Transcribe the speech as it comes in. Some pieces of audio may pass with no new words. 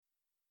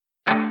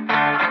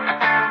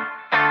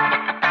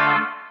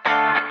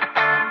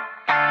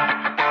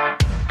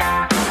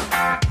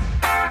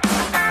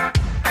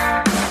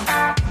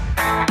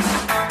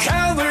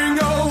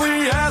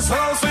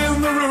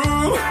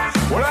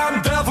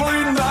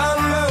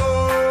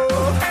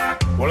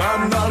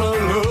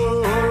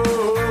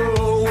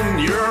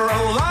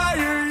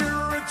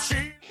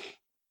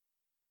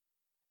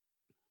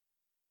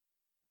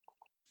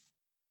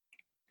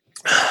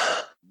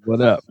What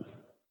up?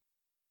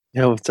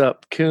 Yo, what's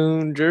up,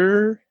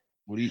 Coonder?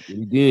 What are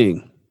you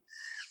doing?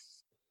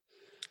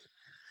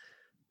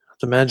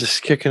 The man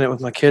just kicking it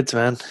with my kids,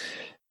 man.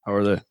 How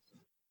are they?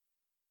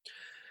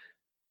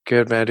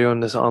 Good, man.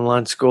 Doing this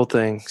online school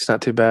thing. It's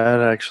not too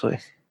bad, actually.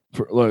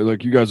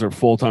 Like you guys are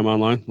full time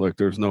online? Like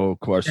there's no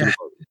question. Yeah.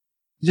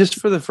 Just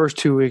for the first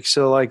 2 weeks.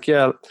 So,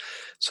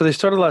 So they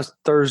started last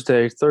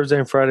Thursday. Thursday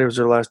and Friday was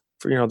their last,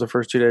 the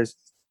first 2 days.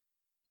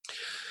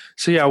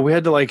 So, yeah, we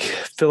had to,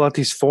 fill out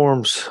these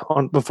forms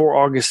before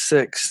August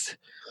 6th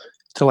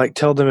to,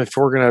 tell them if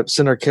we're going to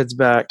send our kids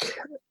back,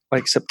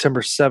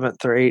 September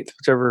 7th or 8th,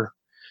 whichever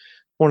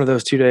one of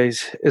those 2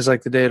 days is,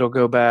 the day it'll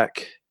go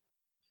back.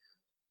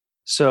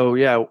 So,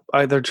 yeah,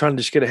 they're trying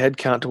to just get a head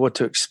count to what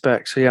to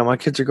expect. So, yeah, my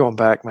kids are going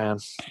back, man.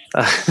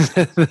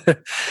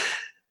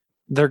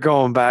 They're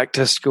going back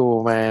to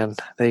school, man.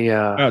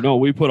 No,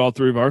 we put all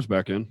three of ours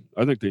back in.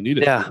 I think they need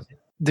it. Yeah,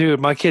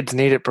 dude, my kids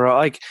need it,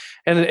 bro.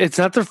 And it's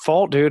not their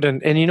fault, dude.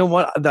 And you know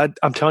what?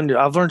 I'm telling you,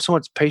 I've learned so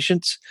much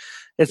patience.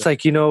 It's I'm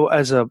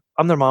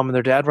their mom and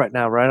their dad right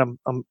now, right?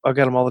 I've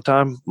got them all the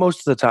time, most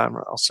of the time,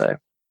 I'll say.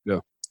 Yeah.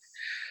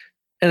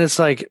 And it's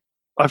I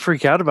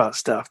freak out about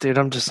stuff, dude.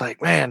 I'm just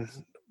like, man,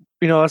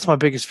 that's my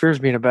biggest fear is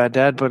being a bad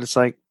dad. But it's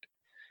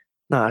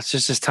nah, it's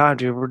just this time,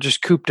 dude. We're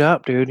just cooped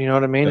up, dude. You know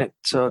what I mean? Yeah.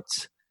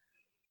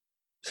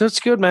 So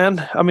it's good,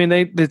 man. I mean,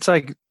 it's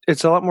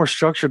a lot more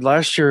structured.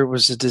 Last year it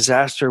was a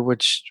disaster,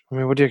 which, I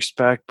mean, what do you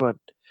expect? But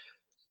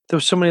there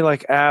was so many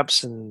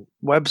apps and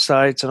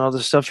websites and all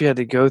this stuff you had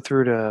to go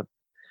through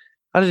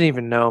I didn't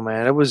even know,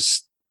 man. It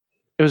was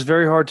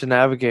very hard to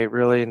navigate,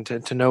 really, and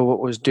to know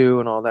what was due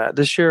and all that.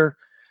 This year,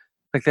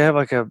 they have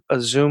a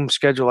Zoom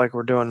schedule like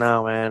we're doing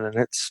now, man, and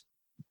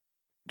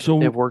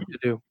they have work to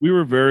do. We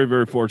were very,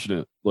 very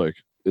fortunate,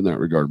 in that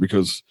regard,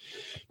 because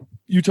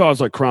Utah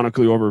is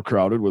chronically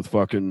overcrowded with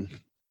fucking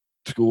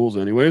schools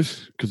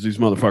anyways, because these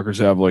motherfuckers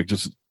have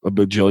just a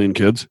bajillion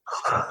kids.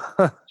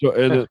 So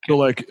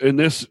in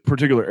this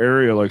particular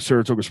area,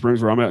 Saratoga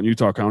Springs, where I'm at in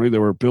Utah County, they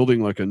were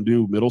building a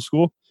new middle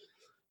school.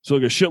 So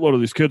a shitload of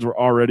these kids were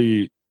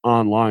already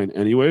online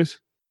anyways.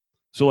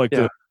 So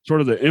the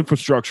sort of the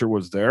infrastructure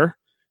was there.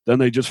 Then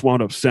they just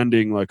wound up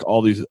sending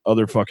all these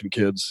other fucking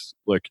kids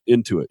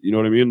into it. You know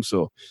what I mean?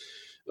 So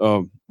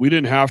we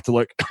didn't have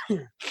to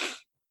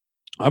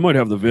I might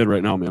have the vid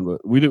right now, man,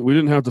 but we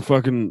didn't have to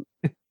fucking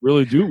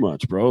really do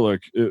much, bro.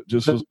 It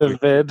just was the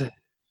vid.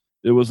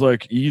 It was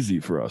easy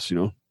for us,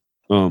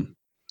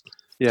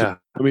 Yeah.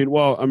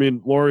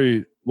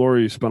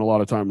 Lori spent a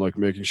lot of time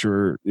making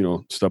sure,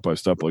 step by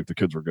step, the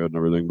kids were good and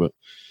everything. But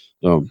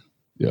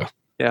yeah.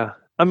 Yeah.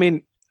 I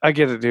mean, I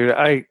get it, dude.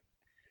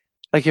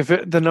 If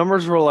the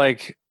numbers were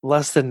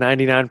less than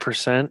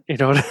 99%, you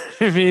know what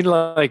I mean?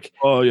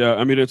 Oh yeah.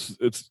 I mean, it's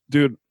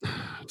dude.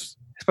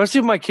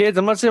 Especially with my kids.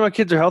 I'm not saying my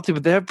kids are healthy,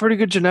 but they have pretty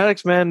good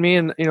genetics, man. Me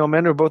and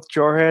Amanda are both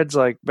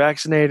jarheads,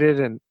 vaccinated,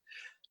 and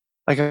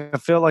I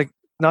feel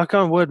knock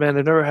on wood, man,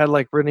 they've never had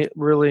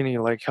really any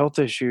health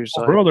issues.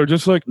 Bro, they're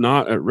just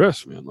not at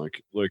risk, man.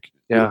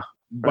 Yeah.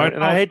 Right.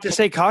 And I hate to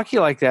say cocky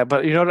like that,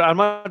 but I'm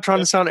not trying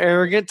to sound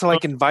arrogant to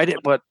invite it,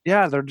 but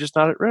yeah, they're just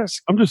not at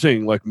risk. I'm just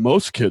saying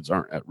most kids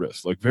aren't at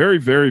risk. Very,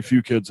 very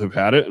few kids have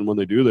had it, and when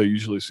they do, they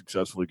usually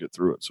successfully get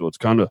through it. So it's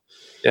kind of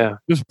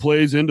just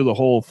plays into the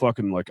whole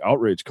fucking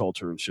outrage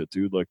culture and shit,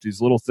 dude.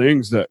 These little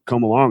things that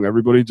come along,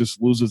 everybody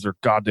just loses their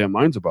goddamn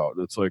minds about.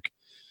 And it's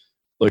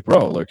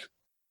bro,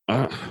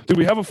 dude,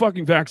 we have a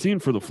fucking vaccine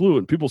for the flu,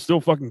 and people still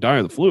fucking die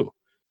of the flu.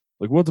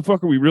 What the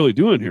fuck are we really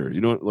doing here?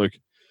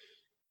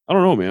 I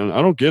don't know, man.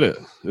 I don't get it.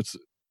 It's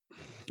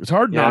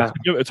hard not to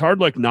give. It's hard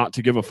not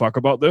to give a fuck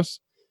about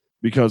this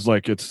because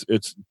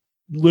it's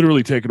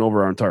literally taken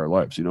over our entire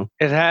lives.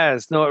 It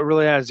has. No, it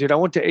really has, dude. I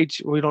went to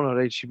We don't know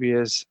what HEB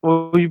is.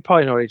 Well, you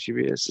probably know what HEB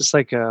is. It's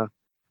like a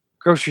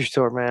grocery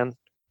store, man.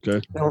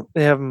 Okay.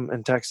 They have them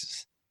in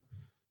Texas,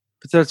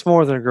 but that's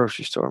more than a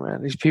grocery store,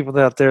 man. These people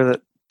out there,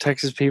 that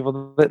Texas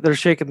people, they're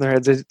shaking their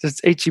heads. It's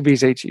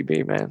HEB's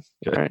HEB, man.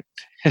 Okay.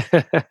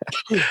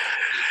 Right.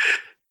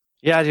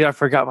 Yeah, dude, I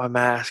forgot my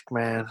mask,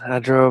 man. I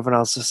drove and I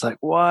was just like,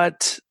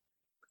 what?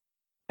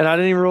 And I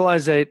didn't even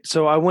realize that.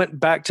 So I went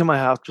back to my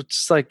house, which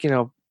is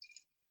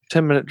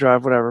 10-minute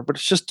drive, whatever, but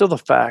it's just still the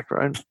fact,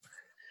 right?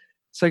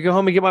 So I go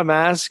home and get my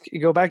mask.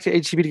 You go back to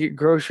HEB to get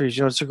groceries.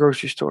 It's a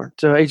grocery store.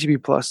 It's a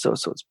HEB Plus, though,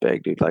 so it's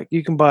big, dude.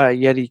 You can buy a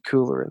Yeti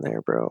cooler in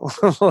there, bro.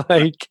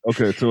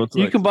 Okay, so it's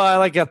you can buy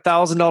a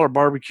 $1,000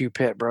 barbecue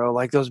pit,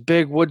 bro. Those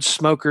big wood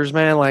smokers,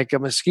 man. A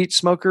mesquite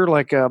smoker,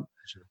 a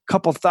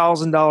couple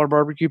 $1,000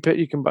 barbecue pit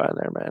you can buy in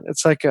there, man.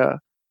 It's like a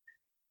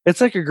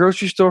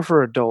grocery store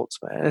for adults,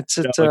 man. It's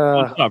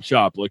one-stop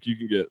shop. You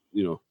can get,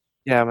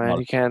 Yeah, man,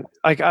 you can.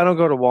 I don't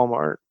go to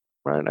Walmart,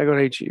 right? I go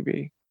to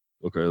HEB.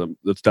 Okay,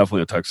 that's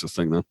definitely a Texas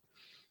thing then.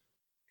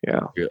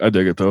 Yeah. I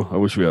dig it though. I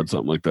wish we had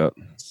something like that.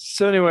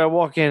 So anyway, I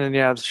walk in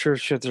and sure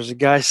shit, there's a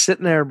guy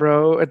sitting there,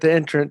 bro, at the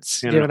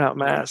entrance giving out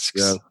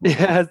masks.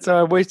 Yeah, so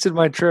I wasted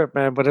my trip,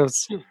 man, but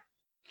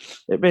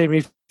it made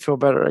me feel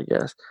better, I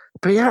guess.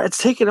 But yeah, it's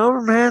taken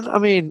over, man. I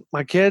mean,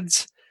 my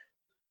kids,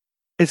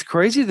 it's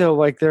crazy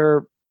though.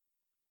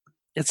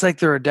 it's like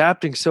they're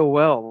adapting so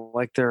well.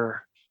 Like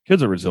they're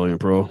Kids are resilient,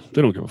 bro.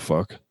 They don't give a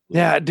fuck.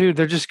 yeah, dude,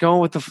 they're just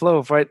going with the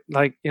flow, right?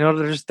 Like,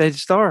 they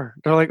just are.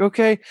 They're like,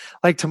 okay,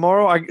 like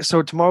tomorrow,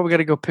 tomorrow we got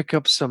to go pick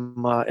up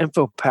some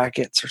info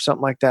packets or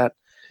something like that.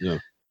 Yeah.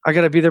 I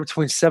got to be there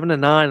between 7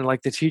 and 9. And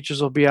like the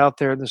teachers will be out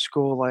there in the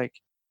school, like,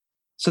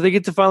 so they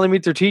get to finally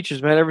meet their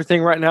teachers, man.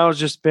 Everything right now has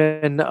just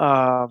been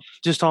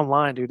just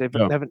online, dude. They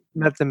haven't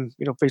met them,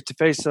 face to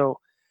face. So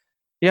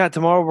yeah,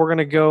 tomorrow we're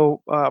gonna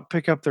go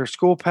pick up their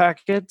school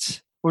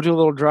packets. We'll do a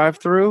little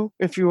drive-through,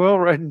 if you will,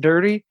 right and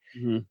dirty.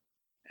 Mm-hmm.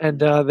 And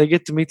they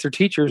get to meet their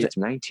teachers. It's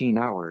 19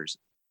 hours.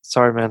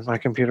 Sorry, man. My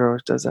computer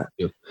always does that.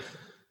 Yeah.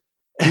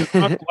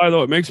 Not to lie,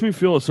 though, it makes me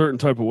feel a certain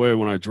type of way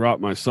when I drop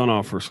my son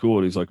off for school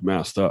and he's like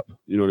masked up.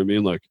 You know what I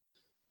mean? Like,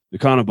 it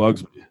kind of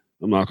bugs me.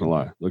 I'm not gonna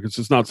lie. Like, it's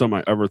just not something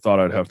I ever thought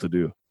I'd have to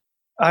do.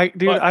 I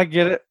get it.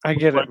 I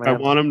get it, man. I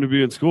want him to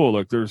be in school.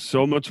 Like, there's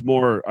so much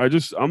more. I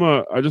just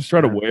try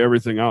to weigh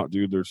everything out,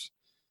 dude. There's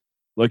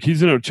like,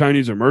 he's in a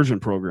Chinese immersion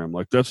program.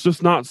 Like, that's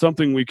just not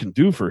something we can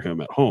do for him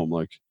at home.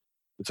 Like,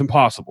 it's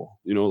impossible.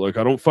 Like,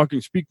 I don't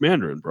fucking speak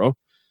Mandarin, bro.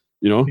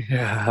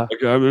 Yeah. Like,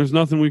 there's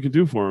nothing we can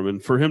do for him,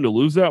 and for him to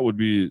lose that would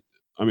be,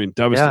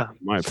 devastating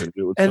in my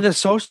opinion. And the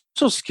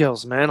social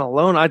skills, man,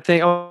 alone, I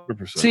think.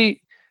 100%.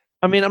 See,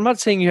 I'm not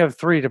saying you have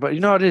 3, but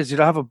you know how it is.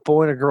 I have a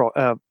boy and a girl.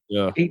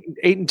 Yeah. 8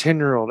 and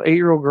 10-year-old,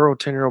 8-year-old girl,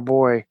 10-year-old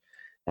boy,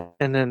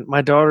 and then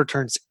my daughter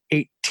turns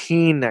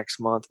 18 next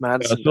month.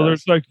 Madison. Yeah, so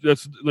there's like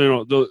that's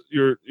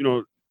your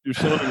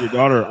son and your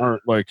daughter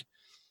aren't like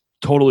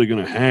totally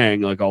gonna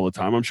hang like all the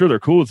time. I'm sure they're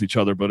cool with each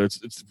other, but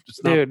it's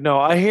not. Dude, no,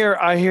 I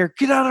hear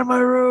get out of my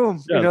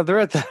room. Yeah. They're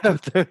at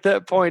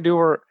that point, dude,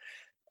 where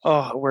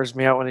it wears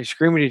me out when they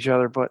scream at each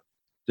other. But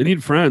they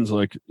need friends,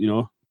 like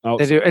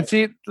outside. they do. And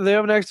see, they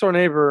have a next door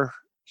neighbor.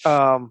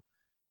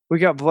 We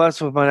got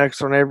blessed with my next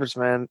door neighbors,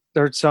 man.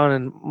 Their son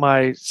and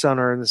my son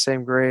are in the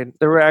same grade.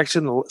 They were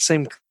actually in the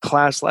same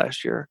class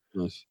last year.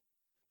 Nice.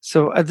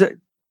 So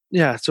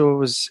so it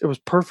was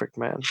perfect,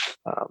 man.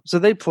 So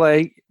they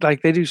play,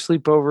 like they do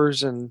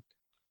sleepovers, and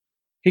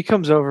he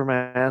comes over,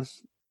 man.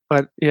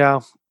 But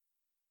yeah,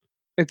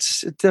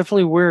 it's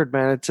definitely weird,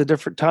 man. It's a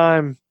different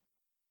time.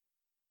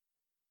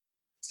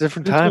 It's a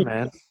different time,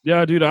 man.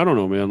 Yeah, dude. I don't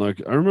know, man.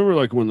 Like, I remember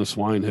like when the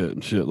swine hit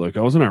and shit. Like,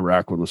 I was in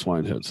Iraq when the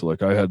swine hit, so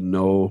like I had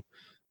no.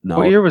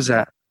 What year was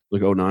that?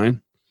 Like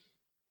 2009.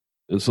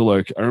 And so,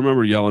 like, I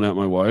remember yelling at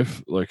my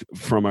wife, like,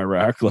 from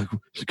Iraq, like,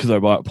 because I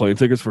bought plane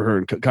tickets for her,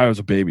 and Kai was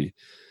a baby,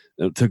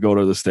 to go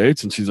to the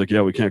States. And she's like,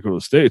 yeah, we can't go to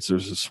the States.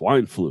 There's a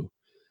swine flu.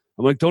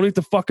 I'm like, don't eat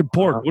the fucking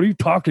pork. What are you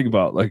talking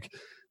about? Like,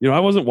 I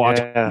wasn't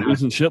watching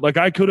news and shit. Like,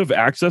 I could have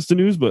access to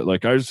news, but,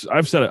 like, I've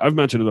said it. I've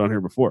mentioned it on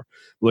here before.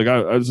 Like,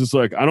 I was just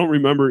like, I don't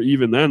remember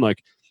even then,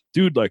 like,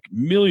 dude, like,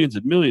 millions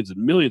and millions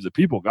and millions of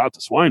people got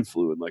the swine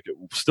flu, and, like, it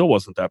still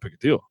wasn't that big a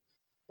deal.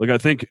 Like, I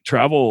think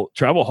travel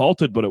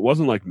halted, but it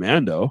wasn't like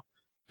Mando.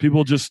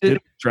 People just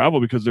didn't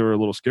travel because they were a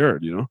little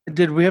scared,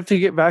 Did we have to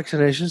get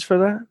vaccinations for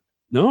that?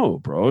 No,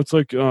 bro. It's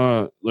like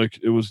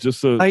it was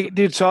just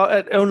dude, so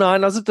at 2009,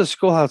 I was at the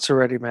schoolhouse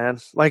already, man.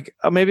 Like,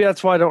 maybe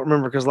that's why I don't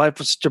remember, because life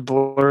was such a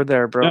blur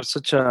there, bro. Yeah.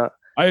 Such a...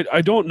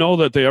 I don't know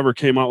that they ever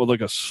came out with like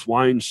a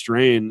swine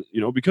strain,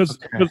 because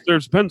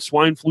there's been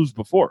swine flus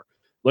before.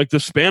 Like, the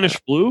Spanish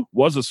flu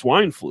was a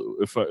swine flu,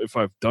 if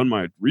I've done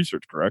my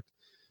research correct.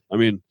 I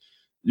mean,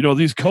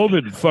 these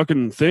COVID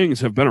fucking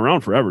things have been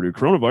around forever, dude.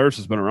 Coronavirus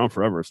has been around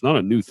forever. It's not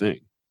a new thing.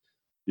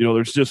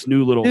 There's just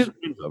new little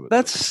strains of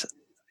it.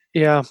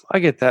 Yeah, I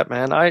get that,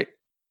 man. I'm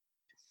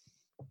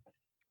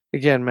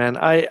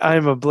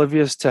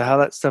oblivious to how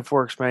that stuff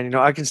works, man.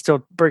 I can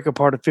still break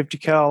apart a 50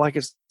 cal like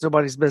it's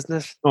nobody's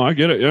business. Oh, I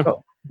get it, yeah.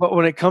 But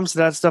when it comes to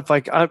that stuff,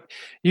 like,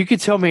 you could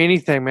tell me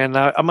anything, man.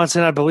 I'm not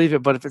saying I believe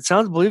it, but if it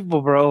sounds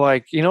believable, bro,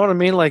 like, you know what I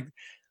mean? Like,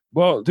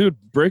 well, dude,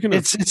 breaking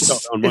it's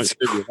might save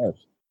your life.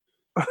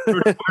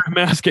 A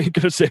mask ain't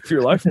gonna save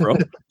your life, bro.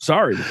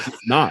 Sorry, it's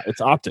not.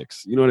 It's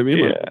optics. You know what I mean?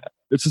 Yeah, like,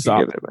 it's just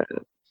optics.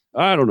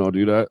 I don't know,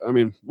 dude. I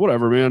mean,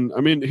 whatever, man. I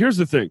mean, here's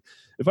the thing: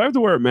 if I have to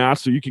wear a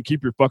mask so you can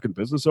keep your fucking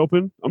business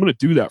open, I'm gonna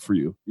do that for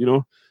you.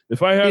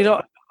 If I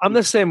have, I'm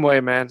the same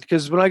way, man.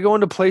 Because when I go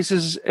into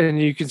places and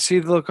you can see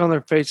the look on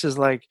their faces,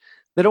 like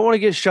they don't want to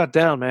get shut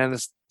down, man.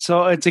 It's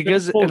a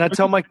good. And I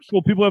tell my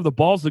people have the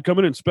balls to come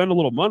in and spend a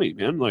little money,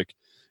 man. Like,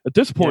 at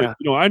this point,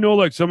 I know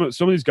like some of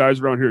these guys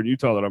around here in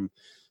Utah that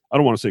I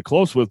don't want to say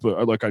close with,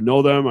 but like, I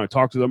know them, I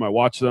talk to them, I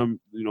watch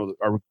them.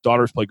 Our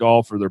daughters play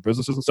golf or their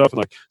businesses and stuff, and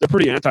like, they're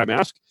pretty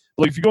anti-mask.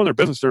 But like, if you go in their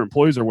business, their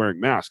employees are wearing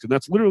masks, and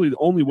that's literally the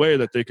only way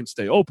that they can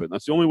stay open.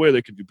 That's the only way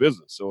they can do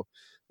business. So,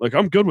 like,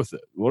 I'm good with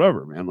it.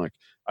 Whatever, man. Like,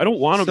 I don't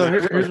want them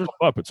to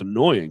up. It's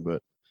annoying,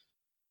 but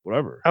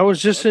whatever. I was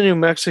just in New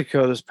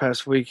Mexico this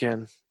past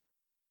weekend,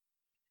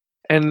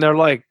 and they're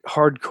like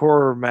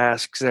hardcore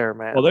masks there,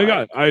 man.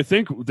 Well, I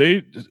think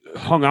they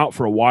hung out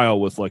for a while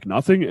with like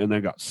nothing, and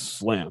then got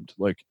slammed.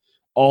 Like,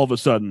 all of a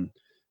sudden,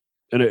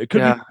 and it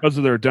could be because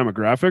of their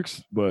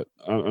demographics, but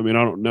I mean,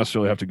 I don't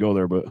necessarily have to go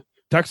there, but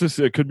Texas,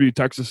 it could be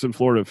Texas and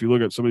Florida. If you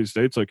look at some of these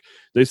states, like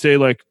they say,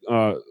 like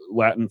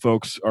Latin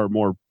folks are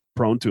more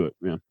prone to it,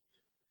 man.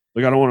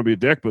 Like, I don't want to be a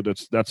dick, but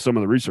that's some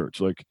of the research.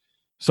 Like,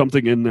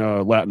 something in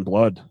Latin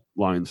blood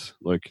lines.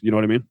 Like, you know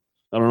what I mean?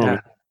 I don't know. Yeah.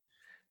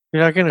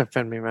 You're not gonna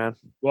offend me, man.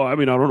 Well, I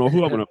mean, I don't know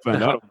who I'm going to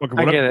offend. I don't fucking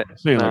I whatever get it. I'm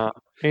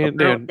saying.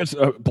 No, dude. It's,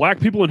 black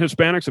people and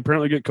Hispanics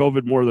apparently get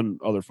COVID more than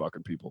other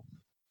fucking people.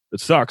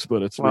 It sucks,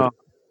 but it's Wow.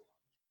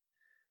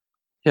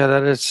 Yeah,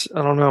 that is.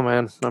 I don't know,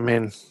 man. I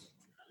mean,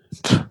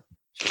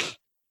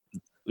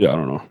 yeah, I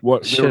don't know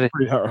what. They were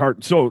pretty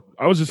hard. So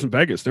I was just in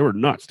Vegas. They were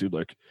nuts, dude.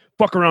 Like,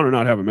 fuck around and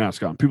not have a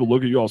mask on. People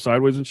look at you all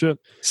sideways and shit.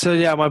 So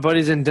yeah, my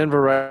buddy's in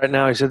Denver right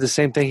now. He said the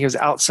same thing. He was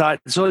outside.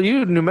 So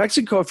New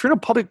Mexico, if you're in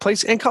a public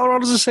place, and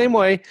Colorado's the same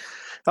way.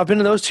 I've been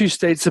in those two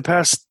states the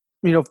past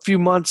few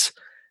months.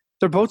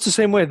 They're both the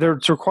same way.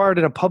 It's required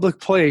in a public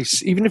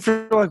place, even if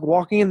you're like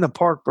walking in the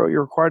park, bro.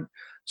 You're required.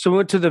 So we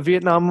went to the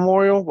Vietnam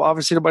Memorial. Well,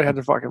 obviously, nobody had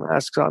their fucking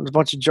masks on. There's a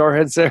bunch of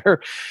jarheads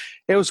there.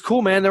 It was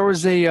cool, man. There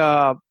was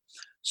a.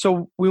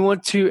 So we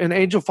went to an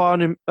Angel File,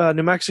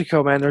 New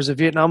Mexico, man. There's a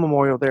Vietnam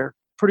Memorial there.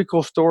 Pretty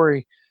cool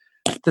story.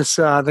 This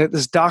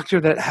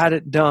doctor that had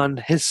it done,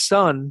 his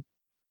son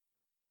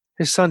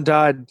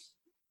died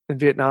in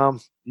Vietnam.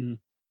 Mm-hmm.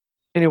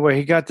 Anyway,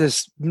 he got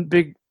this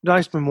big,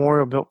 nice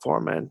memorial built for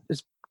him, man.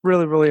 It's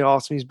really, really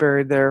awesome. He's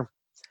buried there.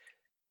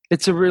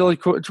 It's a really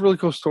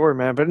cool story,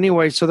 man. But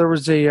anyway, so there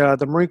was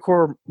the Marine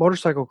Corps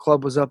Motorcycle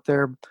Club was up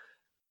there.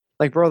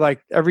 Like, bro,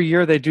 like every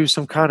year they do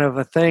some kind of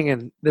a thing,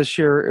 and this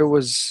year it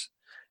was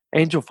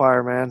Angel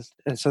Fire, man.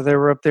 And so they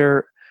were up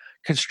there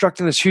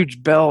constructing this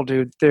huge bell,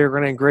 dude. They're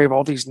going to engrave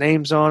all these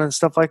names on and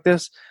stuff like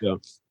this. Yeah.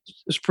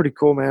 It's pretty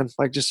cool, man.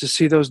 Like, just to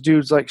see those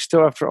dudes, like,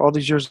 still after all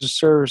these years of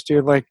service,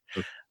 dude, like,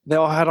 they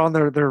all had on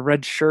their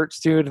red shirts,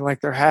 dude, and,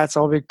 like, their hats,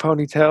 all big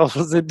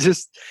ponytails. It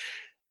just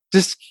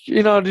it's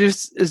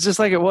just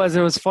like it was.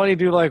 It was funny,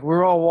 dude. Like, we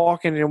were all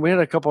walking, and we had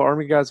a couple of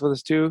Army guys with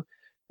us, too,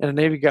 and a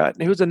Navy guy.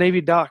 He was a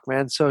Navy doc,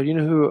 man. So, you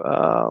know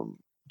who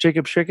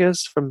Jacob Schick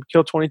is from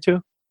Kill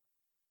 22?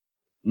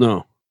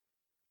 No.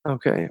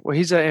 Okay. Well,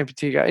 he's an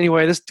amputee guy.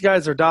 Anyway, this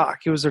guy's their doc.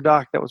 He was their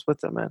doc that was with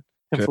them, man,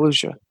 in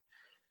Fallujah.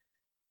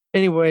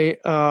 Anyway,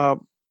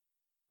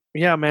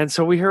 yeah, man.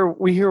 So we hear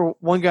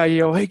one guy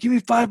yell, "Hey, give me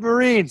 5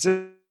 Marines!"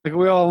 Like,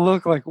 we all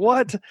look like,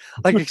 what?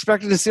 Like,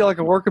 expecting to see like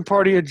a working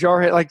party of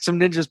Jarhead, like some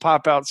ninjas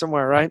pop out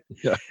somewhere, right?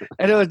 Yeah.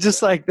 And it was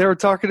just like they were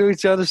talking to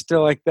each other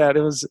still like that.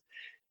 It was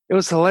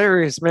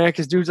hilarious, man,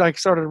 because dudes like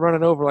started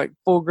running over like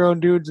full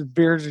grown dudes with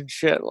beards and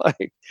shit.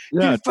 Like,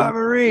 yeah, 5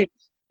 Marines.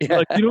 Yeah.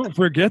 Like, you don't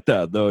forget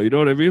that, though. You know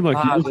what I mean? Like,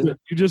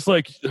 you just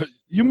like,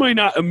 you might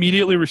not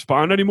immediately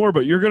respond anymore,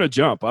 but you're gonna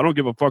jump. I don't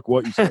give a fuck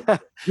what you say.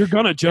 You're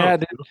gonna jump. Yeah,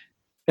 dude.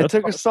 It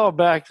took us all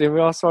back, dude.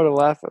 We all started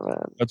laughing,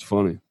 man. That's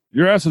funny.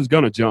 Your ass is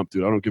gonna jump,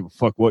 dude. I don't give a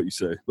fuck what you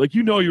say. Like,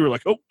 you were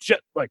like, oh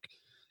shit, like,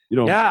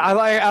 Yeah,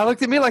 I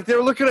looked at me like they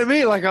were looking at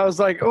me. Like, I was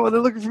like, oh,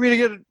 they're looking for me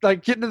to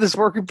get into this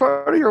working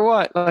party or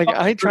what? Like,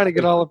 I ain't trying to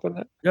get all up in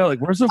that. Yeah, like,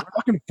 where's the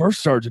fucking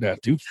first sergeant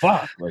at, dude?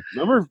 Fuck. Like,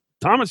 remember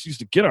Thomas used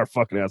to get our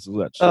fucking asses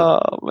with that shit.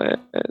 Oh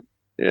man,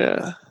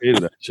 yeah,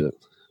 hated that shit.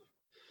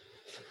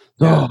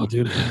 Oh,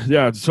 dude.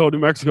 Yeah. So New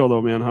Mexico,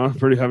 though, man, huh?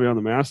 Pretty heavy on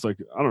the mask. Like,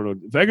 I don't know.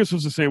 Vegas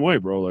was the same way,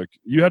 bro. Like,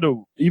 you had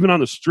to, even on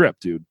the strip,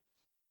 dude,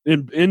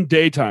 in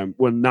daytime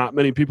when not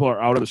many people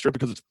are out on the strip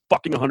because it's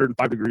fucking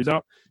 105 degrees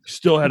out, you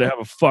still had to have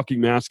a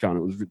fucking mask on. It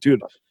was,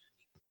 dude.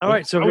 All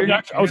right. So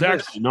I was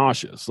actually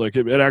nauseous. Like,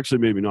 it actually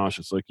made me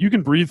nauseous. Like, you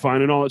can breathe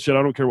fine and all that shit.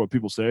 I don't care what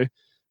people say,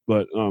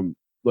 but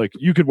like,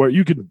 you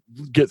could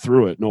get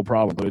through it, no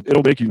problem. But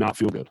it'll make you not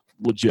feel good.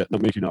 Legit, it'll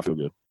make you not feel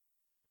good.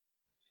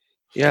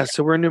 Yeah,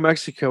 so we're in New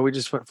Mexico. We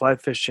just went fly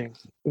fishing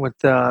with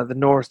the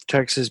North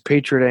Texas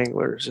Patriot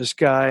Anglers. This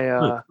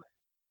guy,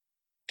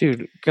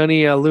 dude,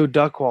 Gunny Lou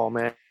Duckwall,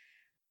 man.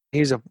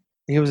 He was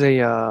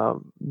a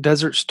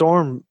Desert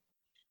Storm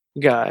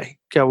guy.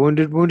 Got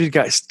wounded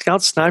guy,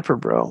 scout sniper,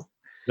 bro.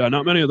 Yeah,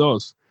 not many of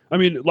those. I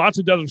mean, lots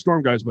of Desert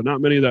Storm guys, but not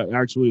many that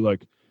actually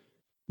like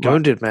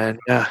wounded, man.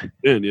 Yeah,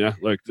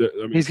 like I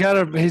mean, he's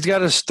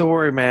got a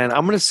story, man.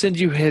 I'm gonna send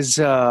you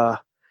his.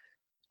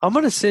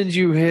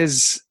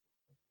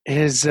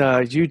 His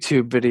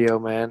YouTube video,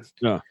 man.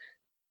 Yeah.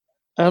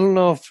 I don't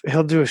know if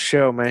he'll do a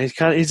show, man.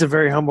 He's a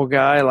very humble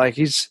guy. Like,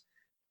 he's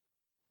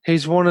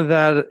one of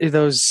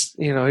those,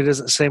 he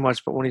doesn't say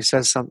much, but when he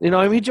says something,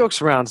 I mean, he jokes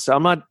around. So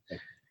I'm not.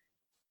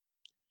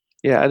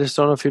 Yeah, I just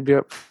don't know if he'd be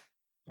up for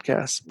the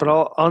podcast.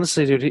 But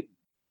honestly, dude,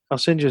 I'll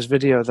send you his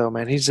video though,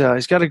 man. He's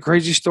got a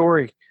crazy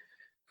story,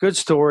 good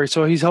story.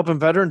 So he's helping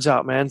veterans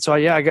out, man. So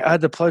yeah, I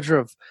had the pleasure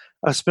of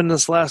spending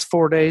this last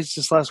 4 days,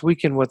 this last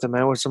weekend with him,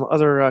 man, with some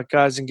other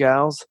guys and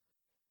gals.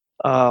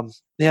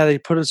 Yeah, they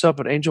put us up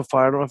at Angel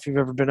Fire. I don't know if you've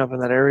ever been up in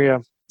that area.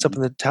 It's up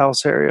in the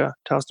Taos area,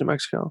 Taos, New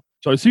Mexico.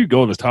 So I see you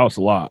go to Taos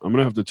a lot. I'm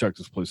gonna have to check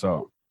this place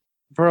out,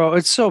 bro.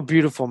 It's so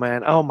beautiful,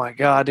 man. Oh my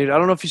god, dude! I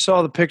don't know if you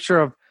saw the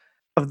picture of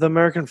the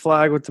American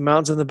flag with the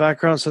mountains in the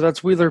background. So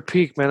that's Wheeler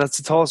Peak, man. That's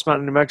the tallest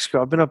mountain in New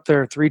Mexico. I've been up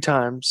there 3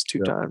 times, 2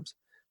 times.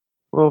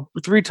 Well,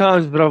 3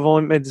 times, but I've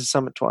only made the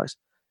summit twice.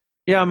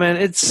 Yeah,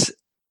 man.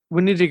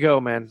 We need to go,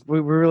 man.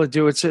 We really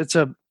do. It's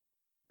a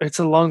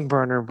lung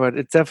burner, but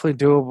it's definitely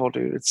doable,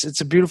 dude.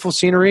 It's a beautiful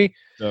scenery.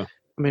 Yeah.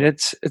 I mean,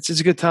 it's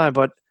a good time,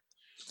 but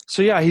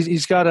So yeah,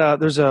 he's got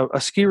there's a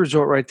ski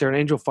resort right there in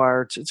Angel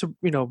Fire. It's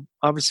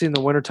obviously in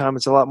the wintertime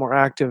it's a lot more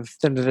active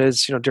than it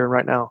is, during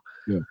right now.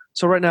 Yeah.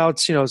 So right now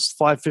it's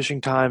fly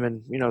fishing time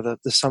and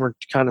the summer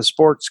kind of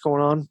sports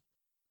going on.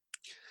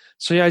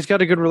 So yeah, he's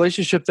got a good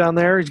relationship down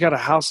there. He's got a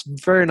house,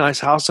 very nice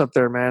house up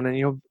there, man,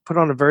 and put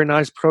on a very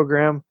nice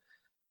program.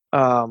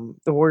 The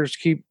Warriors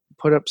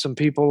put up some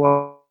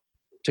people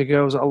to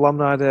go as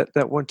alumni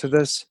that went to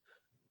this.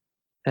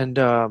 And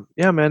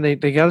yeah, man, they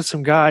got us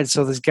some guides.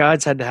 So these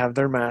guides had to have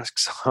their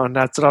masks on.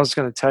 That's what I was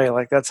going to tell you.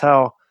 Like that's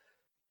how.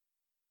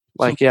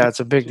 Like yeah, it's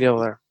a big deal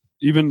there.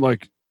 Even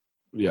like,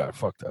 yeah,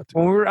 fuck that. Dude.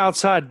 When we were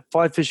outside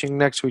fly fishing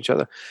next to each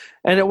other,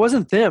 and it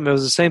wasn't them. It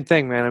was the same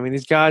thing, man. I mean,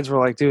 these guides were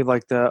like, dude,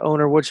 like the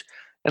owner,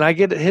 and I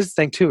get his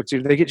thing too,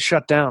 dude. They get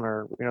shut down,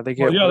 or they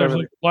get. Well, yeah, there's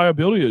like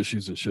liability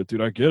issues and shit,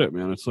 dude. I get it,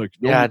 man. It's like,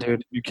 yeah,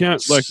 dude, you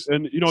can't like,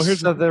 and here's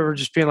so they were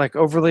just being like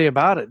overly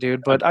about it,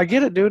 dude. But I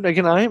get it, dude.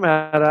 Again, I ain't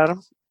mad at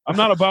them. I'm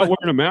not about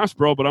wearing a mask,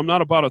 bro, but I'm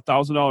not about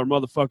 $1,000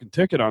 motherfucking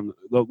ticket on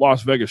the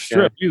Las Vegas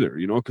Strip either,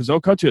 because they'll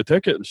cut you a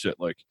ticket and shit.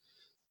 Like,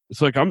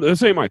 it's like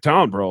this ain't my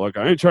town, bro. Like,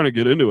 I ain't trying to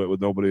get into it with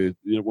nobody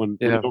when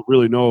you don't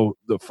really know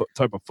the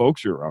type of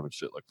folks you're around and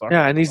shit. Like, fuck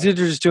and these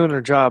dudes are just doing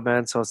their job,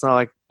 man. So it's not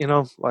like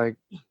like.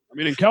 I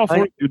mean, in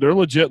California, dude, they're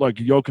legit like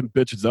yoking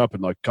bitches up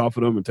and like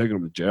cuffing them and taking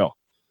them to jail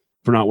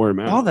for not wearing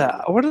masks. All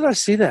that. Where did I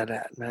see that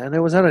at, man? It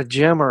was at a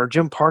gym or a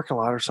gym parking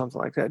lot or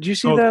something like that. Did you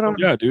see that?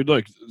 Yeah, dude.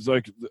 Like, it's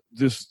like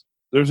this.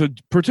 There's a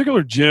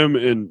particular gym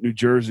in New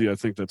Jersey, I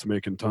think, that's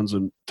making tons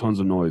of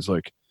noise.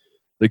 Like,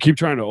 they keep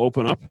trying to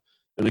open up,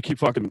 and they keep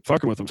fucking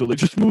with them. So they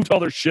just moved all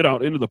their shit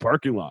out into the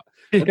parking lot.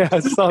 Yeah, I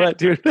saw that,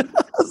 dude. I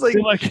was like,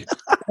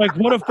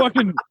 what a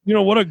fucking,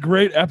 what a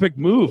great epic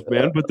move,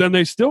 man. But then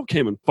they still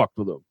came and fucked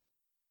with them.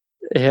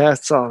 Yeah, I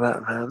saw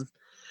that, man.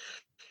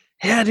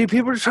 Yeah, dude,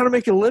 people are trying to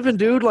make a living,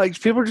 dude.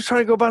 Like, people are just trying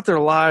to go about their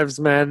lives,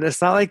 man.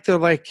 It's not like they're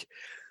like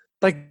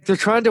they're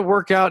trying to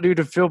work out, dude,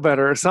 to feel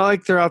better. It's not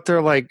like they're out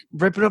there like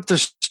ripping up the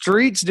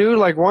streets, dude.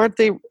 Like, why aren't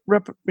they I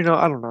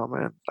don't know,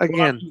 man.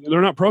 Again,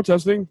 they're not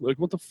protesting. Like,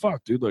 what the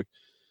fuck, dude? Like,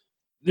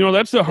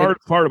 that's the hard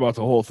part about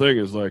the whole thing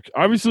is like,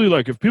 obviously,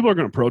 like, if people are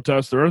going to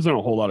protest, there isn't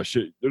a whole lot of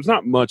shit. There's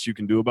not much you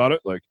can do about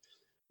it. Like,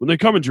 when they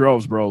come in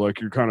droves, bro, like,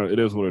 it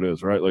is what it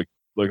is, right? Like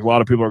a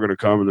lot of people are going to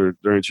come and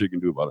there ain't shit you can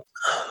do about it.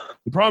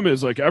 The problem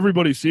is, like,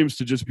 everybody seems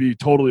to just be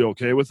totally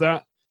okay with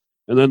that.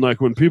 And then,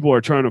 like, when people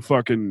are trying to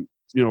fucking,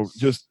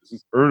 just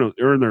earn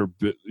their,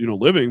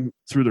 living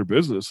through their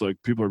business, like,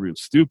 people are being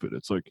stupid.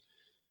 It's like,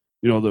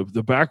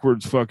 the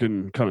backwards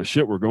fucking kind of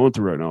shit we're going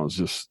through right now is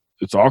just,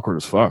 it's awkward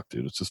as fuck,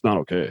 dude. It's just not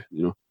okay,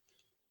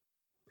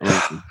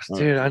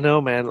 Dude, I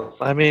know, man.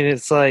 I mean,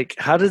 it's like,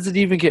 how does it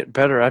even get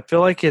better? I feel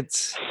like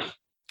it's.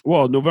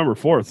 Well, November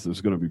 4th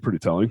is going to be pretty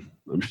telling.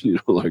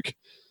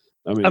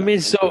 I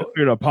mean, so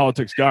you're a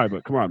politics guy,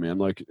 but come on, man.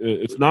 Like,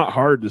 it's not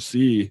hard to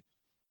see,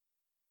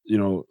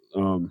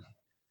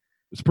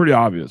 it's pretty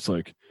obvious.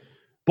 Like,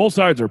 both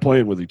sides are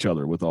playing with each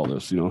other with all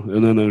this,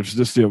 and then there's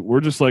just, we're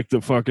just like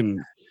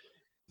the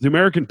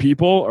American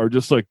people are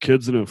just like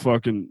kids in a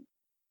fucking,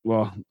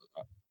 well,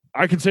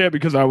 I can say it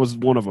because I was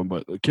one of them,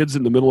 but kids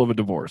in the middle of a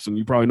divorce, and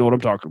you probably know what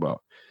I'm talking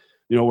about.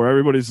 Where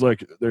everybody's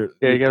like, you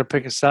got to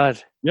pick a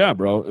side. Yeah,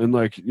 bro. And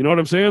like, you know what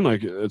I'm saying?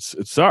 Like, it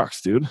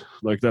sucks, dude.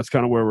 Like, that's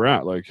kind of where we're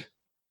at. Like,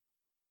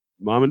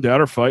 mom and dad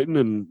are fighting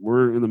and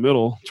we're in the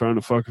middle trying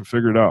to fucking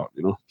figure it out.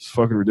 It's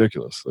fucking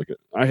ridiculous. Like,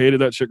 I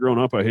hated that shit growing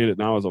up. I hate it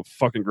now as a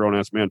fucking grown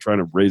ass man trying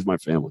to raise my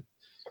family.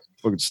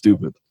 Fucking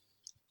stupid.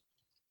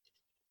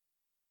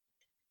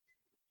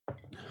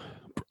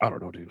 I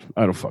don't know, dude.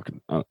 I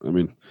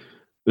mean,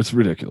 it's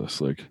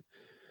ridiculous. Like,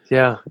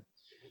 yeah.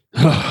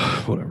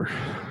 Whatever.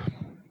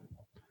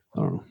 I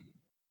don't know.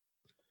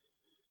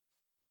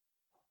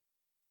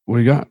 What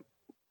do you got?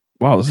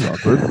 Wow, this is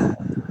awkward.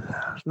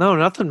 No,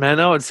 nothing, man.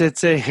 No, it's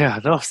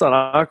not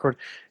awkward.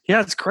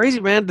 Yeah, it's crazy,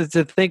 man,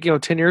 to think,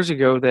 10 years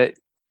ago that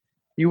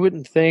you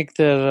wouldn't think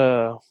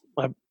that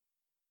I'm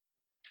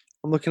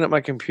looking at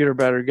my computer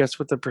battery. Guess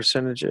what the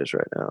percentage is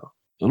right now?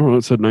 I don't know.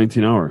 It said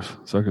 19 hours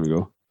a second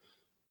ago.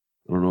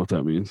 I don't know what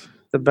that means.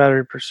 The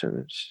battery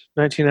percentage.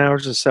 19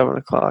 hours is 7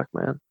 o'clock,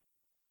 man.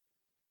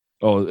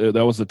 Oh,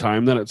 that was the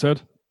time that it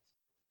said?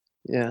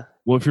 Yeah.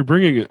 Well, if you're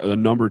bringing a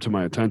number to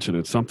my attention,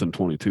 it's something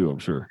 22, I'm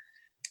sure.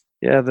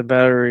 Yeah, the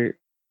battery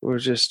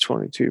was just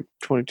 22%.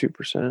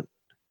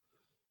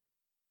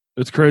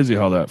 It's crazy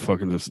how that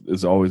fucking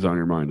is always on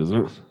your mind,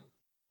 isn't it?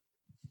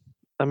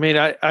 I mean,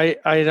 I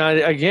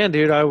again,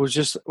 dude, I went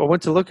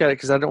to look at it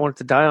because I didn't want it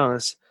to die on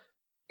us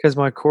because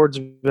my cord's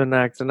been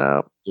acting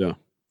up. Yeah.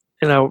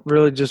 And I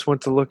really just went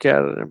to look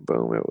at it and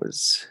boom, it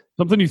was.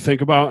 Something you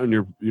think about and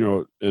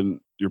you're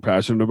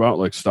passionate about,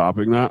 like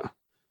stopping that.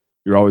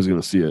 You're always going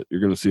to see it. You're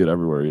going to see it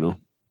everywhere,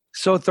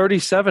 So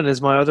 37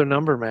 is my other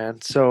number, man.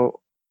 So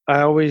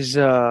I always,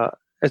 so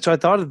I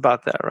thought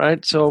about that,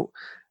 right? So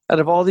out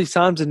of all these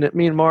times, and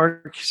me and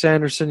Mark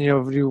Sanderson,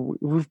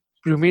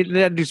 we meet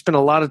and we spend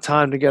a lot of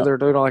time together,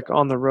 like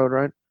on the road,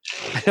 right?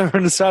 We're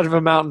on the side of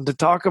a mountain to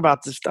talk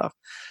about this stuff.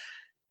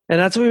 And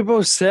that's what we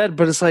both said,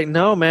 but it's like,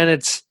 no, man,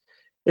 it's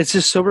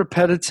just so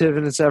repetitive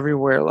and it's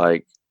everywhere.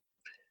 Like,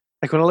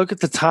 like when I look at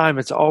the time,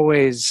 it's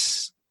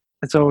always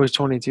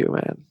 22,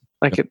 man.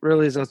 Like it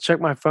really is. I'll check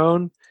my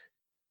phone.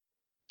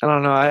 I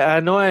don't know.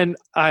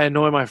 I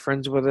annoy my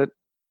friends with it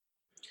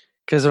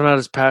because they're not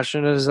as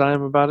passionate as I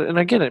am about it, and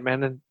I get it,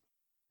 man. And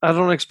I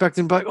don't expect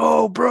them to be like,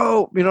 "Oh,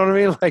 bro," you know what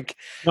I mean? Like,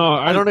 No,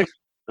 I don't.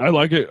 I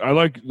like it. I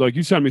like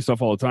you send me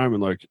stuff all the time,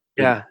 and like,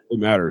 Yeah, it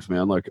matters,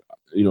 man. Like,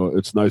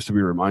 it's nice to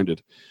be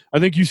reminded. I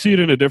think you see it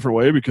in a different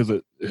way because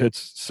it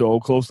hits so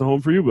close to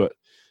home for you. But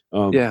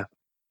yeah,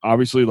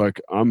 obviously,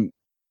 like I'm,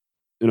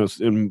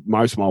 in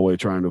my small way,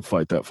 trying to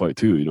fight that fight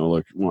too.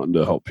 Like wanting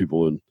to help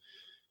people and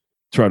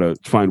try to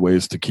find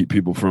ways to keep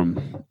people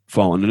from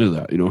falling into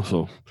that.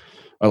 So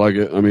I like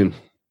it. I mean,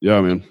 yeah,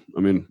 man.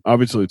 I mean,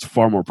 obviously, it's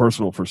far more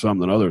personal for some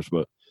than others,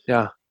 but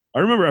yeah. I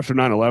remember after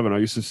 9/11, I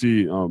used to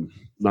see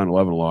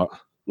 9/11 a lot,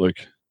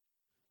 like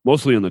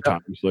mostly in the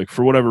times. Like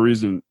for whatever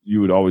reason,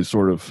 you would always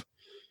sort of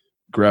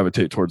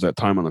gravitate towards that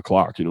time on the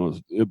clock.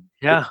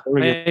 Yeah,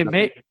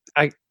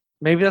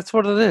 maybe that's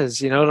what it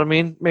is. You know what I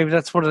mean? Maybe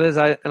that's what it is.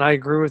 I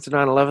agree with the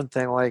 9/11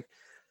 thing. Like,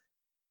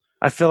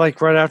 I feel like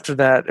right after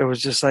that, it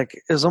was just like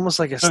it was almost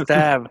like a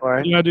stab,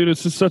 right? Yeah, dude,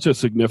 it's just such a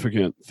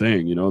significant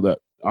thing. That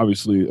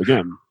obviously,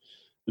 again,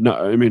 no,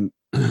 I mean,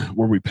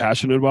 were we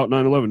passionate about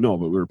 9/11? No,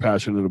 but we were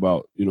passionate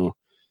about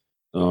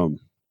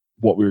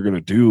what we were going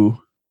to do.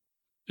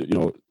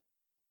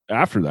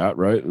 After that,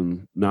 right?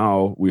 And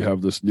now we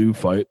have this new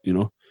fight.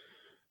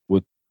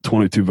 With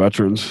 22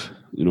 veterans,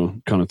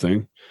 kind of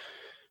thing.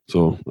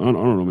 So I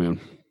don't know, man.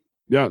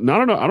 Yeah,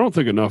 not enough. I don't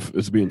think enough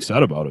is being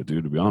said about it,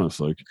 dude. To be honest,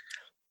 like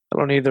I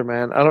don't either,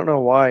 man. I don't know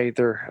why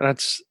either. And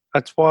that's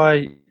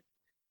why.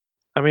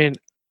 I mean,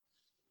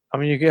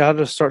 you got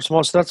to start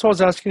small. So that's why I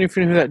was asking you if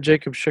you knew who that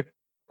Jacob Schick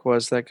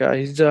was. That guy.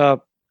 He's you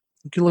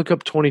can look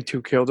up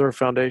 22 Kill. They're a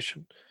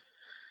foundation.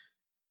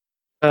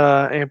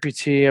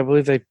 Amputee. I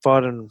believe they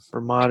fought in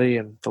Ramadi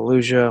and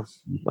Fallujah,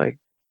 like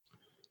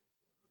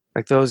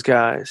those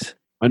guys.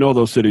 I know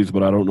those cities,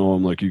 but I don't know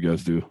them like you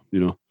guys do.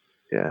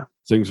 Yeah.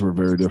 Things were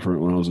very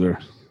different when I was there.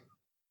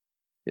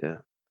 Yeah.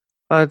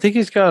 I think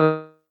he's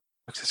got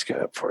this guy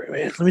up for you,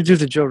 man. Let me do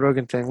the Joe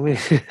Rogan thing.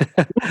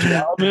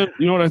 Yeah, man.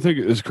 You know what I think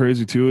is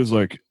crazy too is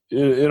like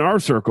in our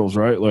circles,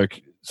 right?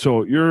 Like,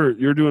 so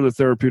you're doing the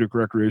therapeutic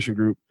recreation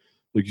group,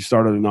 like you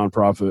started a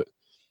nonprofit,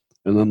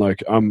 and then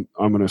like I'm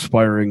an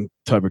aspiring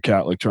type of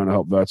cat, like trying to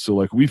help vets. So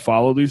like we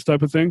follow these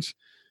type of things.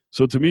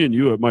 So to me and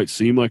you, it might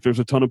seem like there's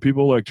a ton of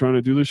people like trying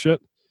to do this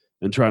shit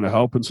and trying to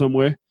help in some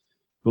way,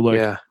 but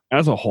like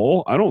as a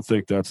whole, I don't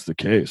think that's the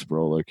case,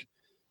 bro. Like,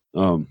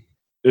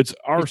 it's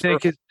our. You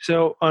think it's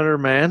so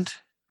undermanned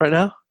right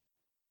now?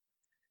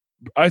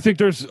 I think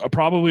there's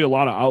probably a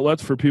lot of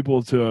outlets for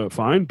people to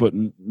find, but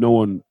no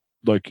one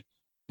like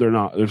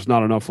there's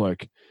not enough.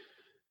 Like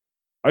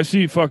I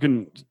see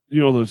fucking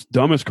those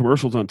dumbest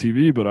commercials on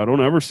TV, but I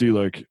don't ever see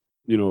like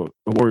a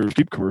Warriors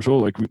Keep commercial.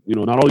 Like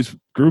not all these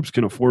groups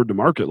can afford to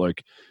market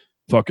like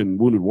fucking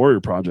Wounded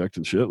Warrior Project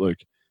and shit.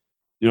 Like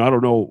I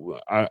don't know.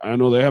 I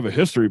know they have a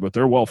history, but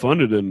they're well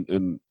funded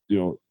and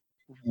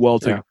well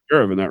taken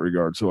care of in that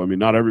regard. So I mean,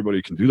 not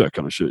everybody can do that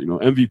kind of shit.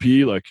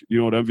 MVP, like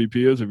what MVP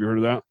is? Have you heard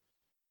of that?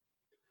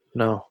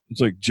 No. It's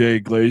like Jay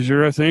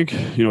Glazier, I think.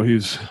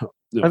 He's.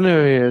 I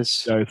know he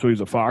is. Yeah, so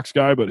he's a Fox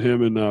guy, but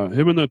him and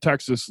the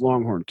Texas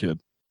Longhorn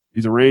kid.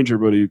 He's a Ranger,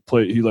 but he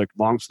like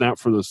long snap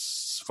for the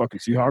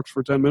fucking Seahawks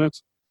for 10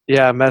 minutes.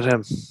 Yeah, I met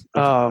him.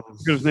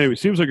 His name. He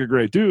seems like a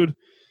great dude.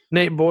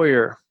 Nate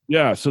Boyer.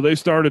 Yeah, so they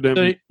started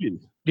MVP.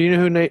 Do you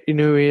know who Nate? You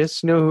know who he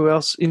is? You know who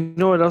else? You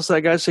know what else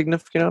that guy's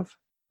significant of?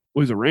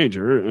 Well, he's a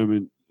Ranger. I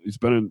mean,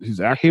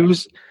 he's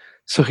active.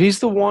 So he's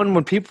the one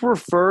when people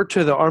refer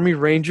to the Army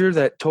Ranger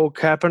that told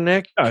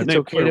Kaepernick it's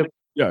okay to.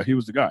 Yeah, he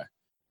was the guy.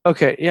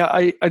 Okay, yeah,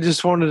 I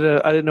just wanted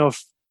to. I didn't know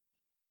if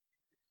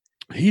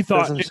he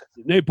thought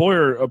Nate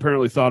Boyer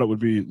apparently thought it would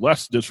be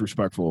less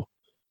disrespectful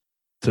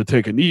to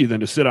take a knee than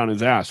to sit on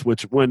his ass.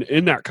 Which, when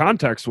in that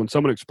context, when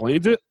someone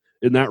explains it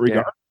in that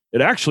regard,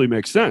 it actually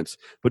makes sense.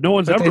 But no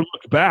one's ever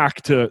looked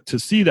back to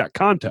see that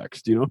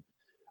context.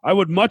 I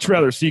would much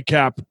rather see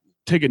Cap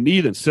take a knee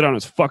than sit on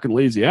his fucking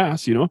lazy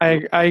ass.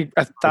 I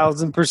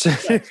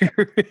 1,000%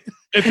 agree.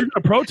 If you're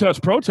gonna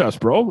protest,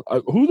 bro.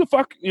 Who the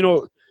fuck?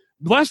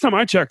 Last time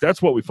I checked, that's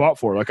what we fought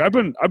for. Like I've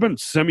been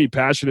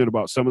semi-passionate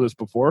about some of this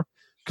before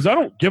because I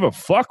don't give a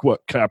fuck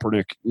what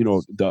Kaepernick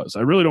does.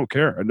 I really don't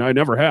care, and I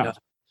never have. Yeah.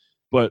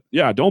 But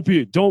yeah,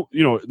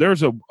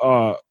 there's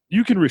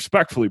you can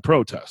respectfully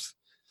protest,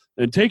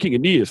 and taking a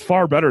knee is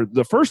far better.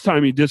 The first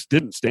time he just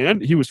didn't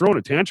stand, he was throwing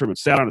a tantrum and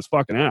sat on his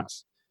fucking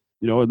ass,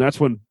 and that's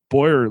when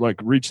Boyer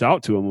like reached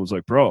out to him and was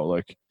like, bro,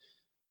 like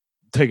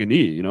take a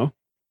knee,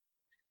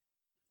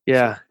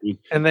 Yeah,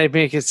 and they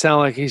make it sound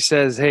like he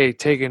says, "Hey,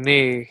 take a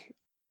knee,"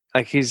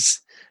 like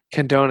he's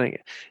condoning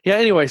it. Yeah.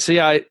 Anyway, so they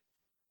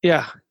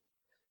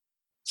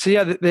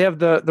have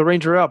the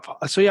Ranger up.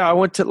 So yeah,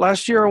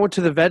 last year. I went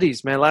to the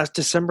Vetties, man. Last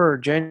December or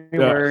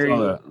January. Yeah, I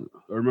saw that.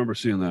 I remember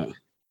seeing that.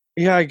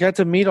 Yeah, I got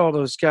to meet all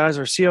those guys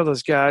or see all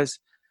those guys.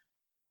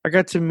 I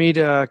got to meet.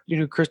 You know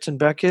who Kristen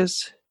Beck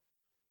is?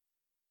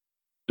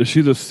 Is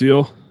she the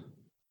SEAL?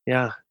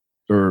 Yeah.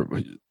 Or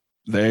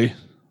they?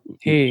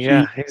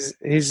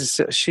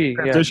 She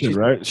transition,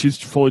 right? She's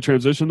fully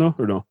transitioned though,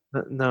 or no?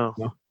 No.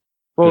 No?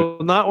 Well,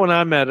 not when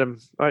I met him.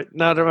 Right?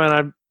 Not when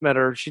I met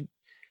her. She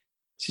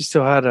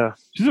still had a.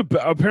 She's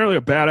apparently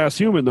a badass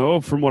human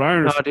though, from what I No,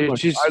 understand. dude, Like,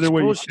 she's either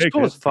way cool. you She's take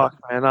cool it. as fuck,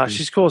 man. Nah,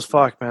 she's cool as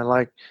fuck, man.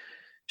 Like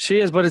she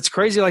is, but it's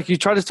crazy. Like you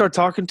try to start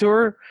talking to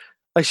her,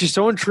 like she's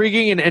so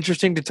intriguing and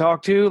interesting to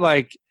talk to.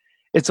 Like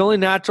it's only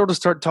natural to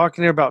start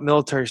talking to her about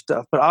military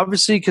stuff, but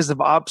obviously because of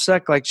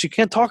OPSEC, like she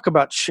can't talk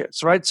about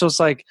shits, right? So it's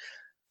like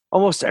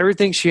almost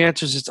everything she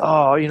answers is,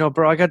 oh,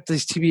 bro, I got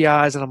these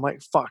TBIs, and I'm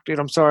like, fuck, dude,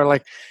 I'm sorry.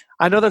 Like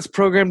I know that's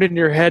programmed in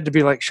your head to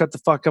be like, shut the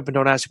fuck up and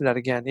don't ask me that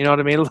again. You know what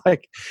I mean?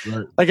 Right.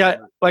 I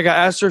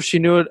asked her if she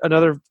knew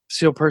another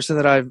SEAL person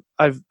that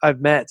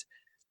I've met,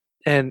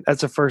 and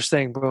that's the first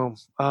thing. Boom.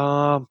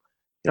 I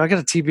got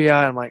a TBI.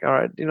 I'm like, all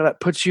right, that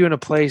puts you in a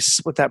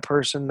place with that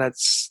person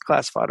that's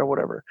classified or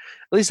whatever.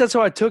 At least that's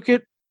how I took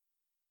it.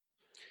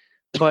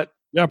 But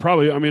yeah,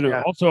 probably. I mean,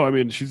 yeah. also, I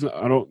mean,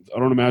 I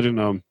don't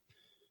imagine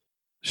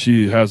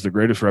she has the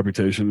greatest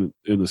reputation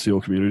in the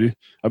SEAL community.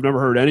 I've never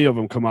heard any of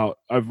them come out.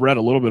 I've read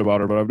a little bit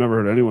about her, but I've never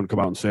heard anyone come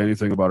out and say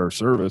anything about her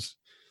service.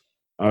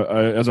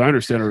 As I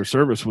understand, her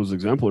service was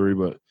exemplary,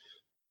 but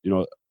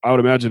I would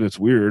imagine it's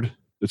weird.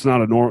 It's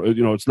not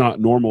it's not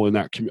normal in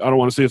that. I don't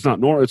want to say it's not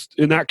normal. It's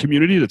in that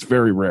community that's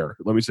very rare.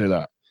 Let me say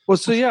that. Well,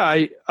 so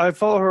yeah, I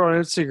follow her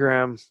on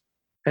Instagram,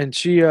 and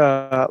she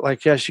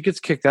she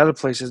gets kicked out of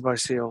places by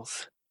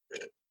SEALs.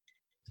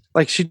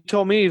 Like she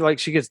told me, like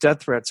she gets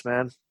death threats,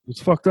 man.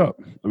 It's fucked up.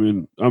 I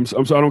mean, I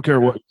don't care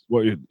what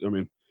you. I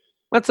mean,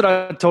 that's what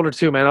I told her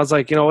too, man. I was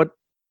like, you know what?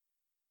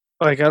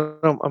 Like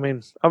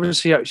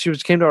obviously she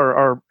came to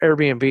our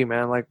Airbnb,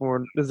 man. Like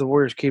when we're the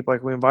Warriors Keep,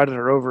 like we invited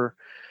her over.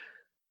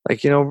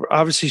 Like,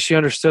 obviously she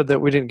understood that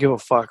we didn't give a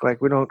fuck.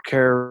 Like we don't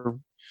care.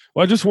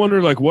 Well, I just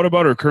wonder, like, what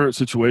about her current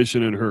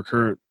situation and her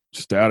current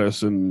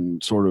status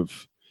and sort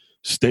of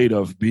state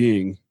of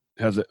being?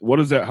 Why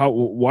does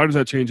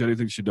that change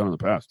anything she'd done in the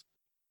past?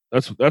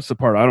 That's the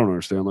part I don't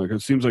understand. Like,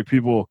 it seems like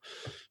people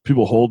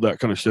hold that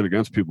kind of shit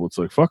against people. It's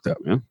like, fuck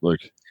that, man.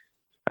 Like,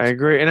 I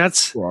agree, and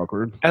that's so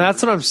awkward. And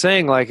that's what I'm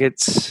saying. Like,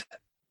 it is.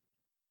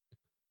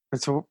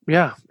 It's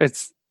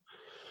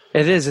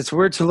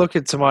weird to look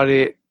at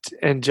somebody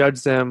and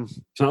judge them.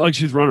 It's not like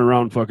she's running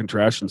around fucking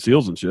trashing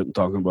SEALs and shit and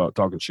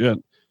talking shit.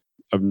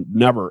 I've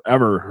never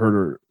ever heard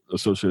her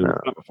associated with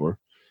that before.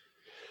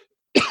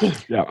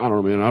 Yeah, I don't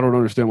know, man. I don't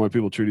understand why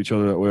people treat each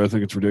other that way. I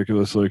think it's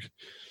ridiculous. Like,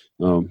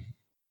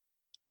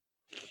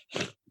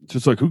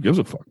 just like, who gives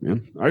a fuck,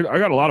 man? I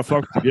got a lot of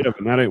fucks to give,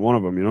 and that ain't one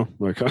of them.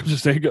 Like I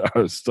just think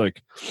it's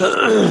like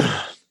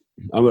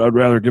I'd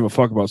rather give a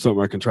fuck about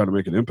something I can try to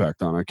make an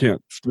impact on. I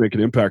can't make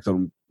an impact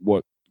on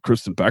what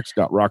Kristen Beck's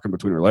got rocking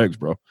between her legs,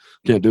 bro.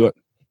 Can't do it.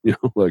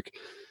 Like,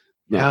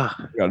 no,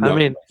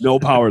 yeah. No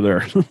power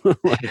there.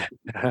 Like,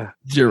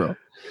 zero.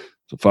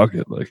 So fuck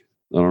it. Like,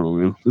 I don't know,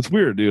 man. It's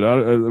weird, dude.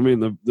 I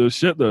mean, the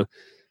shit, the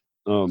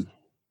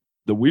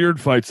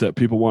weird fights that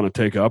people want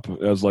to take up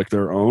as like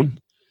their own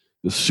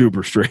is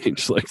super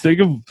strange. Like,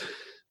 think of,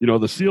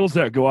 the SEALs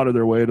that go out of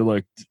their way to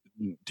like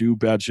do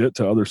bad shit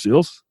to other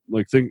SEALs.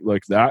 Like, think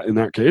like that in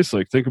that case.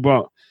 Like, think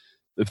about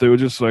if they would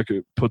just like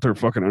put their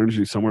fucking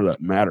energy somewhere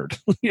that mattered.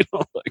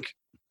 Like,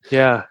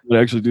 yeah, they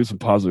actually do some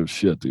positive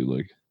shit, dude.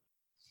 Like,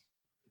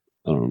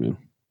 I don't know, man.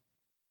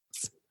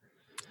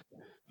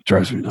 It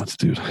drives me nuts,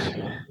 dude.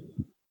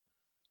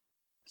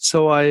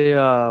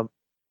 So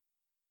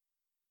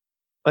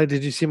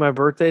did you see my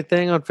birthday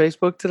thing on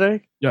Facebook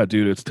today? Yeah,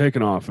 dude, it's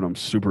taken off, and I'm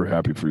super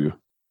happy for you.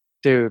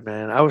 Dude,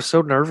 man, I was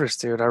so nervous,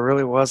 dude. I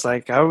really was.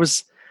 Like, I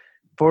was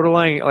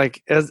borderline,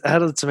 like, I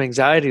had some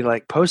anxiety,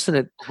 like, posting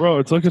it. Bro,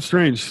 it's like a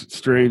strange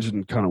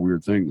and kind of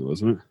weird thing, though,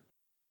 isn't it?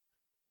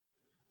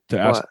 To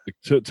ask,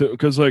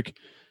 because, like,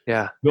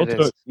 yeah,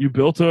 you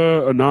built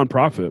a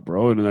nonprofit,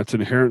 bro, and that's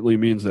inherently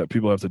means that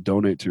people have to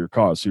donate to your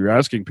cause. So you're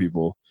asking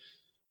people,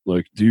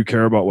 like, do you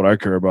care about what I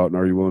care about, and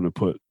are you willing to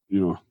put,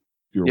 your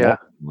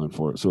line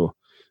for it? So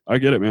I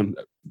get it, man.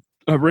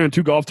 I've ran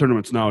 2 golf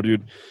tournaments now,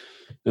 dude,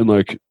 and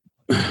like,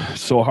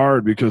 so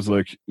hard because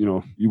like,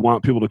 you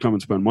want people to come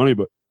and spend money,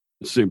 but at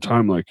the same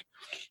time, like,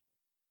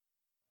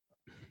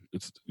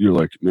 you're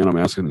like, man, I'm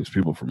asking these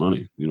people for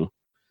money. You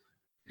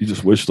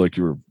just wish like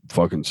you were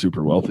fucking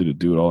super wealthy to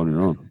do it all on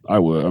your own. I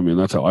would. I mean,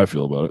 that's how I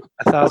feel about it.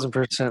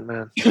 1,000%,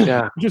 man.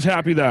 Yeah.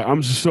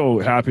 I'm just so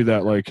happy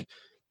that like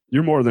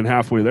you're more than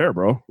halfway there,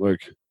 bro.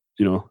 Like,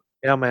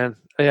 Yeah, man.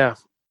 Yeah.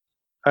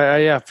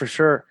 Yeah, for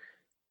sure.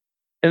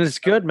 And it's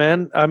good,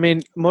 man. I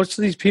mean, all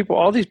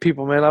these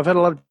people, man, I've had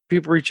a lot of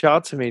people reach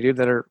out to me, dude,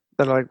 that are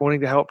like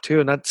wanting to help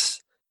too. And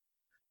it's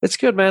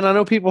good, man. I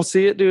know people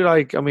see it, dude.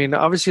 Like, I mean,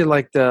 obviously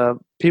like the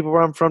people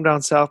where I'm from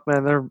down south,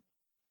 man, they're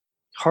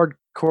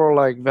hardcore,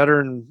 like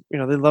veteran, they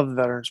love the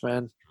veterans,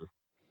 man.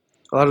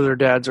 A lot of their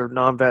dads are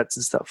non-vets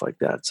and stuff like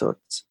that. So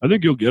I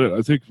think you'll get it.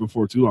 I think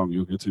before too long,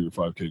 you'll get to your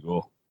 5K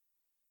goal.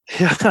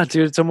 Yeah,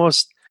 dude, it's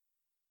almost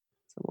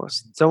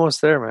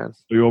there, man.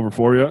 Are you over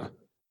 4 yet?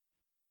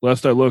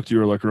 Last I looked, you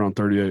were like around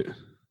 38.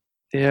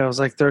 Yeah, it was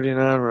like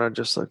 39 when I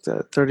just looked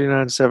at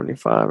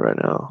 39.75 right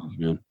now.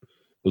 Man,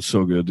 that's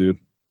so good, dude.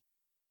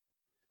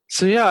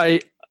 So yeah,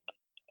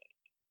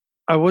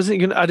 I wasn't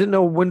gonna. I didn't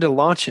know when to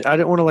launch it. I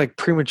didn't want to like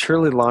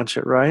prematurely launch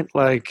it, right?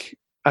 Like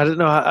I didn't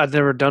know. I'd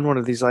never done one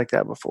of these like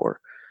that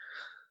before.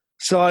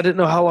 So I didn't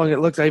know how long it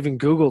looked. I even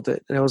Googled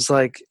it, and it was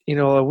like,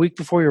 a week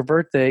before your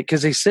birthday.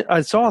 Because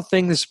I saw a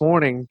thing this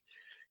morning.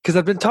 Because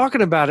I've been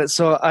talking about it,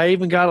 so I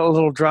even got a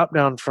little drop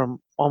down from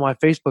on my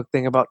Facebook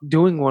thing about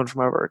doing one for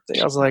my birthday.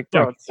 I was like,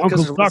 Yeah, bro,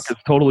 Uncle Duck is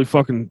totally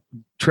fucking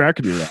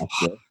tracking your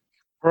ass,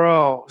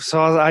 bro.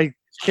 So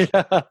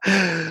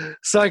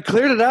so I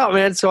cleared it out,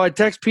 man. So I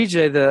text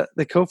PJ,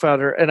 the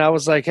co-founder, and I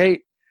was like,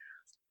 hey,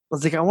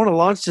 I want to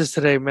launch this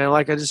today, man.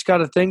 Like, I just got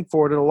a thing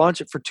for it. It'll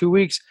launch it for 2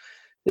 weeks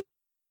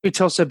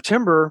until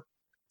September.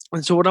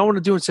 And so what I want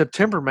to do in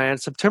September, man,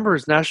 September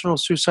is National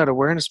Suicide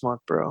Awareness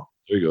Month, bro.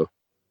 There you go.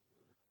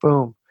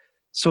 Boom.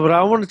 So what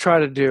I want to try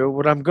to do,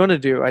 what I'm going to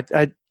do,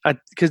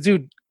 because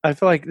dude, I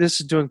feel like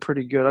this is doing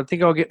pretty good. I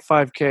think I'll get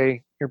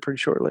 5K here pretty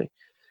shortly.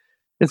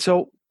 And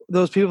so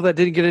those people that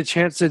didn't get a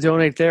chance to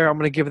donate there, I'm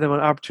going to give them an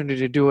opportunity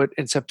to do it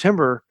in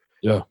September.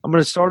 Yeah. I'm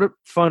going to start a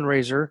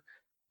fundraiser.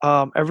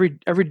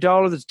 Every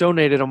dollar that's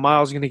donated, a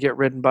mile is going to get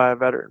ridden by a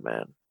veteran,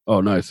 man.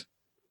 Oh, nice.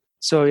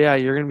 So yeah,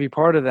 you're going to be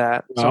part of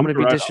that. So I'm going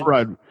to be dishing.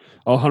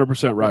 I'll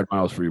 100% ride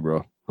miles for you,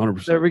 bro.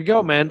 100%. There we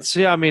go, man. So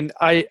yeah, I mean,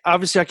 I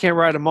can't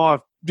ride them all.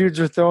 If dudes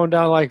are throwing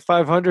down like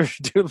 500,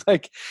 dude.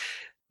 Like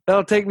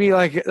that'll take me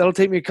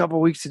a couple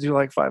of weeks to do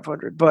like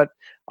 500. But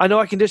I know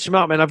I can dish them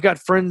out, man. I've got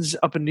friends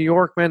up in New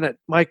York, man. That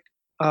Mike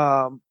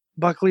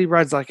Buckley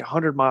rides like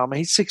 100 mile. Man,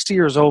 he's 60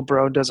 years old,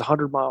 bro, and does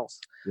 100 miles.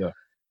 Yeah.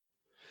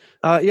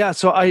 Yeah,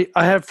 so I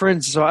have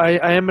friends, so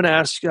I am going to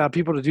ask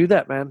people to do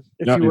that, man,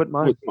 if you wouldn't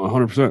mind.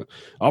 100%.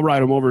 I'll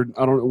ride them over.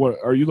 I don't know what.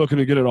 Are you looking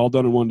to get it all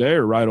done in one day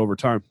or ride over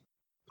time?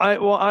 I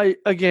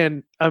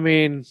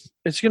mean,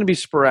 it's going to be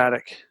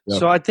sporadic. Yeah.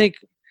 So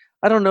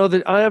I don't know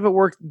that I haven't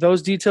worked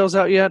those details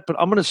out yet, but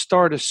I'm going to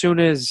start as soon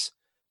as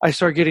I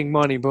start getting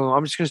money. Boom.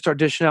 I'm just going to start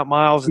dishing out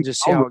miles and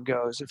just see how it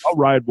goes. I'll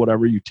ride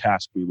whatever you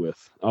task me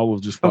with. I will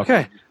just.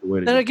 Okay.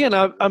 And again,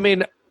 I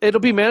mean, it'll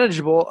be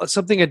manageable.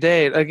 Something a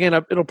day. Again,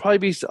 I'll probably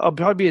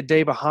be a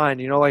day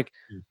behind.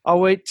 I'll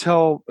wait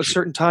till a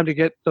certain time to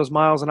get those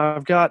miles, and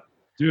I've got.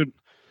 Dude,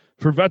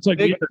 for vets like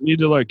me that need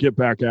to like get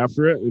back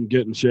after it and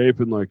get in shape,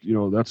 and like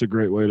that's a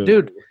great way to.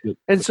 Dude,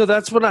 and so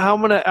that's how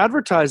I'm gonna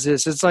advertise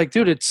this. It's like,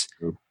 dude,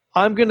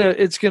 I'm gonna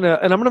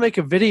make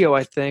a video.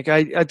 I think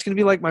it's gonna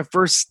be like my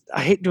first.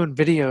 I hate doing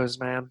videos,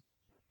 man.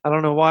 I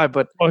don't know why,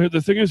 but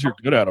the thing is, you're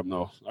good at them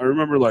though. I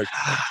remember like.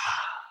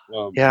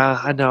 Yeah,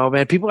 I know,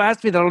 man. People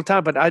ask me that all the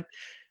time, but I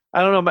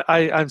don't know.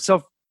 I'm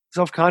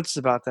self-conscious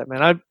about that,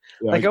 man.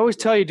 I always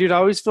tell you, dude. I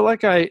always feel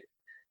like I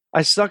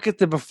suck at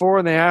the before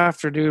and the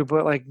after, dude.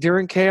 But like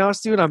during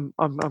chaos, dude,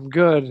 I'm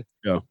good.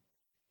 Yeah.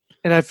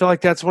 And I feel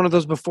like that's one of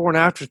those before and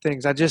after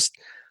things.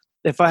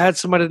 If I had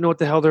somebody to know what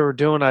the hell they were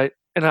doing,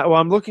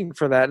 I'm looking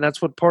for that, and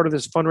that's what part of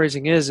this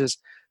fundraising is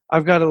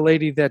I've got a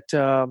lady that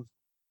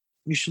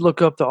you should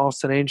look up, the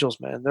Austin Angels,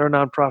 man. They're a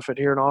nonprofit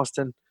here in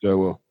Austin. Yeah,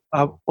 well.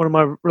 One of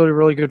my really,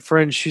 really good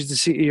friends, she's the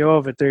CEO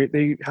of it.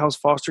 They house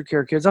foster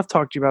care kids. I've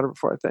talked to you about it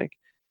before, I think.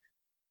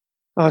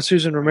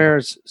 Susan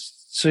Ramirez.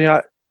 So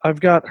yeah,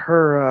 I've got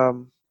her.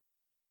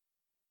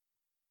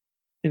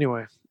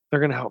 Anyway,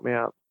 they're gonna help me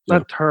out. Yeah.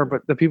 Not her,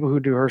 but the people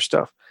who do her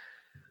stuff.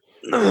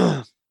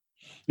 Yeah,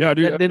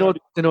 dude. They know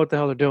what the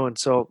hell they're doing.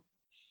 So,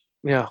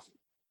 yeah.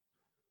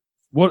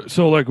 What?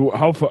 So like,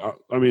 how far?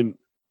 I mean,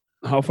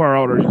 how far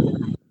out are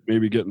you?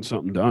 Maybe getting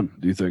something done?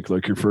 Do you think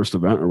like your first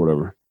event or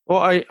whatever?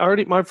 Well,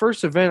 my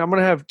first event, I'm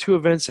going to have 2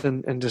 events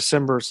in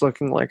December. It's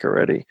looking like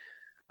already.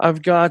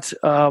 I've got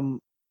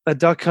a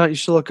duck hunt. You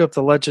should look up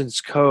the Legends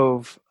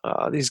Cove.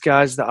 These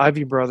guys, the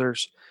Ivy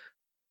brothers,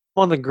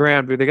 on the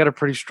gram, dude. They got a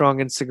pretty strong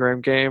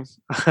Instagram game.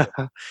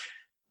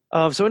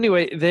 So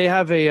anyway, they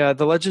have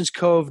the Legends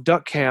Cove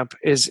Duck Camp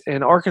is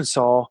in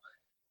Arkansas.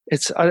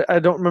 It's I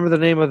don't remember the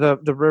name of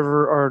the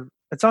river, or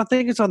I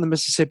think it's on the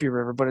Mississippi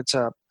River, but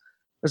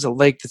there's a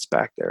lake that's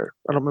back there.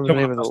 I don't remember the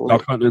name of the lake.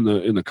 Duck hunting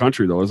in the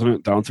country though, isn't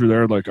it? Down through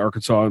there, like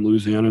Arkansas and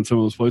Louisiana and some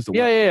of those places.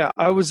 Yeah.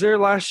 I was there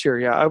last year.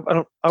 Yeah,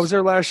 I was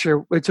there last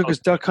year. They took us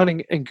duck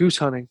hunting and goose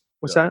hunting.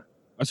 What's that?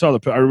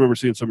 I remember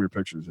seeing some of your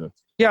pictures. Yeah.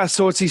 Yeah.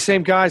 So it's these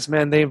same guys,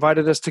 man. They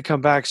invited us to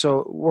come back.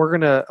 So we're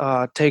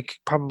gonna take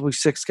probably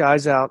 6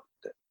 guys out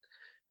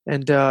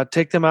and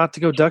take them out to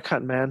go duck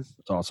hunting, man.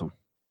 That's awesome.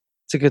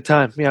 It's a good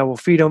time. Yeah, we'll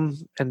feed them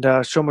and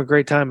show them a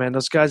great time, man.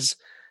 Those guys.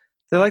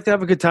 They like to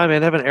have a good time, man.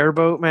 They have an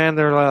airboat, man.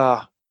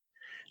 They're,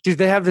 dude,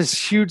 they have this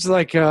huge,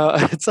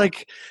 it's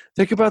like,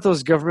 think about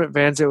those government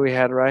vans that we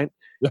had, right?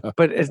 Yeah.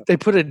 But they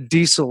put a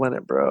diesel in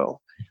it,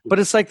 bro. But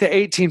it's like the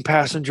 18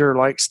 passenger,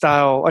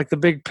 style, like the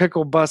big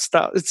pickle bus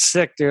style. It's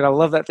sick, dude. I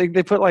love that thing.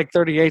 They put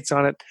 38s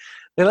on it.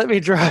 They let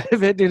me drive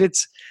it, dude.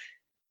 It's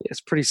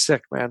pretty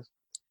sick, man.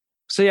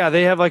 So yeah,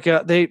 they have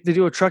they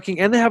do a trucking,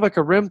 and they have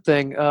a rim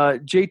thing.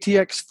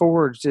 JTX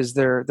Forged is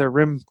their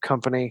rim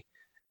company.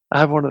 I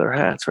have one of their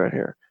hats right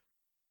here.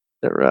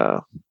 They're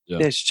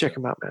you should check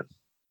them out, man.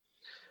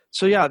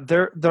 So yeah,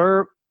 they're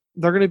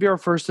going to be our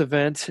first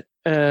event,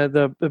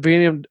 the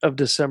beginning of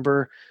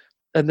December.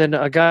 and then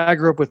a guy I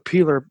grew up with,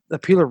 the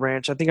Peeler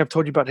Ranch. I think I've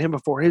told you about him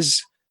before.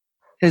 His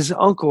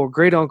uncle,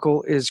 great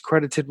uncle, is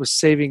credited with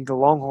saving the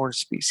longhorn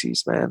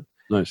species. Man,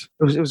 Nice.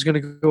 it was going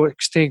to go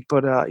extinct,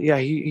 but yeah,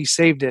 he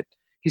saved it.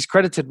 He's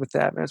credited with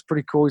that. Man, it's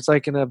pretty cool. He's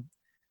like in a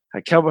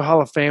Cowboy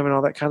Hall of Fame and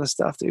all that kind of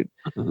stuff, dude.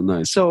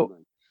 Nice. So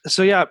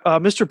yeah,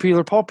 Mr.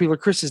 Peeler, Paul Peeler,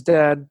 Chris's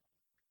dad.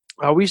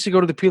 We used to go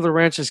to the Peeler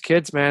Ranch as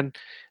kids, man,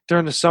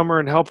 during the summer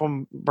and help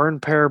them burn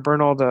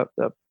all the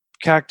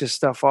cactus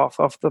stuff off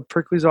the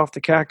pricklies off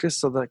the cactus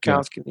so the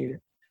cows can eat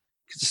it.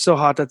 Because it's so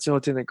hot, that's the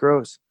only thing that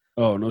grows.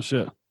 Oh, no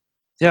shit.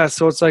 Yeah,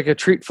 so it's like a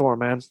treat for them,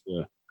 man.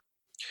 Yeah.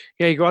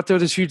 Yeah, you go out there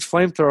with this huge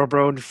flamethrower,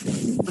 bro, and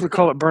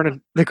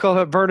they call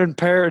it burning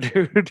pear,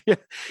 dude.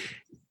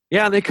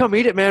 Yeah, and they come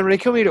eat it, man. When they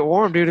come eat it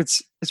warm, dude,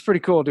 it's pretty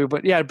cool, dude.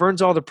 But yeah, it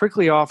burns all the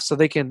prickly off so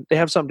they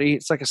have something to eat.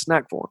 It's like a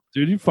snack for them.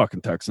 Dude, you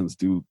fucking Texans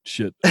do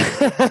shit.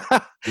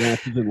 Yeah,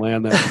 didn't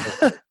land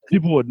that.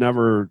 People would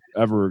never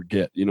ever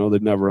get.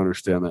 They'd never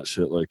understand that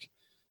shit. Like,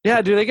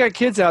 yeah, dude, they got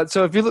kids out.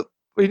 So if you look,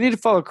 we need to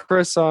follow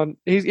Chris on.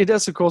 He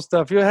does some cool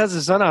stuff. He has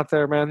his son out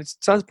there, man. His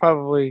son's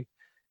probably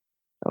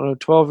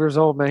 12 years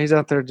old, man. He's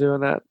out there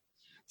doing that.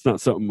 It's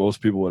not something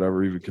most people would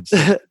ever even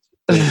consider.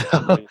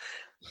 I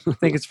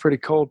think it's pretty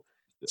cold.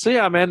 So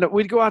yeah, man,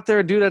 we'd go out there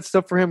and do that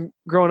stuff for him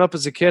growing up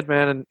as a kid,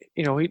 man. And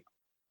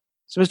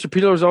so Mr.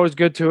 Peeler was always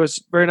good to us.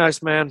 Very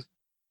nice man.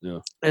 Yeah.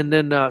 And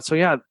then so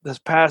yeah, this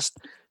past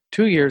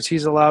 2 years,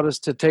 he's allowed us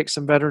to take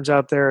some veterans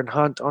out there and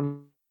hunt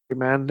on.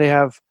 Man, they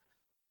have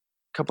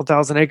a couple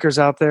thousand acres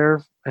out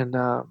there in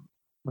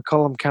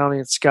McCollum County.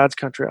 It's God's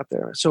country out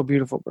there. It's so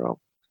beautiful, bro.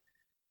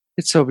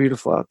 It's so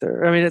beautiful out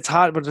there. I mean, it's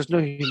hot, but there's no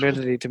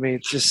humidity to me.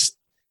 It's just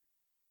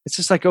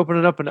like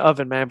opening up an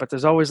oven, man. But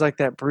there's always like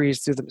that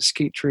breeze through the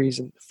mesquite trees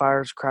and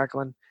fires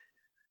crackling.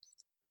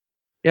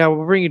 Yeah,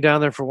 we'll bring you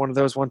down there for one of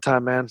those one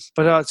time, man.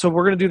 But so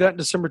we're gonna do that in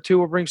December too.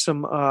 We'll bring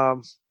some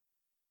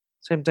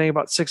same thing,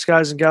 about 6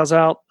 guys and gals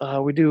out.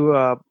 We do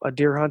a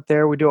deer hunt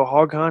there. We do a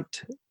hog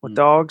hunt with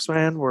dogs,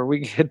 man, where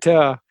we get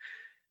a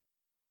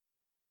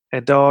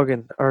dog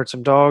or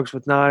some dogs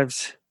with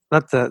knives.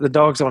 Not the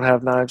dogs don't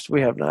have knives.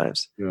 We have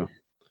knives. Yeah.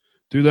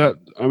 Do that.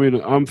 I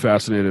mean, I'm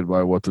fascinated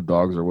by what the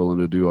dogs are willing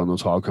to do on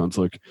those hog hunts.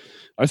 Like,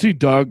 I see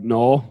Doug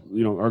Null,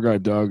 our guy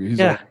Doug. He's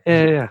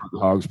yeah.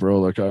 Hogs, bro.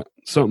 Like,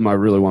 something I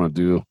really want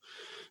to do.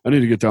 I need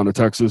to get down to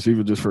Texas,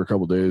 even just for a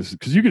couple days,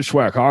 because you can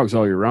schwack hogs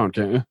all year round,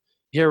 can't you?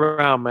 Year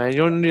round, man. You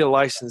don't need a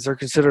license. They're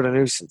considered a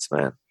nuisance,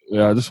 man.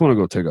 Yeah, I just want to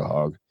go take a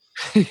hog.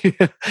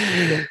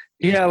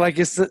 Yeah, like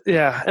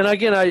and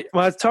again, I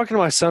was talking to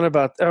my son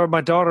or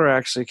my daughter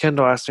actually,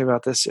 Kendall asked me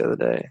about this the other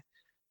day,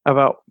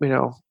 about,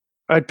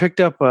 I'd picked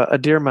up a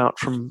deer mount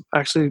from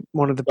actually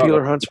one of the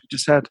Peeler hunts we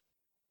just had.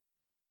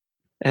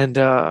 And,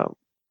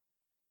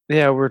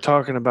 we were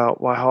talking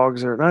about why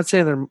hogs are, not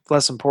saying they're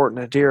less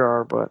important than deer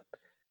are, but,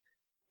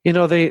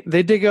 they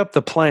dig up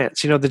the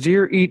plants. The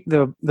deer eat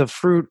the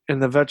fruit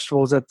and the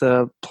vegetables that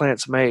the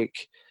plants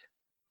make,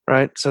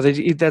 right? So they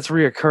eat, that's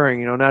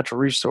reoccurring, natural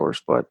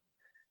resource,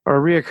 or a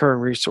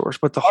reoccurring resource.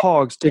 But the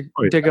hogs dig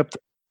up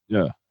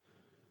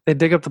they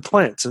dig up the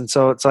plants. And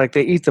so it's like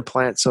they eat the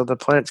plants, so the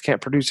plants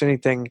can't produce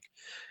anything.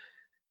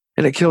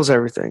 And it kills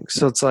everything.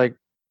 So it's like,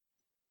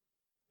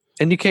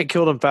 and you can't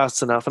kill them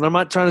fast enough. And I'm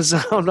not trying to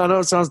sound, I know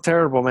it sounds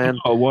terrible, man.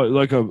 Oh, what?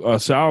 Like a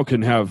sow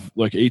can have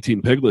like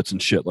 18 piglets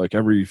and shit, like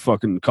every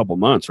fucking couple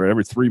months, right?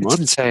 Every 3 months.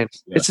 It's insane.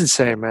 Yeah. It's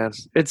insane, man.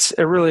 It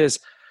really is.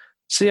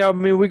 See, I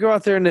mean, we go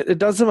out there and it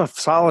does them a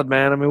solid,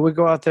 man. I mean, we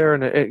go out there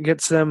and it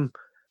gets them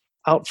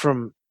out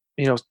from,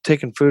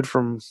 taking food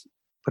from,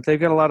 but they've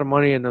got a lot of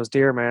money in those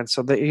deer, man.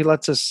 So he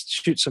lets us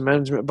shoot some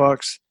management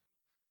bucks,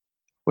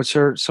 which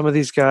are some of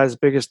these guys'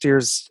 biggest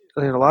deers.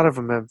 I mean, a lot of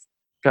them have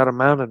got them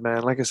mounted,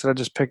 man. Like I said, I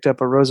just picked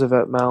up a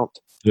Roosevelt mount.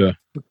 Yeah.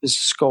 This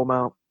skull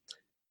mount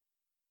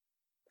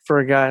for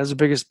a guy. It's the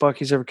biggest buck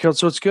he's ever killed.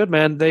 So it's good,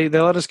 man. They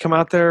let us come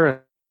out there and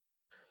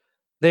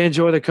they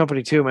enjoy the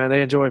company too, man.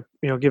 They enjoy,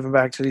 giving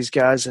back to these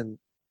guys, and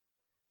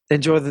they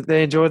enjoy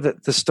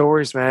the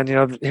stories, man.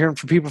 Hearing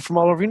from people from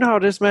all over. You know how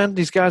it is, man.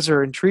 These guys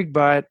are intrigued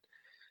by it.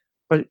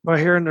 But by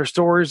hearing their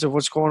stories of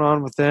what's going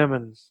on with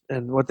them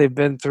and what they've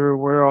been through,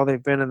 where all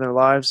they've been in their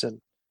lives,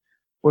 and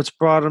what's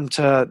brought them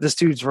to this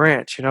dude's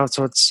ranch,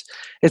 so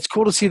it's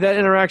cool to see that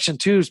interaction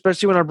too,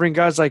 especially when I bring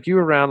guys like you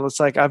around. It's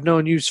like, I've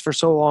known you for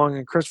so long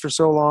and Chris for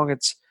so long.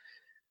 It's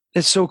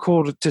so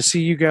cool to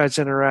see you guys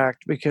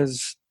interact,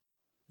 because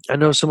I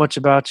know so much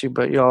about you,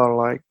 but y'all are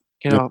like,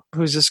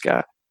 who's this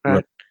guy?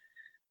 Right?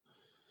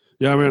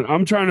 Yeah, I mean,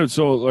 I'm trying to,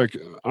 so like,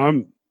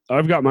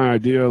 I've got my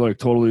idea like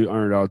totally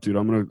ironed out, dude.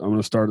 I'm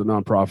gonna start a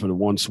nonprofit in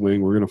one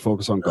swing. We're gonna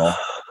focus on golf,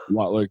 a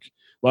lot like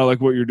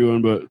what you're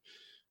doing, but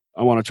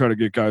I want to try to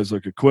get guys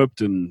like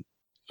equipped and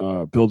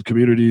build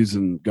communities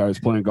and guys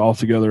playing golf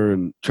together,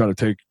 and try to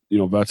take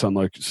vets on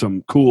like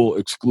some cool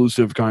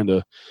exclusive kind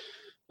of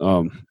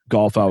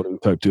golf outing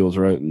type deals,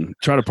 right? And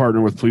try to partner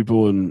with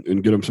people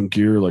and get them some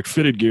gear, like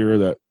fitted gear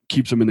that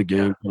keeps them in the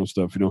game, kind of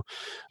stuff.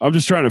 I'm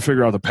just trying to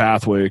figure out the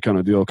pathway kind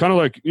of deal, kind of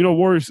like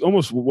Warriors,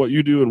 almost what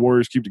you do and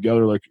Warriors Keep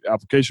Together, like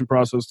application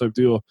process type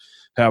deal.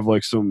 Have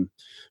like some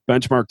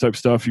benchmark type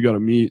stuff you got to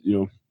meet,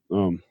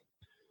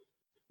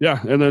 Yeah,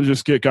 and then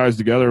just get guys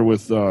together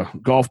with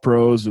golf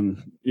pros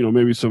and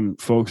maybe some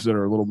folks that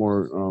are a little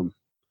more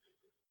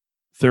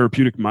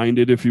therapeutic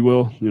minded, if you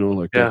will.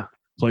 Like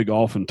play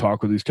golf and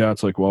talk with these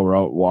cats like while we're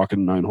out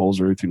walking 9 holes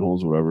or 18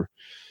 holes, or whatever.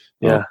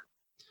 Yeah.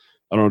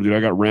 I don't know, dude. I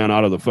got ran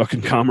out of the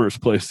fucking Commerce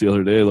place the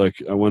other day. Like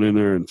I went in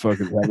there and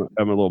fucking had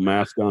my little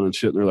mask on and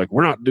shit. And they're like,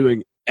 "We're not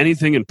doing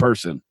anything in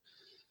person."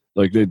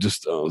 Like I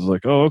was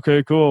like, "Oh,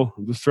 okay, cool.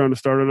 I'm just trying to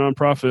start a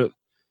nonprofit."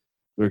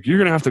 Like, "You're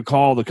gonna have to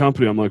call the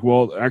company." I'm like,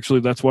 "Well, actually,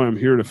 that's why I'm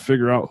here, to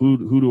figure out who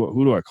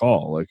do I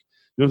call." Like,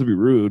 you don't have to be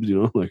rude,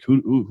 like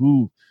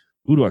who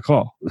do I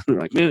call? They're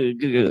like,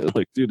 "Man,"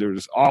 like, dude, they're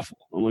just awful.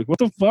 I'm like, "What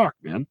the fuck,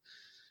 man?"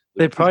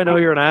 They probably know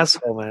you're an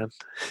asshole, man.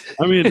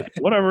 I mean,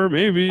 whatever,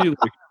 maybe.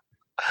 Like,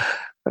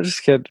 I'm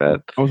just kidding,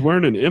 man. I was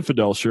wearing an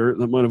infidel shirt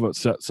that might have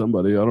upset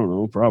somebody. I don't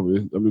know.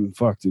 Probably. I mean,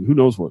 fuck, dude. Who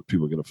knows what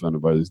people get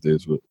offended by these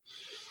days? But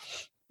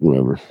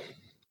whatever.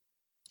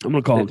 I'm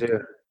gonna call him.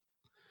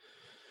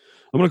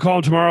 I'm gonna call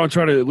him tomorrow and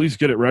try to at least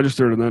get it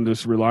registered, and then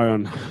just rely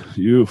on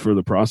you for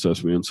the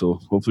process, man. So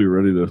hopefully you're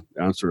ready to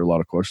answer a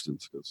lot of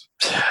questions.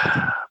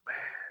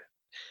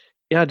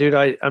 Yeah, dude.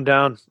 I'm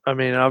down. I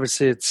mean,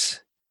 obviously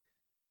it's.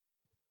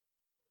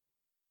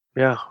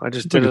 Yeah, I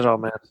just did it all,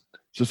 man.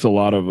 Just a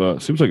lot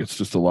of seems like it's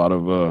just a lot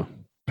of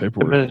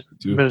paperwork,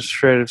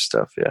 administrative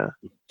stuff. Yeah,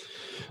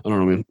 I don't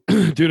know, man.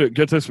 Dude,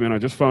 get this, man. I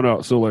just found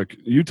out. So like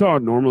Utah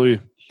normally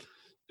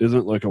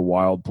isn't like a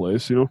wild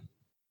place,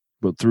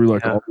 but through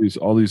like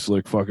all these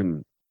like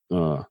fucking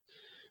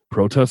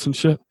protests and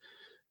shit,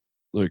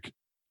 like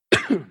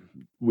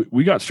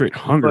we got straight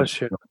hunger.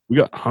 We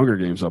got Hunger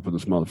Games up in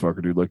this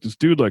motherfucker, dude. Like this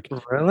dude like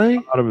really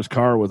out of his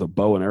car with a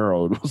bow and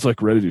arrow and was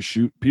like ready to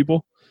shoot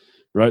people.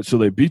 Right, so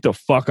they beat the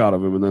fuck out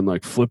of him and then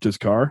like flipped his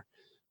car.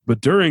 But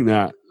during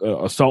that,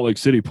 a Salt Lake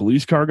City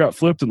police car got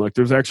flipped, and like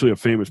there's actually a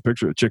famous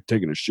picture of a chick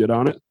taking a shit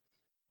on it,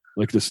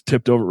 like this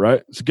tipped over.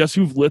 Right, so guess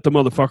who lit the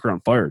motherfucker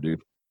on fire,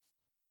 dude?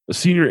 A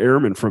senior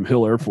airman from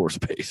Hill Air Force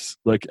Base,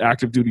 like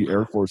active duty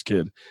Air Force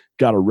kid,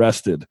 got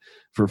arrested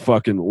for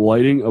fucking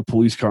lighting a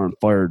police car on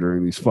fire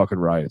during these fucking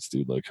riots,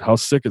 dude. Like, how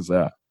sick is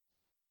that?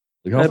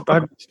 Like,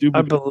 how stupid?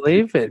 I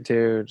believe it,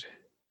 dude.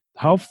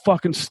 How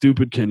fucking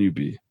stupid can you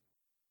be?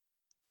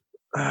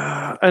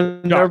 Yeah,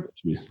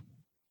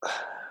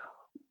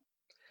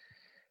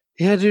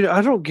 dude,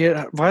 I don't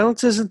get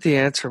violence isn't the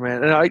answer,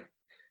 man. And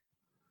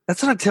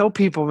that's what I tell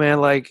people, man.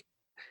 Like,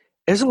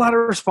 there's a lot of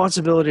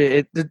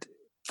responsibility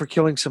for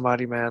killing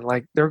somebody, man.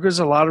 Like, there goes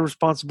a lot of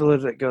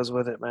responsibility that goes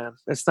with it, man.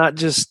 It's not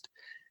just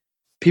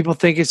people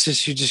think it's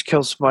just you just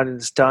kill somebody and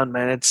it's done,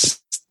 man.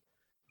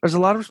 There's a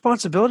lot of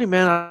responsibility,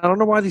 man. I don't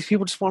know why these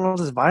people just want all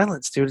this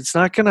violence, dude. It's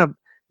not gonna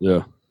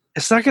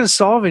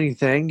solve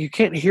anything. You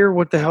can't hear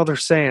what the hell they're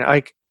saying.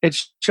 Like, it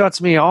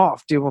shuts me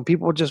off, dude. When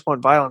people just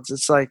want violence,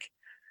 it's like,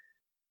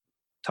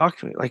 talk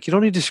to me. Like, you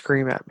don't need to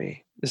scream at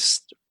me.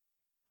 Just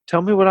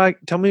tell me what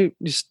we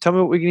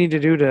need to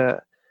do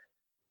to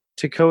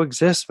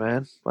coexist,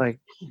 man. Like,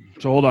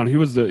 so hold on. He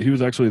was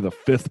actually the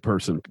 5th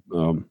person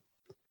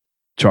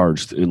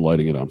charged in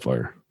lighting it on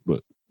fire.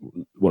 But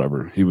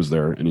whatever, he was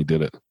there and he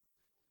did it.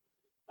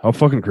 How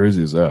fucking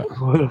crazy is that?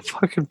 What a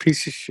fucking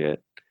piece of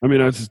shit. I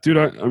mean, I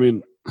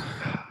mean,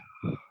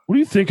 what are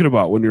you thinking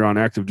about when you're on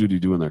active duty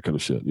doing that kind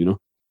of shit?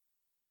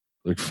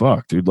 Like,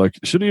 fuck, dude. Like,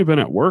 shouldn't he have been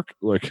at work?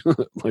 Like,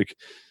 like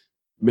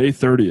May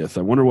 30th.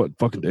 I wonder what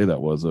fucking day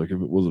that was. Like,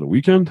 if it was a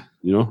weekend?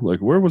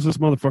 Like, where was this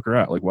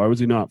motherfucker at? Like, why was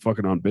he not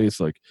fucking on base?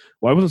 Like,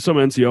 why wasn't some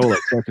NCO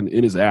like fucking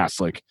in his ass?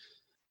 Like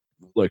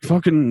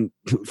fucking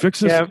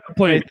fix this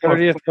plane. May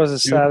 30th was a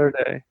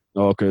Saturday.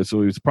 Oh, okay, so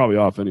he was probably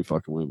off any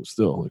fucking way, but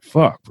still, like,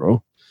 fuck,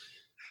 bro.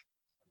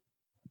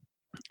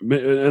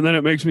 And then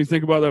it makes me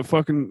think about that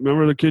fucking.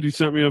 Remember the kid you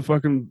sent me a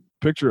fucking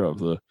picture of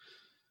the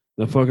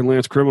fucking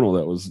Lance Criminal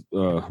that was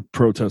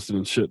protesting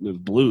and shit in his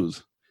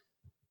blues.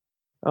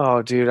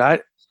 Oh, dude,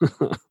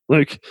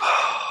 like,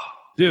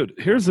 dude.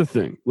 Here's the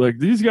thing. Like,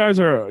 these guys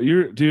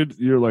you're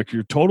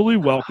totally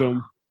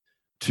welcome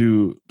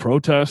to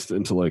protest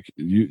and to like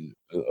you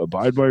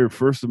abide by your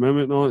First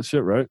Amendment and all that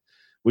shit, right?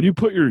 When you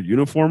put your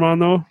uniform on,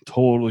 though,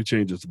 totally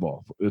changes the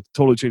ball. It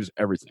totally changes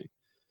everything.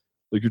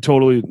 Like, you're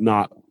totally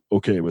not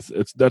okay with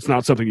it. That's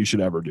not something you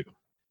should ever do.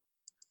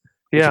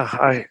 Yeah,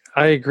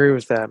 I agree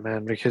with that,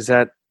 man, because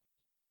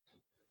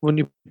when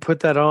you put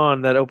that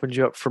on, that opens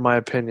you up for my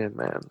opinion,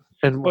 man.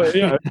 And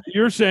yeah,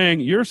 you're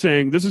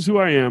saying this is who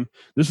I am.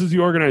 This is the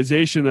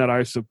organization that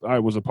I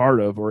was a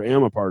part of or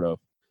am a part of.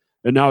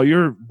 And now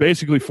you're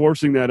basically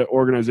forcing that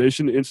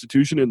organization,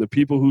 institution, and the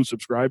people who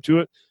subscribe to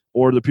it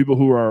or the people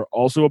who are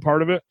also a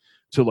part of it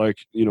to, like,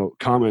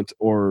 comment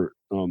or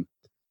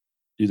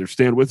either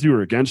stand with you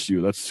or against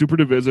you. That's super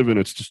divisive, and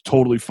it's just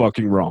totally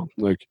fucking wrong.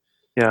 Like,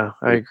 yeah,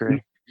 I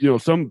agree.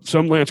 Some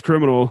Lance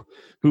Criminal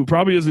who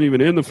probably isn't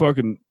even in the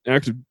fucking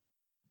active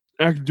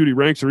duty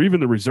ranks or even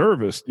the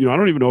reservist. I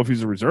don't even know if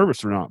he's a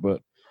reservist or not,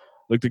 but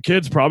like the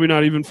kid's probably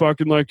not even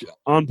fucking like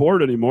on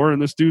board anymore.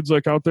 And this dude's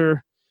like out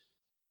there.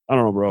 I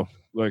don't know, bro.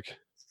 Like,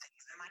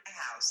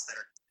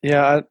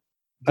 yeah,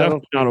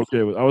 definitely not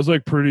okay with. I was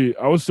like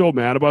I was so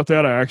mad about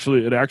that. I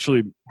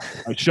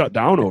shut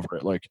down over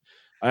it. Like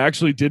I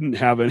actually didn't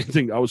have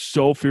anything. I was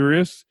so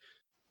furious,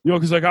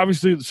 because like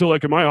obviously, so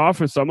like in my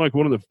office, I'm like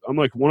one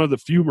of the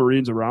few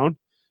Marines around.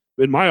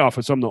 In my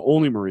office, I'm the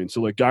only Marine.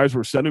 So like guys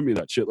were sending me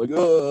that shit, like,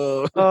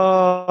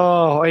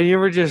 oh, and you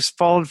were just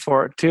falling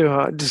for it too,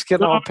 huh? Just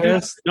getting all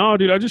pissed. No,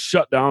 dude, I just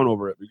shut down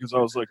over it because I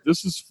was like,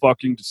 this is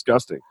fucking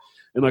disgusting,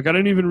 and like I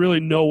didn't even really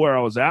know where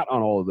I was at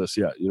on all of this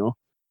yet,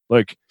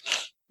 like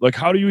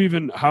how do you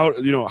even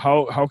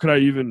how could I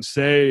even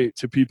say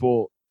to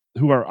people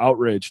who are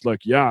outraged,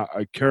 like, yeah,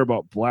 I care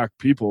about black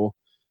people,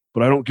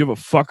 but I don't give a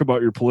fuck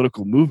about your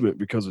political movement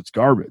because it's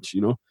garbage,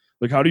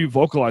 like how do you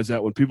vocalize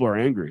that when people are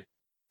angry?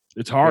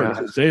 It's hard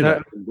to say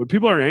that. When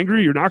people are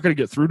angry, you're not going to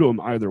get through to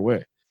them either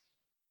way.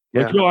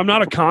 Like, I'm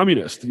not a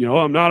communist,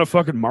 I'm not a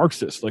fucking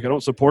Marxist. Like, I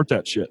don't support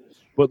that shit.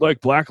 But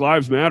like, Black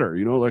Lives Matter,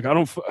 like,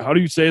 how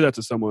do you say that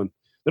to someone?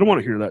 They don't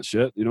want to hear that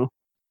shit,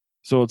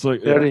 So it's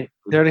like, they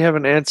already have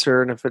an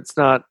answer. And if it's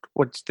not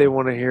what they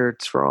want to hear,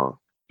 it's wrong.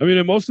 I mean,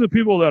 and most of the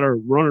people that are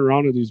running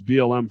around in these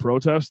BLM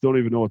protests don't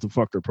even know what the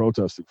fuck they're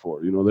protesting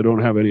for. They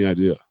don't have any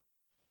idea.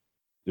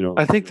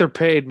 I think they're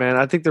paid, man.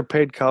 I think they're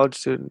paid college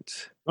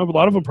students. A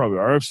lot of them probably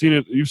are. I've seen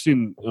it. You've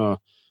seen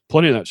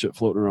plenty of that shit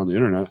floating around the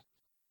internet.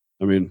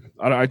 I mean,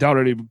 I doubt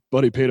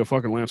anybody paid a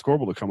fucking Lance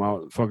Corporal to come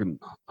out in fucking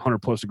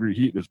 100+ degree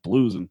heat in his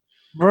blues and.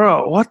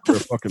 Bro, what the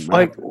fucking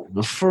like?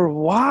 For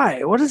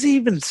why? What is he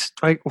even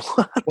like?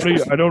 What?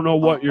 I don't know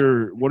what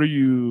you're. What are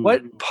you?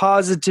 What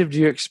positive do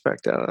you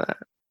expect out of that?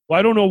 Well,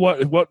 I don't know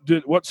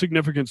what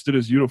significance did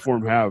his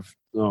uniform have?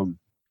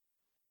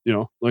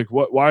 Like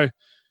what? Why?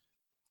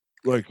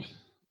 Like.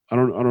 I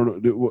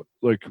don't know.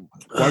 Like,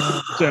 why couldn't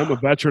you say I'm a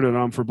veteran and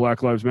I'm for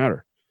Black Lives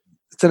Matter?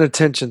 It's an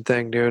attention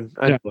thing, dude.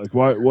 Like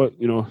why? What?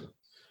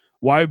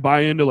 Why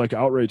buy into like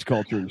outrage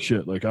culture and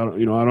shit? Like I don't.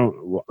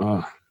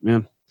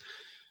 Man,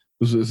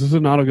 this is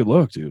not a good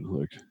look, dude.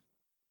 Like,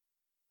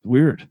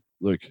 weird.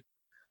 Like,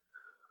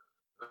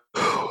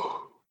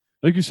 I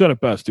think you said it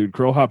best, dude.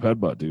 Crow hop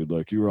headbutt, dude.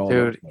 Like you were all.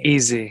 Dude,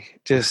 easy.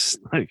 Just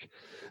like.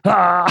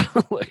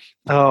 like,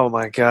 oh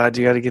my god,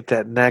 you got to get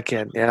that neck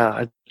in.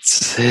 Yeah,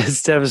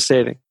 it's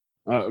devastating.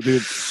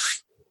 Dude,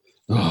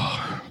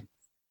 there's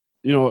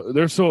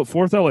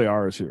 4th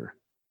LAR is here.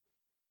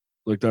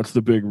 Like that's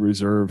the big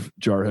reserve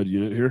jarhead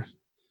unit here.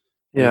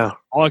 Yeah. And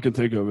all I can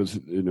think of is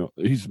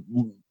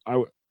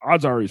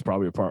odds are he's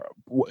probably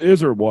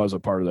was a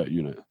part of that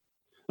unit.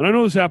 And I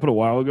know this happened a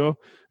while ago.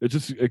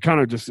 It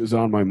kind of just is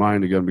on my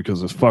mind again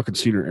because this fucking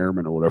senior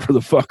airman or whatever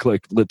the fuck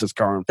like lit this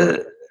car on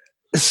fire.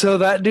 So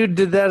that dude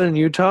did that in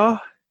Utah?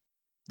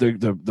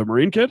 The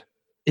Marine kid?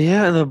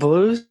 Yeah, in the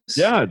blues?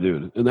 Yeah,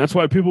 dude. And that's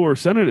why people were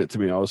sending it to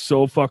me. I was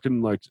so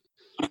fucking like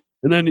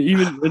and then you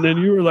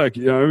were like,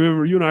 I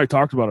remember you and I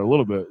talked about it a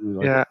little bit.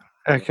 Like, yeah.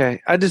 Okay.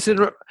 I just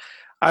didn't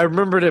I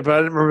remembered it, but I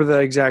didn't remember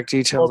the exact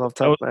details off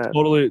the top of my head.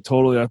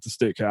 Totally at the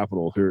state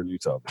capitol here in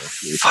Utah.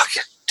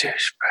 Fucking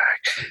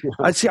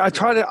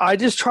douchebag. I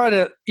just try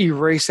to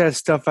erase that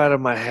stuff out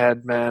of my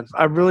head, man.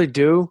 I really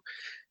do.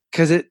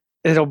 Because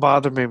it'll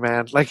bother me,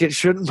 man. Like it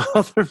shouldn't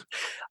bother me.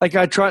 Like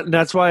I try, and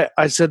that's why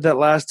I said that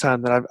last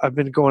time that I've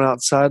been going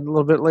outside a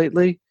little bit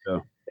lately. Yeah.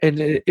 And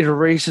it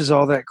erases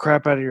all that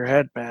crap out of your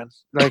head, man.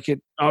 Like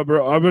it.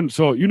 Bro, I've been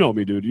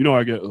me, dude.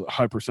 I get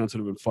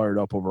hypersensitive and fired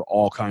up over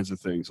all kinds of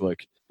things,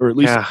 like, or at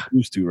least I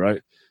used to,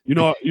 right?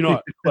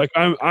 Like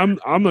I'm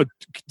the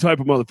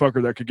type of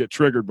motherfucker that could get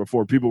triggered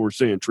before people were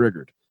saying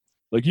triggered.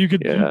 Like you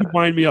could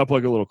wind me up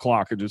like a little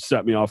clock and just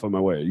set me off on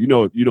my way.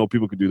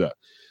 People could do that.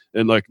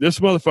 And like this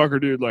motherfucker,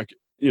 dude, like,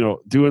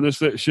 doing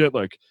this shit,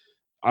 like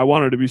I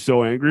wanted to be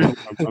so angry.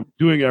 I'm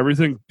doing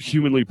everything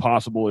humanly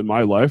possible in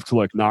my life to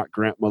like not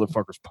grant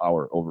motherfuckers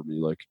power over me.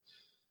 Like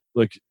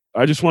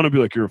I just want to be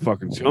like, you're a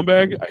fucking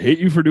scumbag. I hate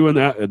you for doing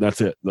that. And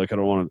that's it. Like, I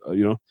don't want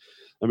to,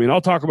 I mean,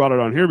 I'll talk about it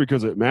on here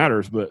because it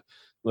matters, but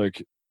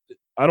like,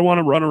 I don't want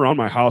to run around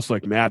my house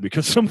like mad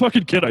because some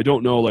fucking kid I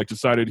don't know, like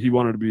decided he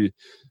wanted to be,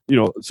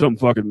 some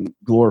fucking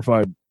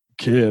glorified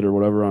kid or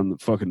whatever on the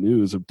fucking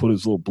news and put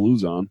his little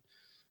blues on.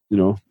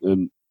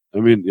 And I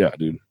mean, yeah,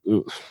 dude,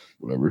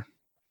 whatever.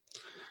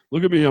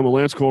 Look at me. I'm a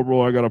Lance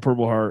Corporal. I got a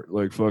Purple Heart.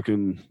 Like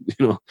fucking,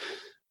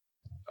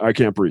 I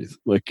can't breathe.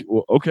 Like,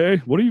 well, okay.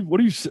 What are you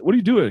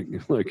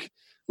doing? Like,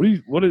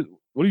 what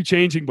are you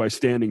changing by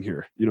standing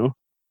here? I don't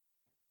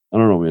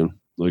know, man.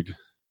 Like,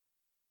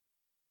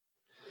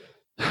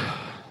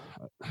 I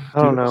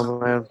don't know,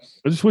 man.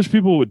 I just wish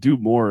people would do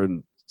more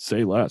and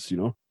say less,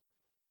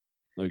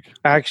 like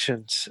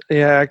actions.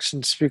 Yeah.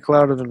 Actions speak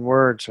louder than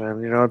words,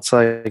 man. It's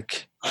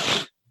like,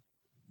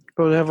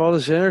 but have all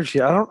this energy.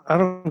 I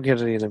don't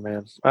get it either,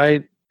 man.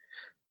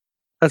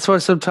 That's why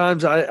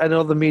sometimes I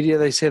know the media,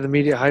 they say the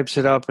media hypes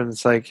it up, and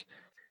it's like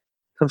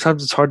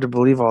sometimes it's hard to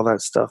believe all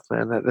that stuff,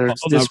 man. That there's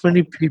this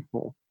many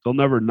people. They'll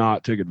never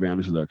not take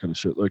advantage of that kind of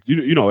shit. Like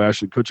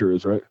Ashton Kutcher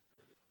is, right?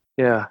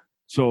 Yeah.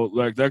 So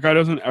like that guy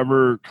doesn't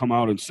ever come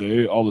out and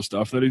say all the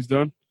stuff that he's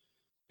done.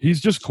 He's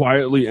just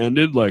quietly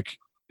ended, like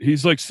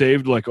he's like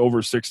saved like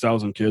over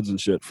 6,000 kids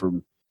and shit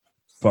from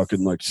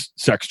fucking like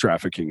sex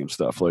trafficking and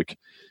stuff. Like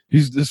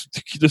he's this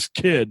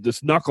kid,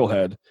 this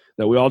knucklehead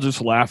that we all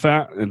just laugh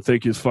at and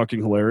think is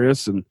fucking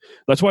hilarious. And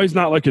that's why he's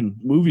not like in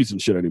movies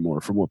and shit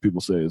anymore, from what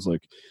people say. Is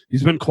like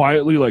he's been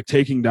quietly like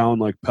taking down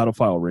like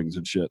pedophile rings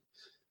and shit,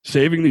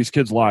 saving these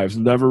kids' lives,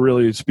 and never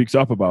really speaks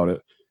up about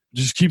it.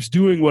 Just keeps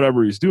doing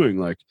whatever he's doing.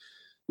 Like,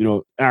 you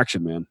know,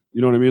 action, man.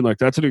 You know what I mean? Like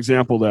that's an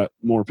example that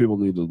more people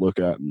need to look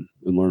at and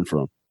learn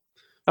from.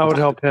 I would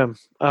help him.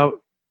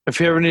 If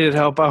he ever needed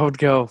help, I would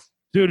go.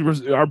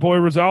 Dude, our boy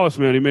Rosales,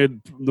 man, he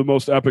made the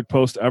most epic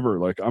post ever.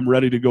 Like, I'm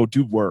ready to go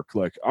do work.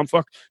 Like, I'm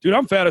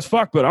fat as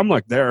fuck, but I'm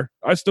like there.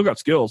 I still got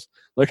skills.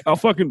 Like,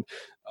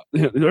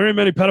 there ain't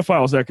many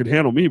pedophiles that could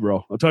handle me,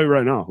 bro. I'll tell you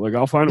right now. Like,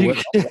 I'll find a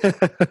way.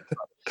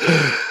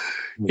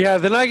 Yeah,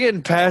 they're not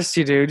getting past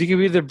you, dude. You can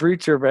be the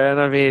breacher, man.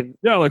 I mean,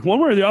 yeah, like one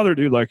way or the other,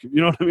 dude. Like,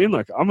 you know what I mean?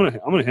 Like, I'm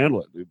gonna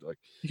handle it, dude. Like,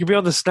 you can be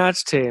on the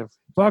snatch team.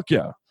 Fuck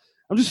yeah.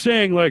 I'm just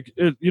saying, like,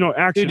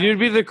 action. Dude, you'd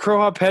be the crow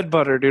hop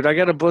headbutter, dude. I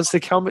got a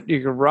ballistic helmet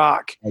you can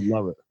rock. I'd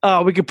love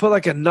it. We could put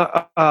like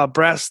a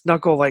brass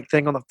knuckle like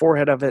thing on the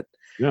forehead of it.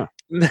 Yeah.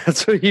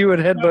 That's what you would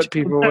headbutt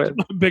people with.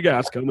 Big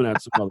ass coming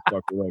at some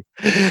motherfucker. Like.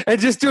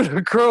 And just doing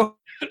a crow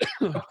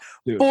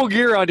full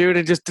gear on, dude,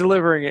 and just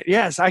delivering it.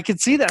 Yes, I can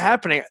see that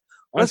happening.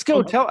 Let's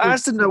go. Tell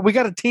Aston we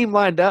got a team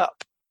lined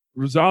up.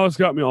 Rosales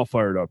got me all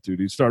fired up, dude.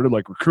 He started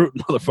like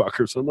recruiting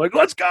motherfuckers. I'm like,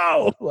 let's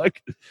go.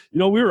 Like,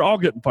 we were all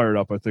getting fired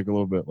up, I think, a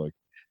little bit. Like,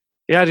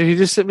 yeah, dude, he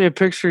just sent me a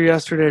picture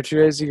yesterday or 2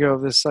 days ago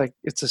of this, like,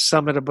 it's a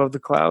summit above the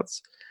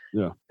clouds.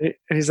 Yeah. And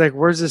he's like,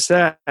 where's this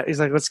at? He's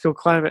like, let's go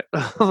climb it.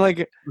 I'm like,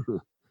 I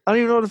don't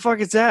even know where the fuck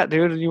it's at,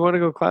 dude. And you want to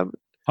go climb it?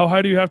 How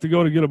high do you have to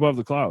go to get above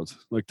the clouds?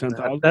 Like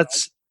 10,000?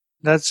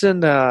 That's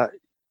in,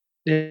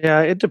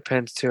 yeah, it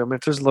depends too. I mean,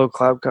 if there's low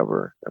cloud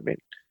cover,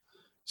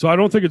 So I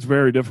don't think it's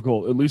very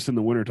difficult, at least in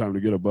the wintertime, to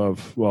get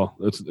above. Well,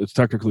 it's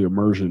technically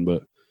immersion,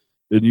 but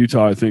in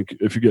Utah, I think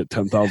if you get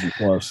 10,000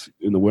 plus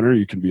in the winter,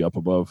 you can be up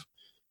above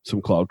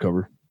some cloud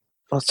cover.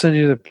 I'll send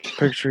you the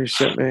picture he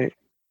sent me.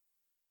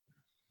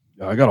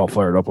 Yeah, I got all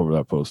fired up over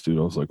that post, dude.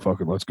 I was like,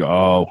 fucking, let's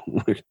go.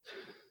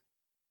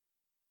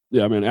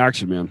 Yeah, man,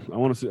 action, man. I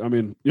want to see. I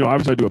mean,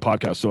 obviously I do a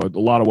podcast, so a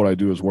lot of what I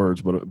do is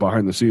words, but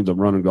behind the scenes,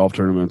 I'm running golf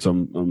tournaments.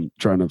 I'm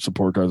trying to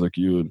support guys like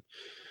you and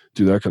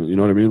do that kind of, you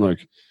know what I mean?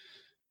 Like,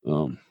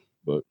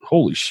 but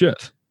holy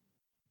shit.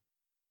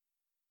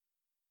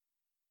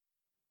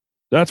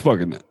 That's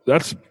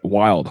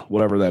wild,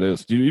 whatever that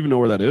is. Do you even know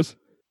where that is?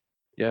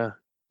 Yeah.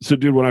 So,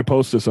 dude, when I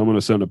post this, I'm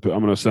gonna send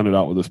it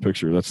out with this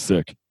picture. That's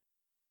sick.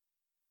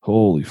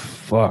 Holy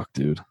fuck,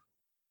 dude.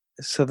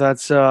 So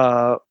that's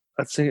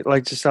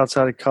like just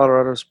outside of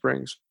Colorado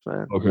Springs,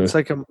 man. Okay. It's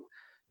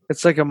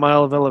like a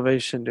mile of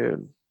elevation,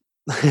 dude.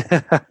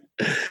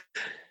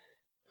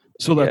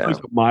 So that's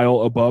like a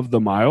mile above the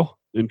mile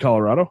in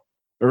Colorado?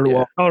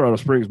 Well, Colorado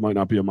Springs might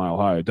not be a mile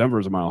high.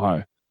 Denver's a mile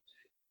high.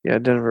 Yeah,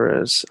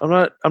 Denver is. I'm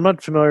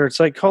not familiar. It's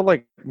like called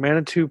like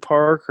Manitou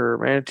Park or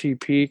Manatee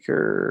Peak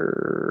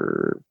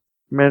or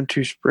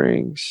Manitou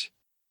Springs.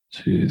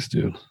 Jeez,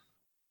 dude.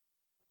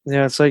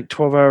 Yeah, it's like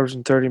 12 hours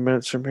and 30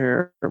 minutes from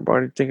here. Why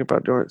do you think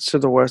about doing it? It's to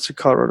the west of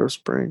Colorado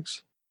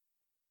Springs.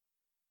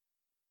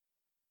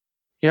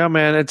 Yeah,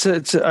 man. I'd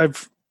sent him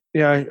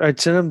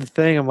the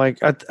thing. I'm like,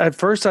 at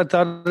first I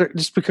thought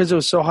just because it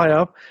was so high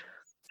up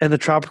and the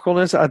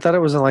tropicalness, I thought it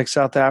was in like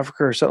South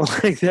Africa or something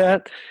like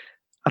that.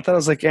 I thought it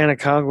was like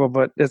Anaconagua,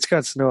 but it's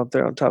got snow up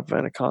there on top of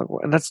Anaconagua,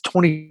 and that's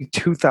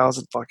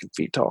 22,000 fucking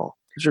feet tall.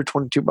 You're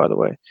 22, by the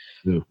way.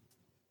 Yeah.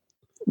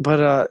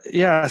 But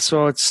yeah,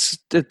 so it's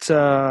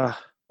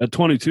at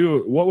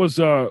 22. What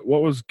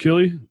was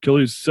Killy?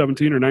 Killy's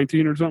 17 or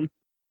 19 or something.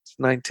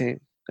 19.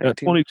 At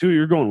 22,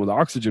 you're going with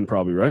oxygen,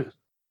 probably, right?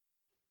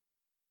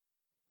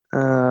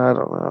 I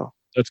don't know.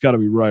 That's got to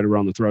be right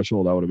around the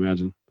threshold, I would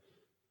imagine.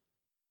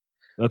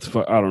 I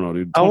don't know,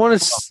 dude. I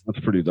want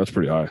to. That's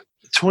pretty high.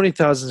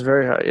 20,000 is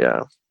very high.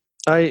 Yeah,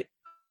 I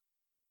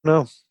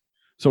know.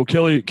 So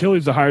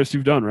Killy's the highest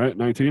you've done, right?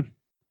 19.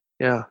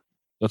 Yeah,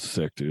 that's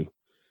sick, dude.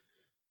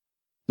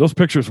 Those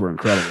pictures were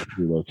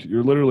incredible.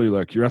 You're literally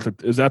like you're at the.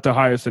 Is that the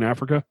highest in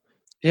Africa?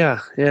 Yeah.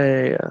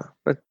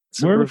 Where's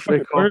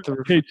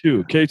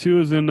K2?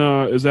 K2 is in.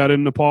 Is that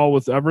in Nepal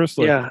with Everest?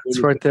 Yeah, it's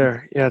right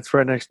there. Yeah, it's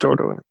right next door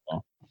to it.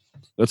 Oh,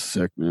 that's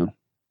sick, man.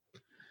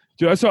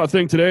 Dude, I saw a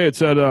thing today. It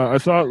said I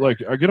saw like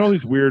I get all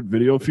these weird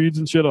video feeds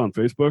and shit on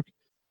Facebook.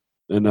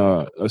 And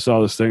I saw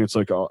this thing. It's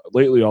like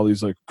lately all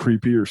these like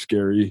creepy or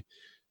scary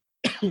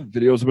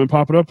videos have been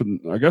popping up,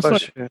 and I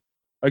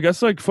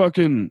guess like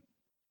fucking.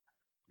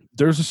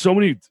 There's just so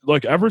many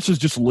like Everest is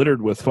just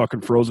littered with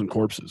fucking frozen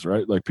corpses,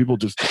 right? Like people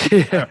just.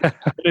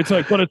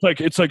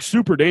 It's like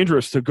super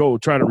dangerous to go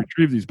try to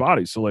retrieve these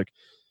bodies. So like,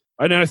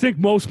 and I think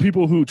most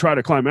people who try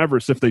to climb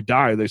Everest, if they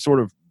die, they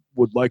sort of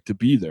would like to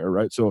be there,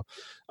 right? So,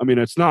 I mean,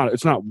 it's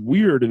not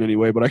weird in any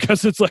way, but I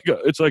guess it's like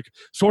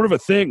sort of a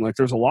thing. Like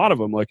there's a lot of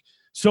them, like.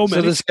 So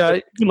many, this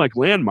guy, even like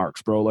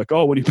landmarks, bro. Like,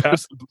 when you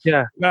pass,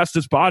 past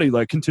this body,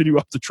 like, continue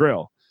up the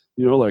trail.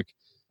 Like.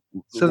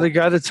 So the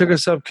guy that took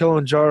us up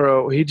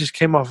Kilimanjaro, he just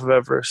came off of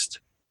Everest.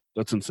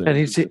 That's insane. And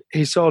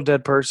he saw a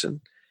dead person.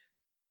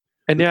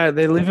 And yeah,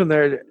 they leave them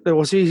there.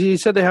 Well, see, he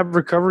said they have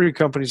recovery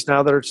companies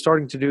now that are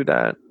starting to do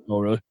that. Oh,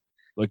 really?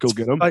 Like, go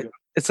get them?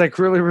 It's like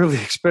really, really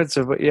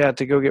expensive, but yeah,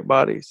 to go get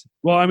bodies.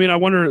 Well, I mean, I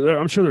wonder.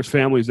 I'm sure there's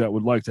families that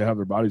would like to have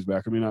their bodies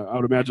back. I mean, I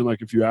would imagine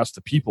like if you ask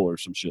the people or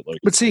some shit like.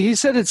 But see, he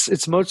said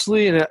it's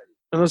mostly, and I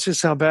know it's gonna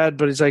sound bad,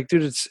 but he's like,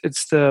 dude,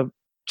 it's the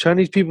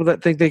Chinese people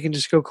that think they can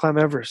just go climb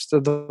Everest. They're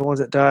the ones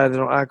that die. They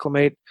don't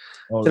acclimate.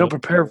 They don't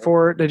prepare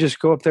for it. They just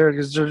go up there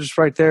because they're just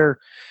right there.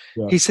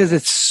 Yeah. He says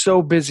it's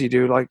so busy,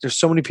 dude. Like there's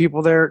so many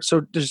people there.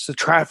 So there's the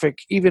traffic,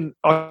 even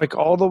like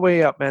all the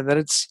way up, man. That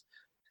it's.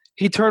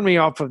 He turned me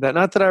off of that.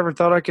 Not that I ever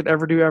thought I could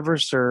ever do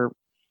Everest, or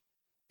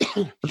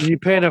if you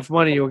pay enough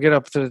money, you'll get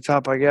up to the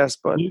top, I guess.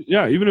 But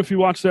yeah, even if you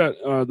watch that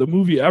the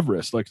movie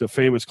Everest, like the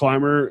famous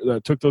climber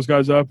that took those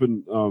guys up,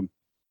 and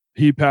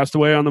he passed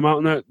away on the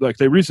mountain. That like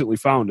they recently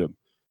found him,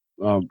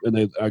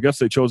 and I guess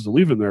they chose to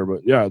leave him there.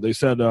 But yeah, they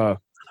said, I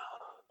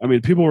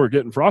mean, people were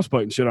getting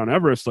frostbite and shit on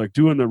Everest, like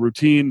doing the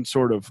routine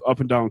sort of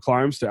up and down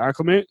climbs to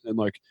acclimate, and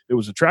like it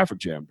was a traffic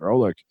jam, bro.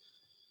 Like,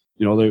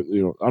 I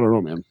don't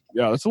know, man.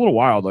 Yeah, that's a little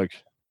wild, like.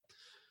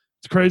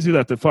 It's crazy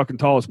that the fucking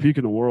tallest peak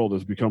in the world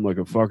has become like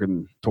a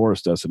fucking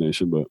tourist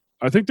destination. But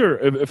I think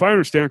if I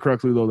understand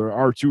correctly, though, there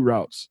are 2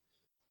 routes,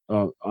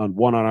 on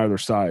one on either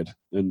side.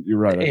 And you're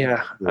right.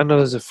 Yeah, I know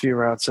there's a few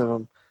routes of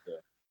them. Yeah.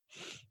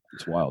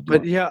 It's wild.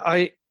 But yeah,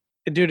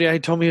 he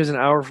told me he was an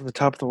hour from the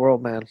top of the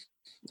world, man.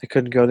 They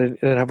couldn't go. They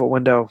didn't have a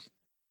window.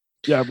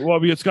 Yeah, but,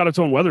 well, it's got its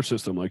own weather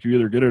system. Like you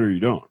either get it or you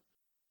don't.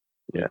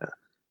 Yeah.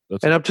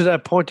 And up to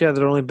that point, yeah,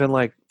 there'd only been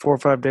like 4 or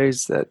 5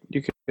 days that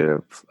you could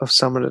have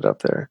summited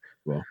up there.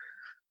 Well.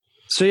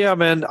 So yeah,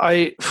 man,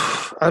 I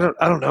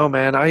don't know,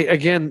 man. I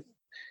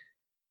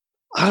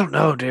don't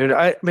know, dude.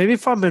 Maybe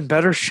if I'm in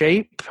better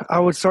shape, I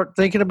would start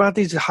thinking about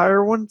these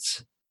higher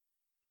ones.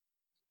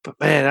 But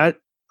man,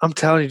 I'm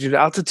telling you, dude,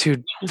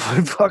 altitude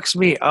fucks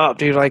me up,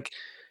 dude. Like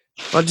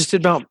I just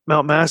did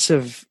Mount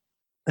Massive.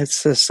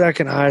 It's the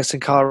second highest in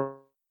Colorado.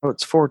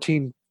 It's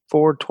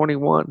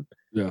 14,421.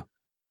 Yeah.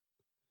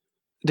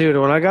 Dude,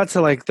 when I got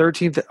to like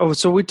 13th,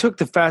 so we took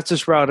the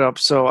fastest route up.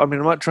 So I mean,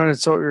 I'm not trying to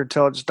insult your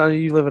intelligence. None of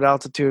you live at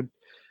altitude.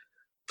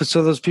 But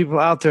so those people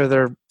out there,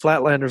 they're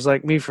flatlanders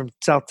like me from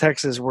South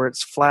Texas, where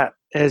it's flat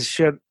as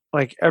shit,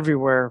 like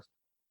everywhere.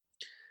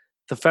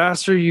 The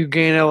faster you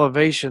gain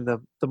elevation,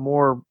 the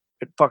more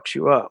it fucks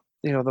you up.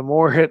 The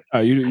more it.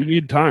 You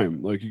need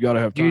time. Like you got to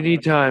have time. You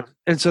need time,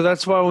 and so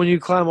that's why when you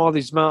climb all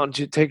these mountains,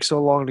 it takes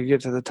so long to get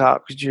to the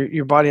top because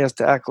your body has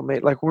to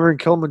acclimate. Like when we're in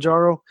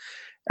Kilimanjaro,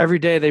 every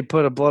day they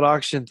put a blood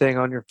oxygen thing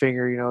on your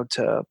finger,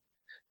 to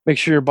make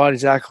sure your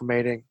body's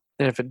acclimating.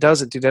 And if it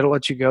doesn't, dude, they don't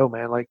let you go,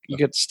 man. Like you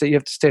have to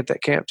stay at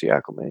that camp to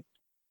acclimate.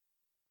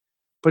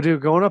 But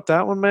dude, going up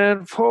that one,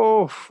 man,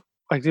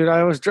 like dude,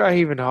 I was dry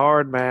heaving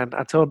hard, man.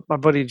 I told my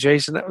buddy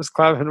Jason that was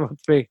climbing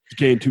with me. You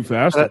came too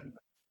fast.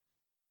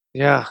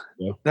 Yeah.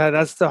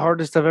 That's the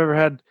hardest I've ever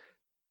had.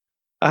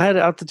 I had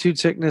altitude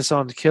sickness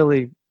on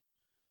Kili,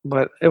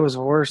 but it was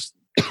worse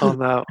on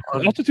the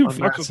altitude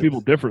affects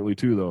people differently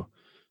too, though.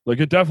 Like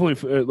it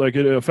definitely, like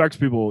it affects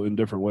people in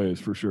different ways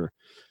for sure.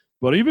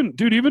 But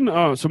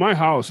so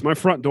my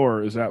front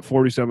door is at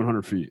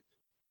 4,700 feet.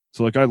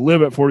 So like I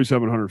live at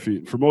 4,700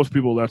 feet. For most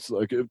people, that's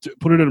like, to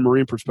put it in a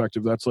Marine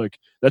perspective, that's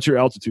your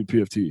altitude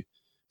PFT.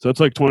 So that's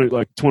like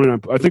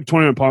 29. I think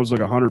 29 Palms is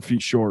like 100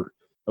 feet short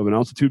of an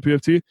altitude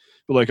PFT.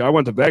 But like I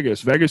went to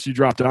Vegas. You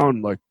drop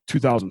down like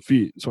 2,000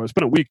 feet. So I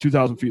spent a week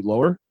 2,000 feet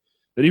lower.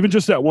 And even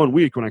just that 1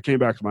 week when I came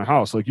back to my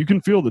house, like you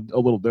can feel a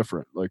little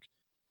different. Like,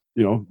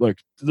 like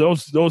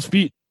those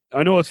feet.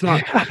 I know it's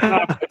not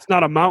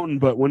a mountain,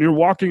 but when you're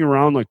walking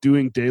around like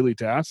doing daily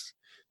tasks,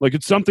 like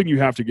it's something you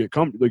have to get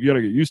like you got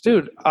to get used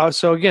to. Dude,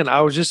 so again, I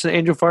was just in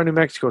Angel Fire, New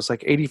Mexico. It's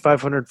like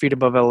 8,500 feet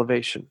above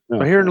elevation. Yeah.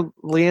 But here in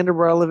Leander,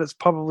 where I live, it's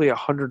probably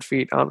 100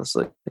 feet,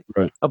 honestly,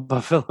 right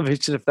above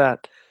elevation, if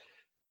that.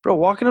 Bro,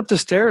 walking up the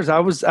stairs, I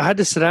had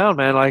to sit down,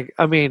 man. Like,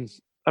 I mean,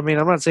 I'm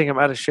not saying I'm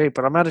out of shape,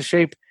 but I'm out of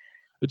shape.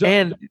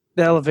 And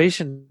the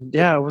elevation,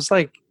 yeah, it was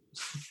like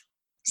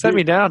set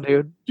me down,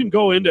 dude. You can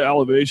go into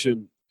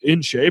elevation in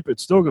shape,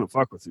 it's still going to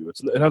fuck with you.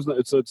 It's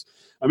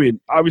I mean,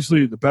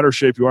 obviously the better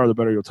shape you are, the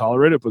better you'll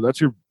tolerate it, but that's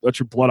your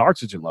blood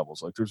oxygen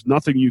levels. Like there's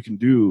nothing you can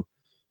do,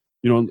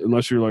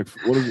 unless you're like,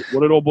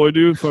 what did old boy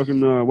do?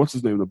 Fucking, what's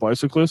his name? The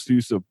bicyclist?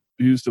 He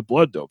used to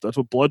blood dope. That's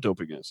what blood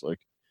doping is. Like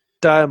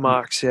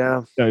Diamox,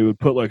 yeah. Yeah, he would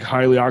put like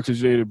highly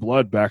oxygenated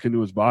blood back into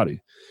his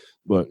body.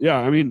 But yeah,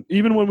 I mean,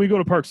 even when we go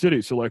to Park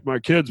City, so like my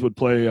kids would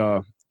play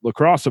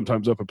lacrosse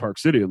sometimes up at Park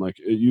City, and like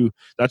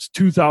that's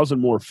 2,000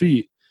 more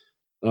feet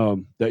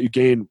that you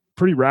gain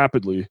pretty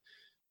rapidly,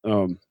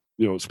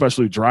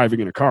 especially driving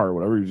in a car or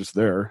whatever. You're just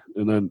there,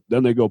 and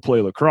then they go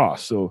play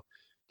lacrosse. So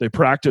they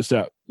practice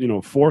at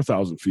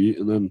 4,000 feet,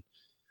 and then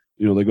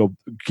they go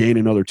gain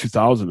another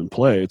 2,000 and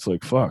play. It's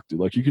like fuck, dude.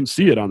 Like you can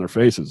see it on their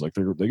faces, like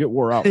they get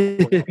wore out.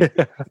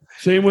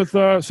 Same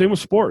with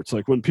sports.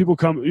 Like when people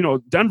come,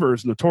 Denver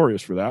is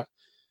notorious for that.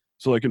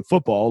 So like in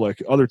football,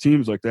 like other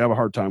teams, like they have a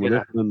hard time with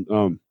it.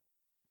 And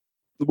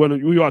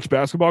when we watch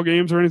basketball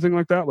games or anything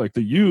like that, like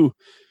the U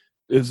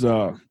is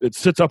it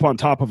sits up on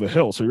top of a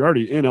hill, so you're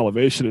already in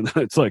elevation, and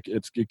it's like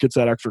it gets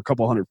that extra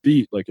couple hundred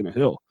feet like in a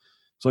hill.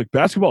 It's like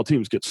basketball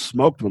teams get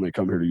smoked when they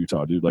come here to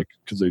Utah, dude. Like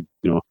because they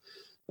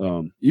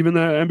even the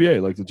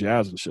NBA, like the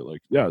Jazz and shit.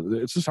 Like yeah,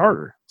 it's just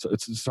harder.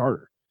 It's just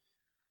harder.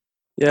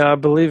 Yeah, I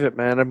believe it,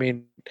 man. I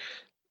mean,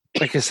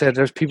 like I said,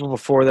 there's people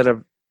before that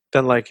have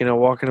done like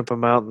walking up a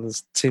mountain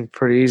seems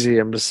pretty easy.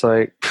 I'm just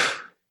like,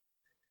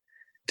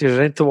 dude,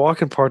 it ain't the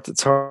walking part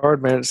that's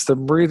hard, man. It's the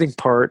breathing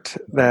part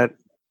that.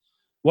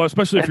 Well,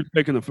 especially if you're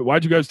taking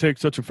why'd you guys take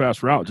such a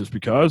fast route? Just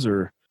because,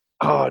 or?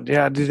 Oh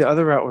yeah, dude. The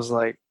other route was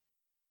like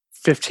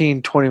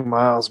 15, 20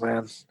 miles,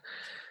 man.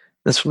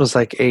 This one was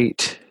like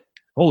 8.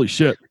 Holy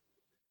shit!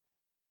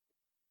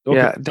 Okay.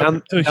 Yeah,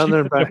 down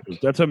there and back.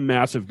 That's a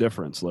massive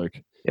difference.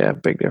 Like, yeah,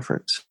 big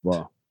difference.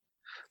 Wow.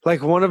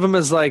 Like one of them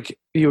is like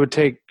you would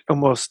take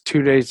almost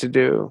 2 days to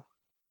do.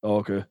 Oh,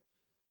 okay.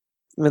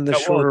 And the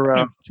shorter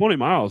route, 20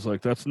 miles,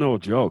 like that's no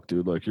joke,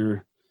 dude. Like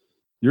you're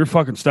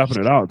fucking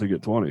stepping it out to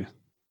get 20.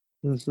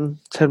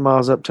 10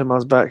 miles up, 10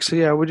 miles back. So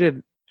yeah, we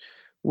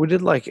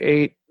did like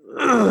 8.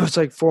 It's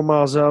like 4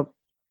 miles up.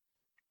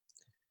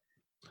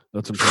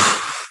 That's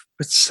impressive.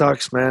 It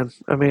sucks, man.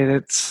 I mean,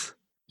 it's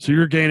so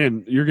you're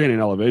gaining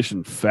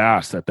elevation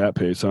fast at that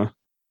pace, huh?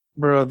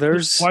 Bro, why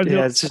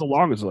it's so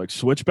long. Is it like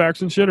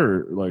switchbacks and shit,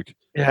 or like?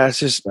 Yeah, it's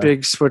just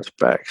big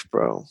switchbacks,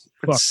 bro.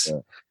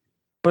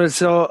 But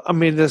it's all. I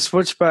mean, the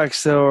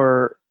switchbacks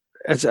though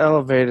it's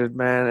elevated,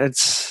 man.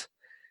 It's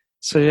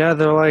so yeah,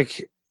 they're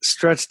like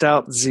stretched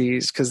out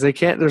Z's because they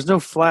can't. There's no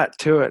flat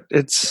to it.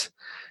 It's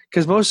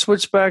because most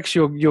switchbacks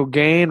you'll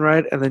gain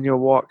right, and then you'll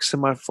walk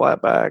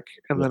semi-flat back,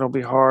 and then it'll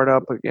be hard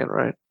up again,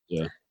 right?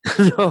 Yeah.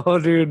 No,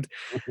 dude,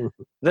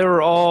 they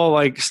were all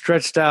like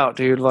stretched out,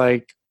 dude.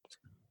 Like.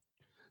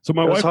 So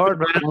my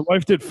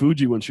wife did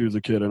Fuji when she was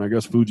a kid, and I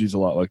guess Fuji's a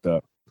lot like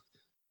that.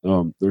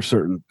 There's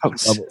certain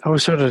I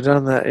wish I would have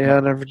done that. Yeah, I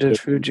never did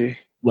Fuji.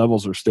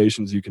 Levels or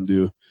stations you can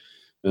do,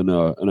 and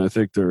I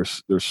think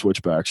there's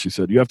switchbacks. She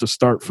said you have to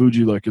start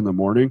Fuji like in the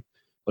morning,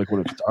 like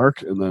when it's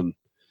dark, and then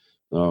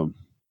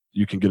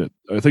you can get it.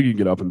 I think you can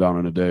get up and down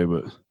in a day,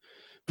 but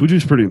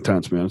Fuji's pretty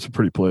intense, man. It's a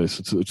pretty place.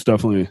 It's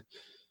definitely.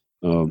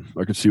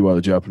 I could see why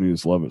the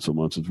Japanese love it so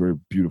much. It's a very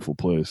beautiful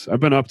place. I've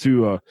been up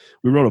to.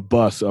 We rode a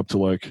bus up to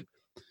like.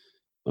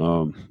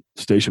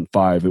 Station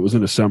 5. It was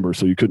in December,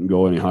 so you couldn't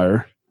go any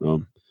higher.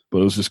 But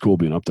it was just cool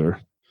being up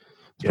there.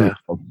 Yeah,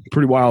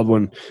 pretty wild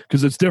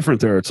because it's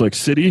different there. It's like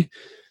city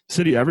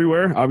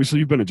everywhere. Obviously,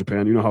 you've been to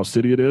Japan. You know how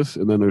city it is,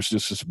 and then there's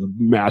just this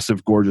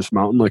massive, gorgeous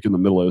mountain like in the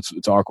middle of it.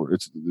 It's awkward.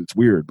 It's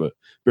weird, but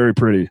very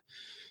pretty.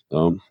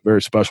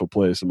 Very special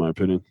place in my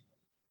opinion.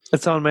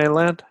 It's on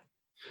mainland.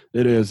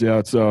 It is. Yeah,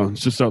 it's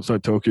just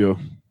outside Tokyo.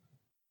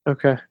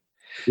 Okay.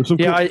 There's some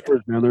cool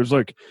stories, man. There's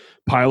like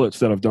pilots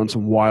that have done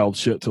some wild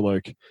shit to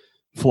like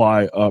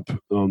fly up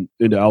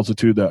into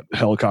altitude that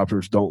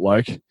helicopters don't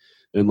like,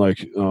 and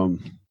like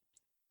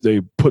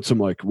they put some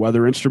like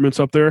weather instruments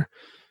up there,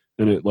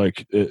 and it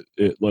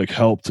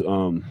helped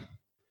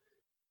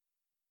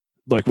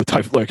like with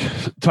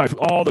type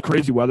all the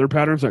crazy weather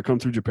patterns that come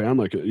through Japan.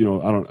 Like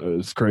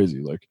it's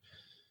crazy. Like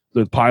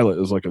the pilot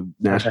is like a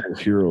national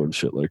hero and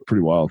shit. Like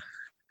pretty wild.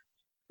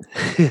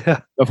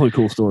 Yeah, definitely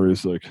cool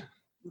stories. Like.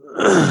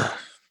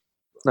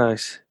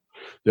 Nice.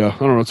 Yeah, I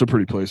don't know. It's a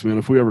pretty place, man.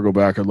 If we ever go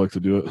back, I'd like to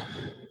do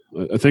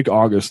it. I think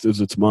August is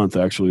its month,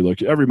 actually.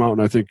 Like every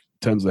mountain, I think,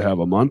 tends to have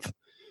a month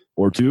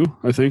or two,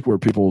 I think, where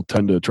people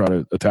tend to try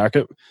to attack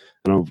it.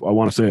 And I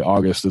want to say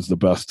August is the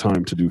best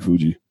time to do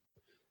Fuji.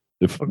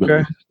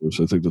 Okay.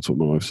 I think that's what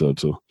my wife said.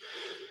 So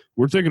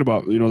we're thinking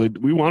about,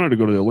 we wanted to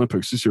go to the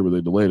Olympics this year, but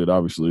they delayed it,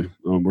 obviously.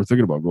 We're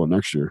thinking about going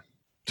next year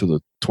to the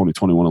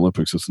 2021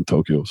 Olympics. It's in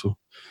Tokyo. So.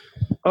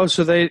 Oh,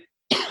 so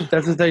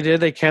that's what they did.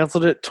 They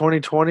canceled it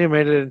 2020 and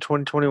made it in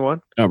 2021.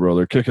 Yeah, bro.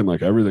 They're kicking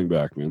like everything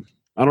back, man.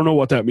 I don't know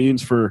what that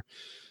means I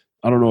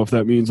don't know if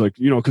that means like,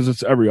 because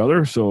it's every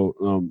other. So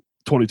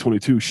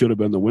 2022 should have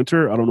been the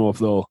winter. I don't know if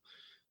they'll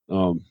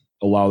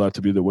allow that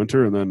to be the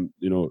winter. And then,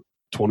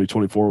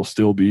 2024 will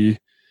still be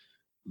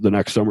the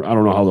next summer. I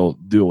don't know how they'll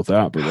deal with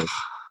that. But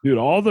dude,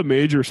 all the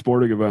major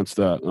sporting events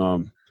that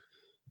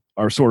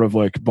are sort of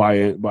like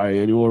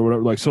biannual or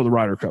whatever, like, so the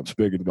Ryder Cup's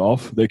big in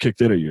golf. They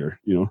kicked it a year,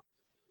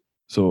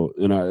 So,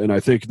 and I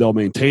think they'll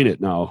maintain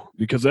it now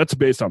because that's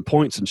based on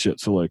points and shit.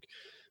 So like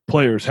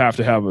players have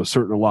to have a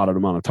certain allotted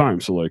amount of time.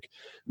 So like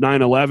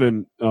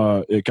 9/11,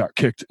 it got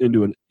kicked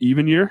into an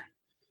even year.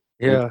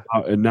 Yeah.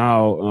 And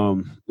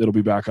now it'll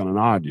be back on an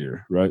odd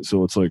year. Right.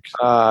 So it's like,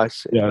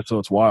 yeah, so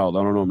it's wild.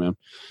 I don't know, man.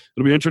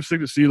 It'll be interesting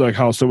to see like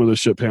how some of this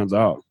shit pans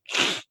out.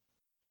 I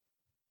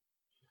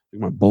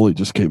think my bully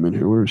just came in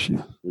here. Where is she?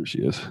 There she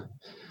is.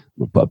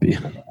 My puppy.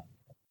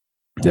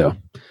 Yeah.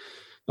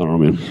 I don't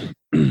know, man.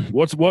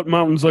 What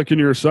mountains like in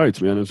your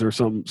sights, man? Is there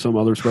some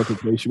other special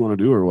place you want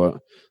to do or what?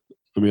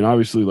 I mean,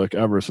 obviously, like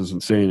Everest is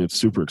insane. It's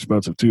super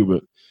expensive too,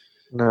 but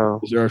no.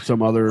 Is there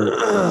some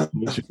other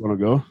place you want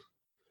to go?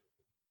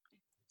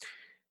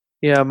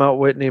 Yeah, Mount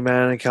Whitney,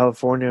 man, in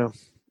California.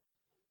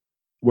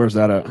 Where's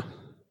that at?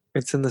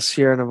 It's in the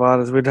Sierra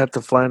Nevadas. We'd have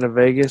to fly into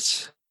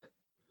Vegas,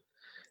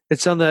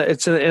 It's on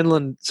the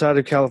inland side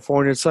of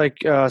California. It's like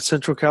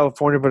Central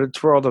California, but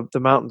it's where all the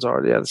mountains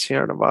are. Yeah, the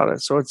Sierra Nevada.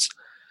 So it's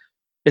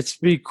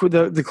the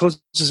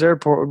closest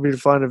airport would be to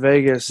fly to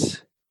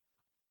Vegas.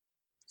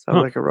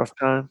 Sounds like a rough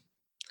time.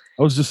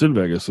 I was just in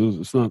Vegas.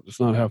 It's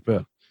not half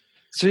bad.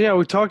 So yeah,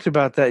 we talked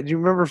about that. Do you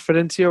remember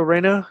Fidencio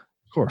Reyna?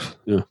 Of course,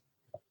 yeah.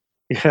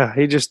 Yeah,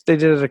 they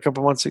did it a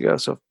couple months ago.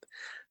 So if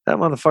that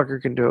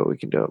motherfucker can do it, we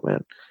can do it,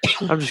 man.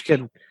 I'm just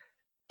kidding.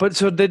 But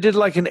so they did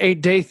like an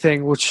 8-day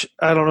thing, which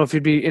I don't know if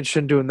you'd be interested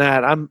in doing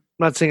that. I'm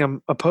not saying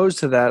I'm opposed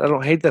to that. I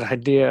don't hate that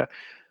idea,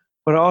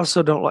 but I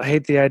also don't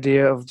hate the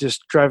idea of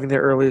just driving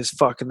there early as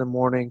fuck in the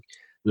morning,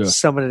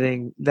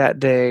 summiting that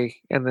day,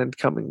 and then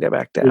coming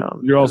back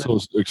down. You're also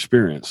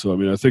experienced, so I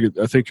mean, I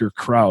think your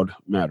crowd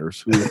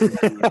matters.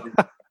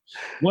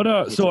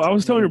 What? So I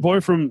was telling your boy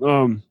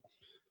I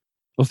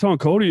was telling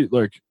Cody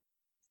like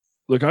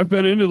I've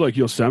been into like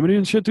Yosemite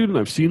and shit, dude, and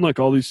I've seen like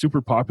all these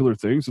super popular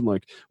things, and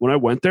like when I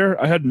went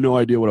there, I had no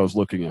idea what I was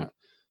looking at.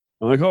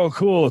 I'm like, oh,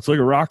 cool, it's like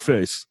a rock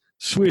face,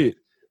 sweet.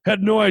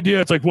 Had no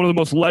idea it's like one of the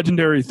most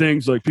legendary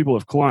things like people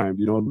have climbed.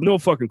 No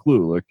fucking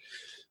clue. Like,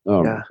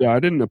 I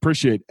didn't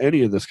appreciate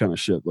any of this kind of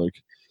shit. Like,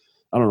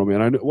 I don't know,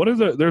 man. What is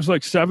it? There's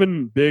like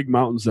 7 big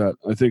mountains that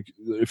I think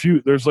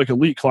there's like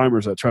elite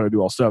climbers that try to do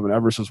all 7.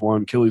 Everest is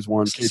 1, Achilles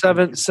 1.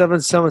 Seven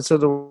summits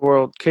of the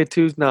world.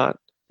 K2's not.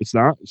 It's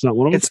not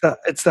one of them.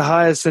 It's the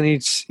highest in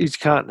each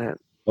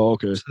continent. Oh,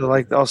 okay. So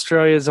like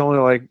Australia is only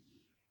like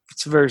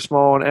it's very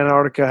small, and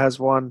Antarctica has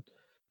 1.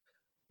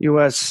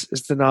 U.S.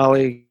 is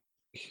Denali.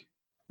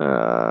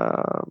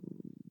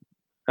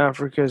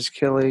 Africa is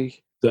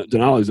Kili.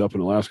 Denali's up in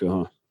Alaska,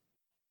 huh?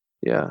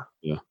 Yeah.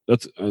 Yeah.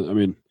 That's. I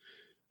mean,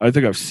 I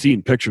think I've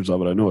seen pictures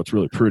of it. I know it's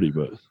really pretty,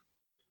 but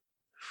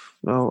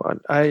no,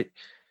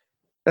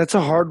 that's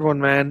a hard one,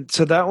 man.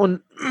 So that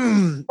one,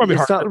 probably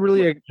it's not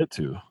really a get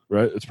to,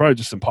 right? It's probably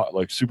just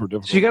super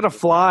difficult. So you got to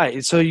fly.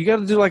 So you got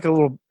to do like a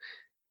little,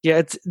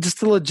 it's just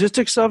the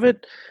logistics of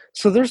it.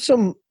 So there's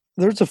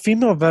a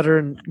female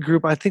veteran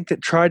group, I think,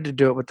 that tried to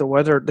do it,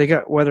 but they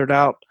got weathered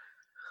out.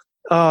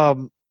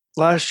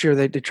 Last year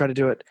they tried to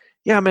do it.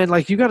 Yeah, man,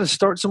 like you got to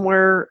start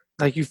somewhere.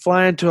 Like you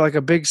fly into like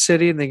a big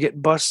city and then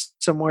get bused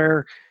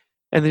somewhere.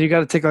 And then you got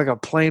to take like a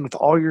plane with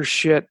all your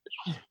shit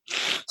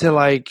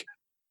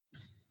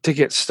to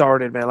get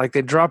started, man. Like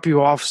they drop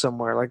you off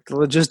somewhere, like the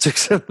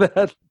logistics of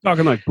that.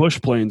 Talking like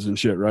bush planes and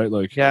shit, right?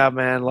 Like, yeah,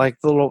 man, like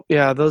those.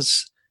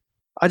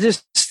 I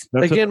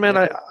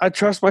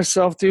trust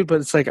myself, dude,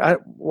 but it's like I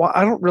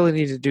don't really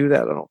need to do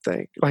that. I don't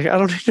think. Like I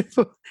don't need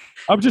to.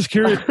 I'm just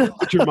curious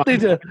what your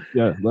mind.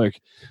 Yeah,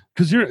 like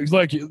because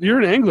you're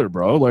an angler,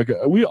 bro. Like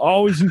we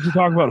always used to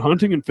talk about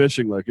hunting and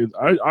fishing. Like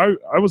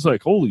I was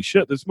like, holy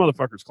shit, this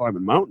motherfucker's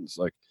climbing mountains.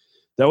 Like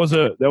that was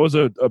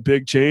a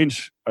big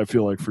change. I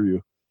feel like for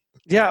you.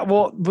 Yeah,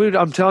 well, dude,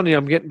 I'm telling you,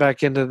 I'm getting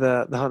back into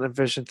the hunting and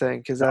fishing thing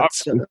because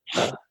that's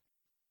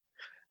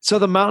so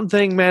the mountain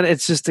thing, man.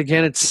 It's just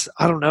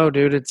I don't know,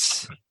 dude.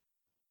 It's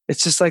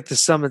just like the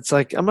summits.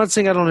 Like I'm not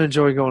saying I don't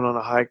enjoy going on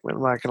a hike, man.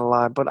 I'm not gonna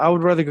lie, but I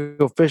would rather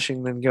go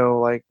fishing than go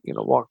like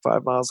walk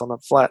 5 miles on a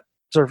flat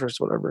surface,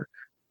 whatever.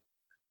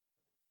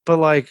 But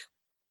like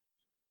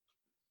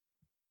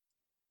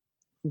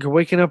you're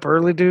waking up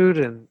early, dude,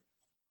 and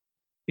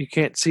you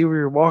can't see where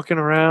you're walking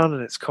around,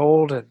 and it's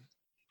cold, and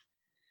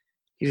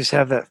you just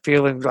have that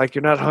feeling like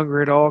you're not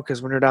hungry at all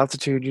because when you're at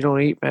altitude, you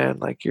don't eat, man.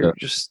 Like you're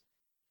just,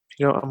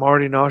 I'm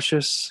already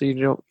nauseous.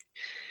 So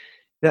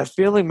that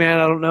feeling, man,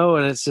 I don't know.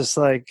 And it's just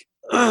like,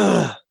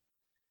 you're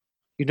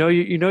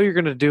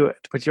going to do it,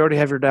 but you already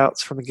have your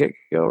doubts from the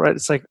get-go, right?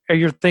 It's like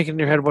you're thinking in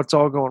your head what's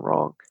all going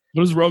wrong.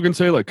 What does Rogan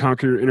say? Like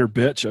conquer your inner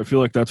bitch? I feel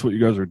like that's what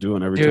you guys are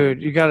doing every time.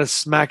 Dude, you got to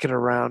smack it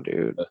around,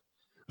 dude.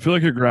 I feel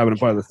like you're grabbing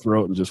it by the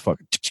throat and just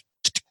fucking.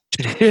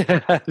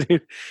 Yeah,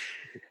 dude.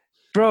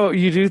 Bro,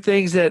 you do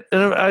things that,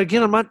 and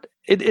again, I'm not,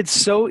 it's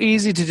so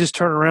easy to just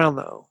turn around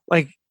though.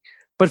 Like,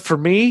 but for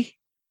me,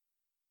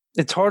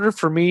 it's harder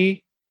for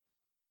me.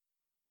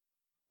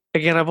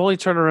 Again, I've only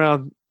turned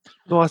around,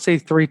 I say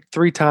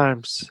three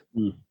times.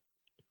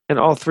 And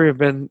all 3 have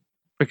been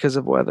because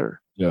of weather.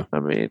 Yeah. I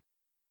mean,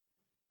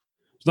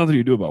 there's nothing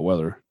you do about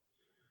weather.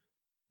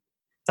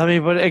 I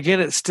mean, but again,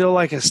 it's still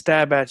like a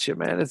stab at you,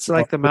 man. It's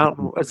like the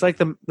mountain. It's like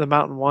the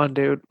mountain one,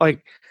 dude.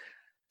 Like,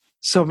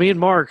 so me and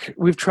Mark,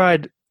 we've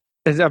tried,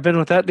 and I've been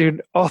with that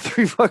dude all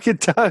 3 fucking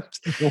times.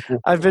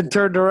 I've been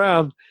turned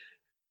around.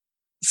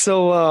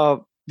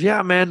 So,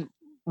 yeah, man,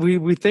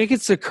 we think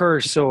it's a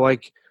curse. So,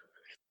 like,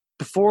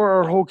 before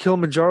our whole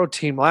Kilimanjaro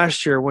team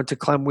last year went to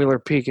climb Wheeler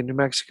Peak in New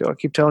Mexico, I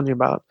keep telling you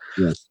about.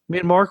 Yes. Me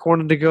and Mark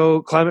wanted to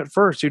go climb it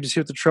first, dude, to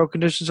see what the trail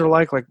conditions are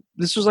like. Like,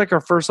 this was like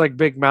our first like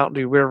big mountain,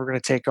 dude, we were going to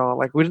take on.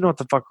 Like, we didn't know what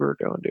the fuck we were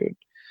doing, dude.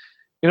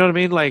 You know what I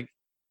mean? Like,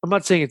 I'm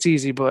not saying it's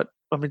easy, but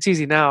I mean, it's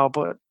easy now,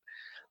 but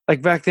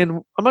like back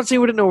then, I'm not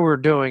saying we didn't know what we were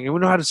doing and we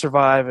know how to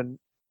survive, and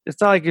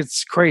it's not like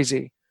it's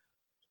crazy.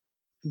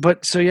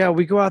 But so yeah,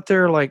 we go out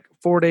there like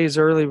 4 days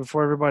early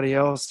before everybody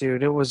else,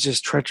 dude. It was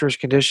just treacherous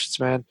conditions,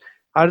 man.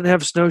 I didn't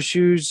have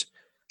snowshoes.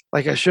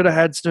 Like I should have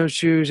had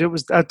snowshoes.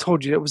 I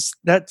told you,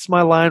 that's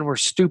my line where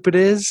stupid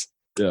is.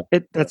 Yeah.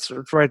 That's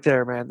right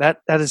there, man.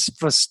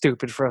 Was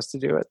stupid for us to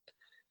do it.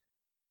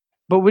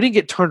 But we didn't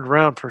get turned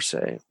around per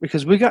se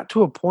because we got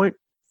to a point,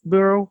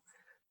 bro,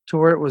 to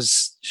where it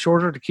was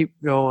shorter to keep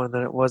going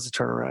than it was to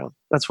turn around.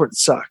 That's where it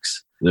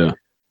sucks. Yeah.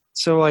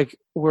 So like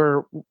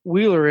where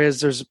Wheeler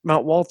is, there's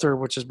Mount Walter,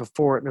 which is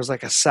before it, and there's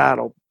like a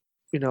saddle,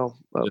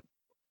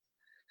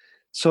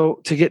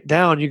 So to get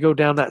down, you go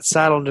down that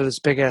saddle into this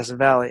big ass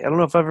valley. I don't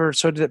know if I've ever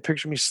showed you that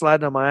picture of me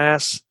sliding on my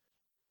ass.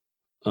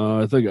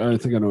 I think I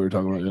know what you're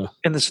talking about. Yeah.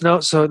 In the snow.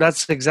 So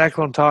that's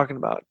exactly what I'm talking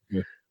about.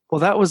 Yeah. Well,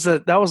 that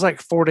was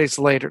like 4 days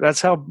later.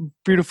 That's how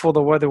beautiful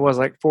the weather was.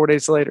 Like 4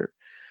 days later,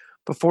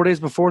 but 4 days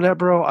before that,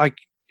 bro,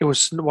 it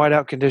was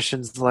whiteout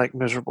conditions, like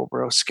miserable,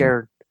 bro.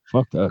 Scared.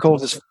 Fuck that.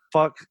 Cold as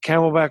fuck.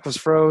 Camelback was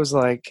froze,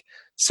 like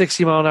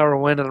 60-mile-an-hour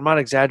wind, and I'm not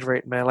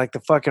exaggerating, man. Like the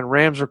fucking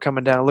Rams were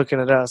coming down,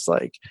 looking at us,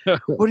 like,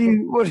 "What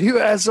are you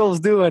assholes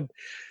doing?"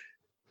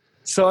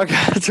 So I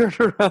got turned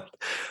around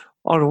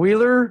on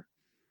Wheeler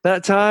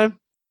that time,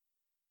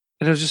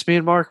 and it was just me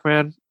and Mark,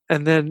 man.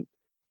 And then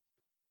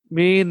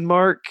me and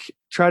Mark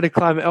tried to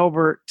climb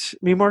Elbert.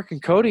 Me, Mark,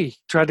 and Cody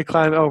tried to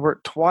climb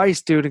Elbert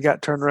twice, dude, and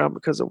got turned around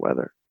because of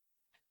weather.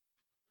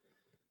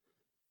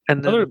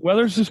 And then,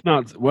 weather's just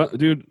not,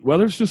 dude.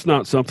 Weather's just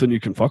not something you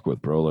can fuck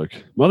with, bro.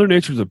 Like Mother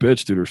Nature's a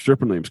bitch, dude. Her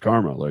stripper name's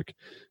Karma. Like,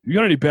 you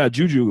got any bad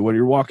juju when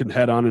you're walking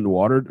head on into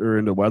water or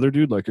into weather,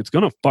 dude? Like, it's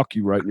gonna fuck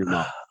you right in your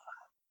mouth.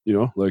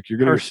 Like you're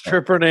gonna. Her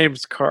stripper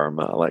name's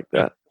Karma, like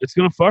that. It's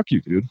gonna fuck you,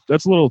 dude.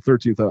 That's a little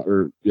 13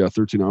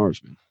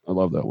 hours, man. I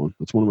love that one.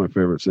 That's one of my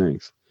favorite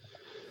sayings.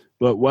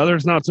 But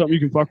weather's not something you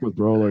can fuck with,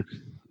 bro. Like,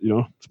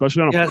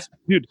 especially on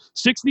dude,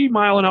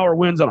 60-mile-an-hour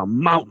winds on a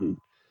mountain.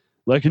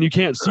 Like, and you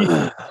can't see.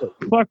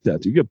 Fuck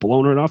that, dude. You get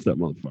blown right off that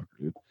motherfucker,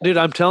 dude. Dude,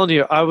 I'm telling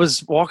you, I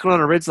was walking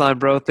on a ridgeline,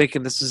 bro,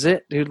 thinking this is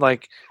it, dude.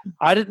 Like,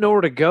 I didn't know where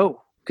to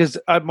go because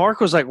Mark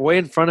was like way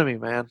in front of me,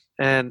 man.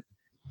 And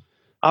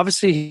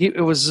obviously,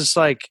 it was just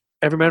like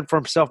every man for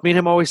himself. Me and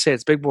him always say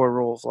it's big boy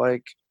rules.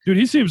 Like, dude,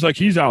 he seems like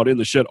he's out in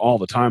the shit all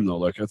the time, though.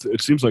 Like,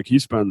 it seems like he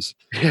spends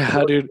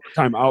dude,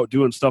 time out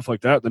doing stuff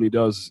like that than he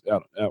does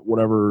at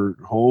whatever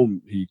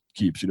home he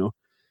keeps.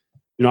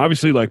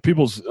 Obviously, like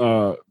people's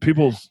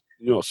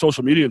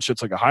social media and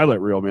shit's like a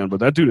highlight reel, man. But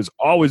that dude is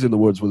always in the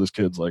woods with his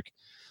kids, like,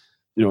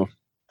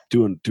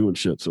 doing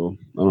shit. So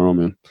I don't know,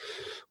 man.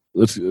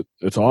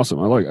 It's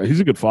awesome. He's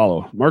a good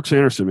follow. Mark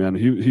Sanderson, man.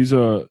 He's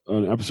an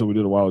episode we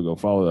did a while ago.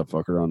 Follow that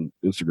fucker on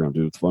Instagram,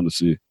 dude. It's fun to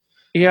see.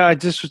 Yeah, I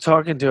just was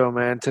talking to him,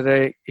 man,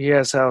 today. He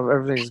asked how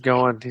everything's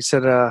going. He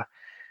said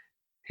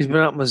he's been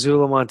out in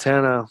Missoula,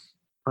 Montana.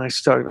 I'm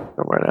talking to him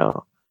right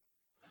now.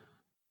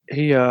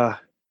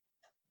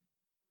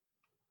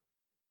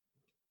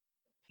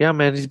 Yeah,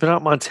 man, he's been out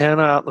in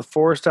Montana, out in the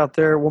forest out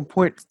there.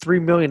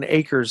 1.3 million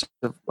acres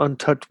of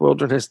untouched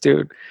wilderness,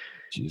 dude.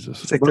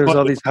 Jesus. It's like there's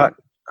all these hot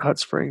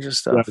springs and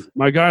stuff. Yeah,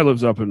 my guy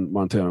lives up in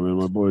Montana, man.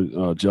 My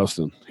boy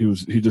Justin.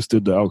 He just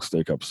did the elk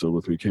steak episode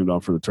with me. He came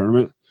down for the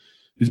tournament.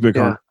 He's a big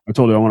hunter. I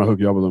told you I want to hook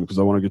you up with him because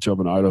I want to get you up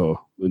in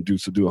Idaho and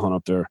do a hunt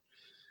up there.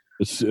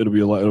 It'll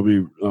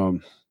be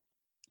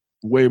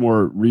way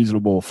more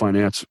reasonable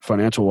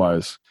financial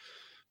wise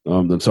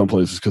than some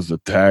places because the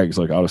tags,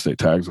 like out of state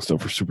tags and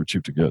stuff, are super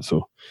cheap to get.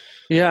 So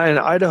yeah, in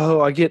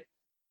Idaho, I get,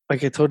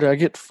 like I told you, I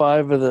get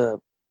 5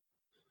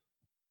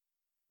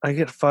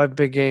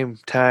 big game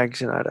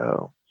tags in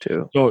Idaho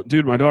too. So,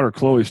 dude, my daughter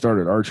Chloe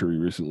started archery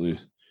recently.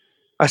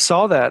 I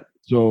saw that.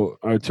 So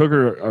I took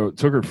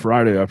her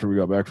Friday after we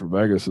got back from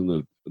Vegas,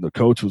 and the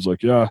coach was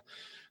like, "Yeah,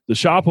 the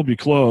shop will be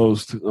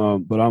closed,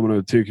 but I'm going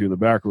to take you in the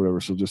back or whatever.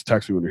 So just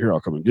text me when you're here.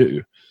 I'll come and get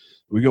you."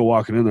 We go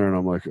walking in there, and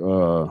I'm like,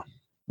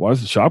 "Why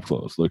is the shop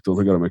closed? Like, don't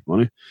they got to make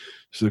money?"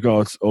 She's like,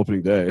 "Oh, it's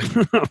opening day."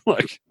 I'm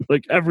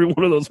like every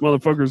one of those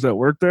motherfuckers that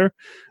work there,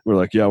 we're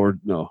like, "Yeah,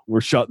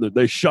 we're shutting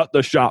they shut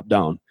the shop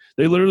down."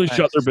 They literally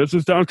shut their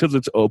business down because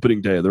it's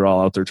opening day. They're all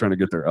out there trying to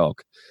get their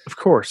elk. Of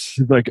course.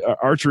 Like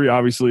archery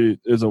obviously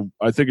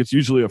I think it's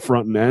usually a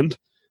front and end.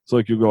 It's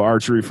like you go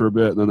archery for a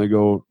bit and then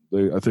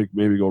I think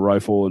maybe go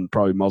rifle and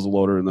probably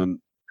muzzleloader and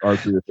then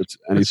archery if it's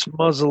any. It's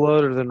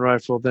muzzleloader then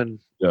rifle then.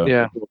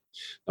 Yeah.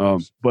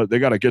 But they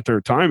got to get their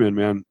time in,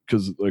 man.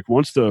 Because like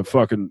once the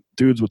fucking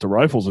dudes with the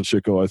rifles and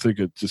shit go, I think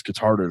it just gets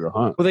harder to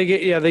hunt. Well,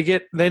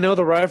 they know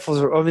the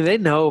rifles are, I mean, they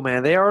know,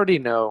 man. They already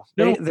know.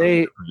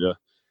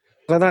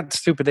 They're not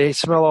stupid. They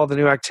smell all the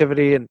new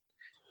activity. And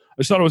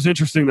I just thought it was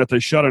interesting that they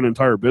shut an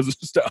entire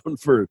business down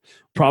for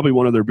probably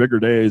one of their bigger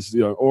days,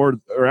 or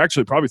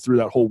actually probably through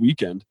that whole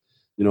weekend,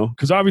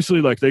 because obviously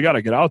like they got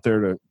to get out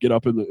there to get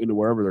up into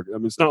wherever they're. I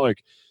mean, it's not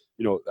like,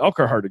 elk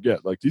are hard to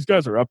get. Like these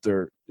guys are up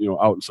there,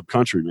 out in some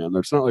country, man.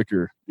 It's not like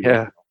you're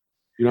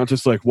not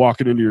just like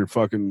walking into your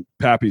fucking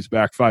pappy's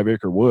back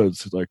 5-acre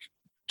woods, like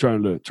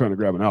trying to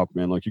grab an elk,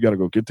 man. Like you got to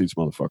go get these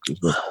motherfuckers.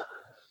 But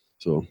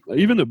so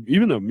even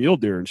the mule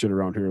deer and shit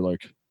around here,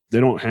 like they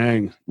don't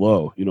hang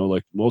low,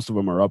 like most of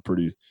them are up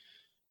pretty.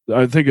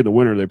 I think in the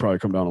winter they probably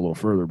come down a little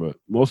further, but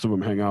most of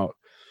them hang out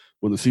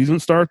when the season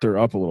starts. They're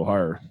up a little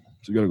higher,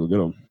 so you got to go get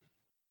them.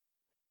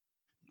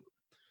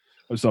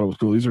 I just thought it was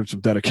cool. These are some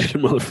dedicated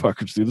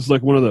motherfuckers, dude. This is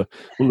like one of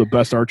the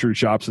best archery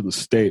shops in the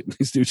state.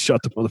 These dudes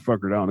shut the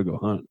motherfucker down to go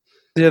hunt.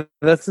 Yeah,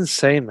 that's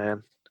insane,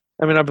 man.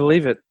 I mean, I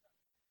believe it.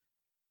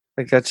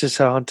 Like that's just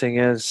how hunting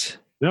is.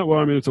 Yeah, well,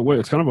 I mean, it's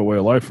kind of a way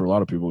of life for a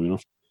lot of people, you know.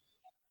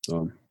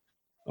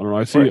 I don't know.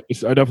 I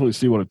definitely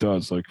see what it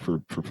does, like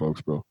for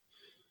folks, bro.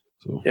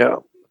 So yeah,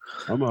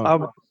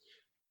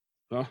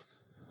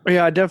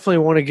 yeah, I definitely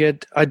want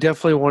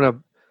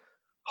to.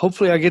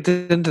 Hopefully, I get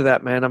into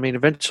that, man. I mean,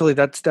 eventually,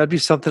 that'd be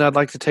something I'd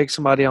like to take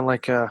somebody on,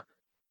 like man,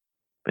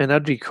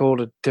 that'd be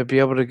cool to be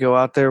able to go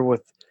out there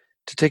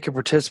to take a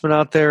participant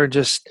out there and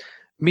just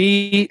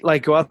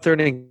like go out there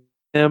and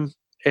them.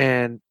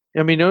 And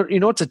I mean, you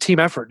know, it's a team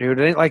effort, dude.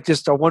 It ain't like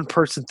just a one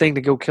person thing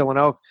to go kill an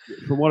elk.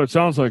 From what it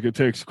sounds like, it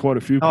takes quite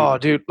a few people. Oh,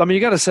 dude. I mean,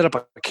 you got to set up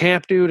a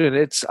camp, dude. And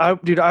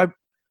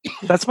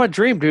that's my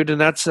dream, dude. And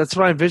that's what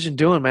I envision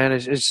doing, man.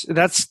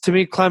 That's to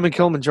me, climbing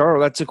Kilimanjaro.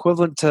 That's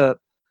equivalent to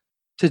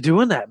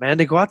doing that, man.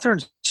 To go out there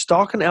and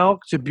stalk an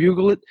elk, to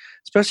bugle it,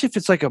 especially if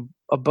it's like a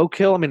bow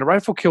kill. I mean, a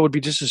rifle kill would be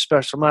just as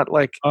special. I'm not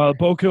like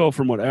bow kill,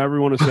 from what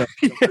everyone has said.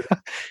 Yeah.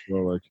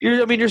 Well, like,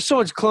 you're so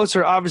much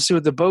closer, obviously,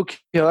 with the bow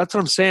kill. That's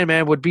what I'm saying,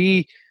 man.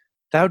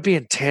 That would be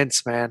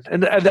intense, man.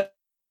 And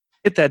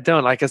get that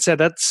done. Like I said,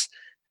 I'm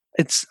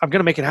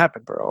gonna make it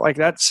happen, bro. Like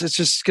it's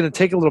just gonna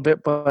take a little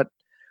bit, but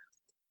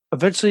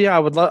eventually, yeah, I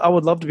would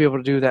love to be able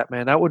to do that,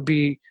 man. That would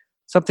be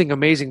something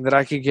amazing that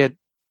I could get.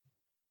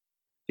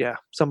 Yeah,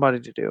 somebody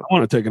to do. I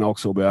want to take an elk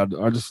so bad.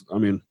 You're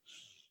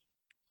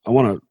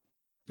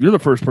the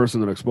first person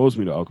that exposed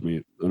me to elk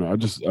meat, and I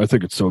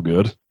think it's so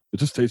good. It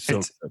just tastes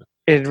so good.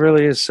 It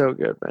really is so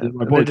good, man.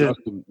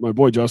 My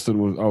boy Justin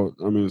was,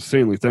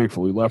 insanely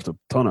thankful. He left a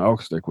ton of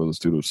elk stick with us,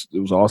 dude. It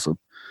was awesome.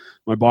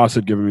 My boss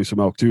had given me some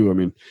elk too. I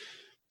mean,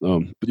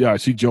 but yeah, I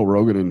see Joe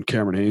Rogan and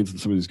Cameron Haynes and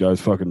some of these guys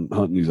fucking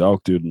hunting these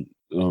elk, dude.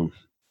 And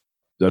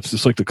that's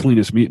just like the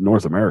cleanest meat in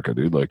North America,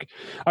 dude. Like,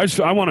 I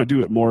want to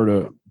do it more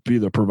to be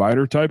the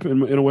provider type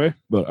in a way,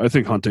 but I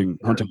think hunting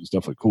is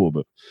definitely cool.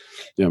 But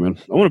yeah, man,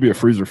 I want to be a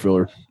freezer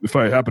filler if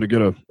I happen to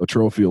get a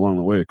trophy along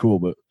the way. Cool,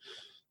 but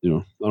you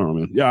know, I don't know,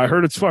 man. Yeah, I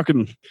heard it's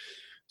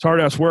hard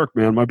ass work,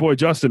 man. My boy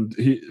Justin,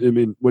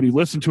 when you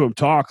listen to him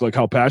talk, like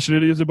how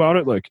passionate he is about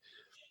it, like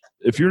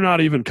if you're not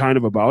even kind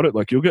of about it,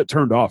 like you'll get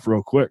turned off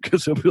real quick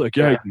because he'll be like,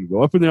 yeah, you can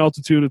go up in the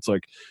altitude. It's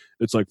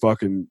like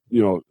fucking,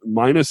 you know,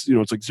 minus, you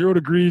know, it's like 0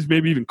 degrees,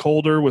 maybe even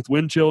colder with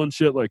wind chill and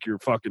shit. Like you're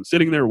fucking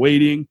sitting there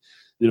waiting,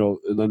 you know,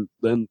 and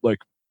then like,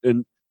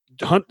 and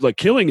hunt, like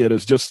killing it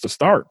is just the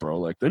start, bro.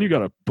 Like then you got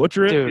to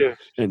butcher it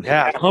and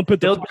hump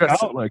it the fuck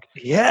out. Like,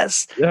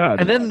 yes. Yeah.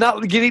 And then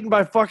not get eaten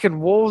by fucking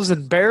wolves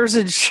and bears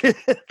and shit.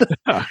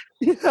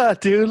 Yeah,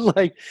 dude.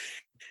 Like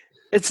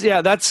I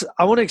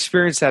want to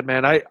experience that,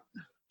 man.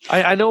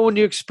 I know when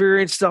you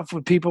experience stuff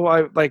with people,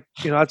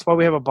 that's why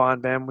we have a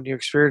bond, man. When you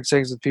experience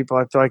things with people,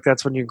 I feel like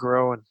that's when you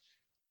grow and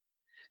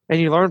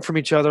you learn from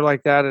each other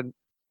like that. And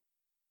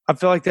I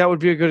feel like that would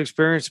be a good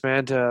experience,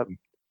 man, to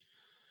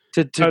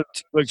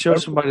show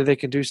somebody they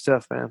can do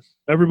stuff, man.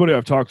 Everybody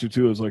I've talked to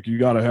too is like, you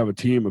got to have a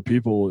team of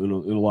people in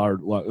a large.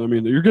 I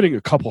mean, you're getting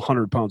a couple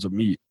 100 pounds of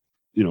meat,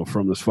 you know,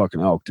 from this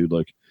fucking elk, dude.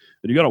 Like,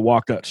 and you got to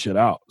walk that shit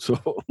out. So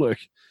like,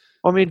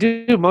 I mean,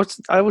 dude,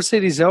 I would say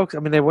these elk, I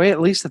mean, they weigh at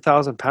least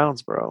 1,000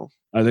 pounds, bro.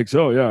 I think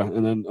so, yeah.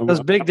 And then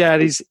those big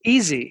daddies,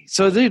 easy.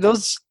 So, dude,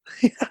 those.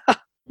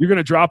 You're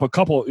gonna drop a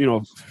couple, you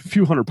know,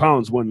 few 100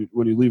 pounds when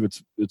you leave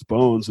its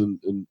bones and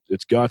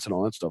its guts and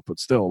all that stuff. But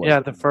still, like,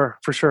 yeah, the fur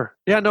for sure.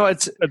 Yeah, no,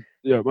 it's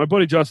My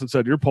buddy Justin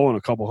said you're pulling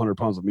a couple 100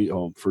 pounds of meat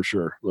home for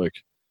sure. Like,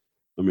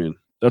 I mean,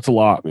 that's a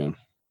lot, man.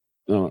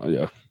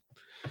 Yeah,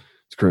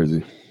 it's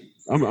crazy.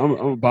 I'm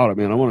about it,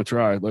 man. I want to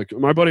try. Like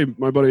my buddy,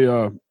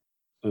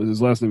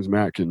 his last name's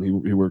Matt, and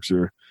he works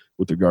here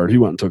with the guard. He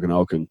went and took an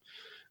elk, and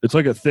it's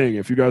like a thing.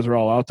 If you guys are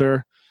all out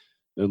there,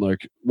 and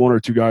like one or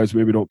two guys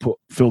maybe don't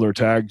fill their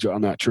tag on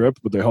that trip,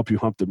 but they help you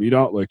hump the meat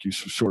out, like you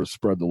sort of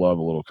spread the love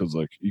a little, because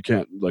like you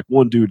can't, like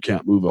one dude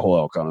can't move a whole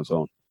elk on his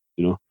own,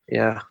 you know?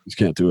 Yeah, just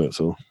can't do it.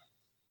 So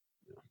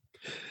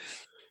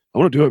I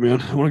want to do it,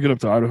 man. I want to get up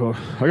to Idaho.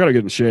 I got to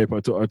get in shape.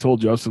 I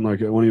told Justin, like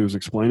when he was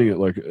explaining it,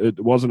 like it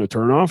wasn't a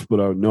turnoff, but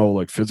I know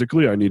like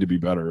physically I need to be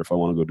better if I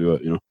want to go do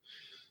it, you know?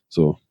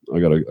 So I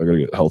gotta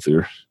get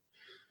healthier.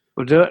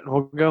 We'll do it.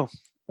 We'll go.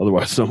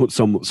 Otherwise, some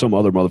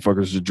other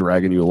motherfuckers just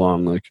dragging you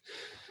along. Like,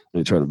 I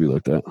ain't trying to be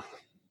like that.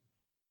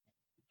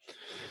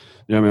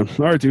 Yeah, man.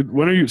 All right, dude.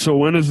 When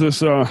is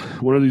this?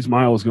 When are these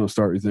miles going to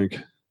start? You think?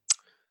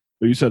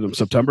 You said in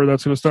September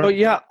that's going to start. Oh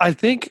yeah, I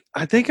think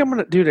I'm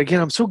gonna, dude.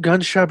 Again, I'm so gun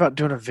shy about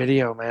doing a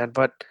video, man.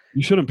 But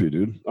you shouldn't be,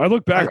 dude. I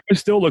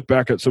still look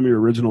back at some of your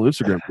original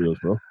Instagram videos,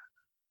 bro.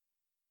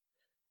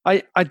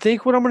 I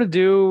think what I'm gonna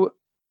do.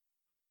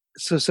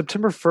 So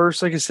September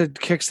 1st, like I said,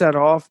 kicks that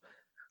off.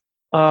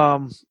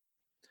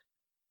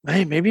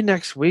 Hey, maybe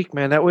next week,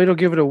 man. That way it'll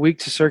give it a week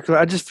to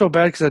circulate. I just feel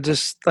bad because I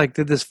just like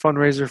did this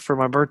fundraiser for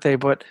my birthday,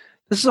 but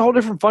this is a whole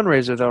different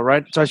fundraiser though,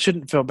 right? So I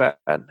shouldn't feel bad.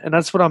 And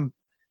that's what I'm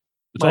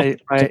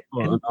it's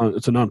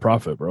a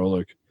nonprofit, bro.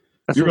 Like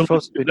That's what we're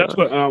supposed to be That's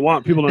doing. what I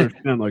want people to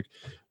understand. Like,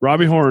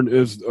 Robbie Horn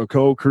is a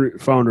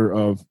co-founder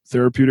of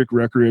Therapeutic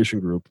Recreation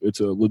Group. It's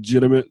a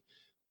legitimate,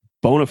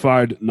 bona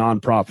fide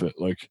nonprofit.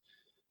 Like,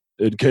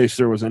 in case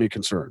there was any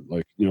concern,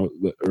 like,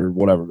 or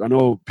whatever. I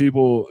know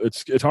people.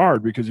 It's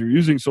hard because you're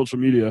using social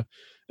media,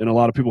 and a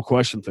lot of people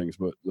question things.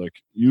 But like,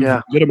 you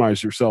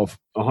legitimize yourself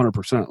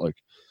 100%. Like,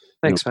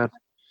 thanks, man.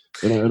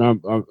 And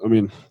I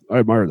mean, I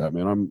admire that,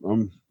 man.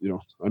 I'm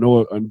I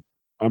know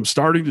I'm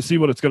starting to see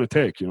what it's going to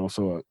take,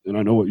 so, and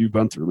I know what you've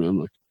been through, man.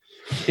 Like,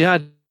 yeah,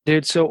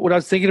 dude. So what I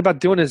was thinking about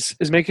doing is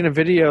making a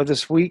video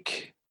this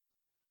week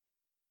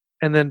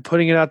and then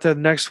putting it out there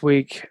next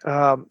week.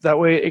 That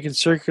way it can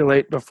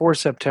circulate before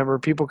September.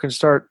 People can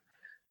start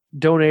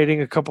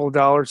donating a couple of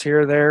dollars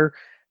here or there.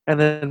 And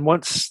then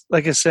once,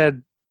 like I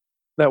said,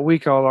 that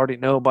week I'll already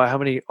know by how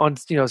many on,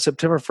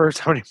 September 1st,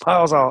 how many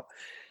miles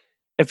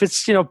if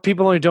it's,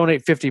 people only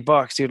donate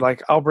 $50, dude,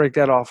 like I'll break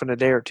that off in a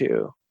day or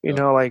two,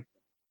 like.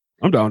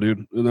 I'm down,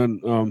 dude. And then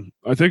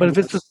I think but if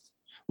it's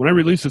when I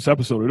release this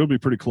episode, it'll be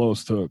pretty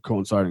close to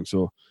coinciding.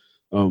 So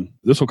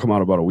this will come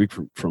out about a week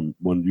from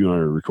when you and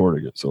I are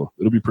recording it. So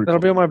it'll be pretty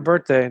That'll close. be on my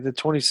birthday. The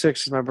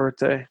 26th is my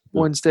birthday.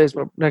 Yeah.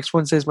 Next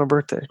Wednesday is my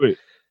birthday. Sweet.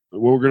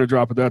 Well, we're going to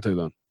drop it that day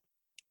then.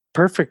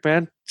 Perfect,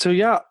 man. So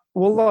yeah,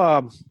 well,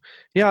 I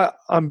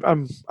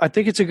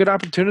think it's a good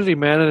opportunity,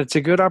 man. And it's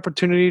a good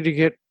opportunity to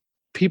get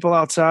people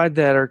outside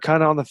that are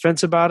kind of on the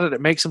fence about it.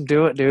 It makes them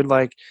do it, dude.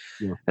 Like,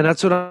 and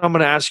that's what I'm going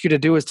to ask you to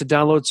do is to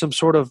download some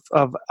sort of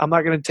I'm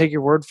not going to take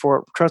your word for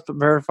it. Trust but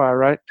verify,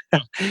 right?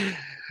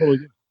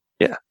 Totally.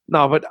 Yeah.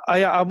 No, but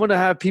I'm going to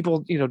have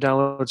people,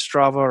 download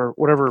Strava or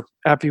whatever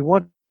app you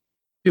want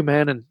to,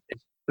 man. And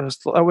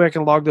that way I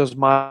can log those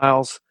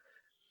miles.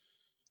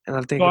 And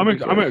I think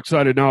I'm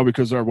excited now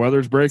because our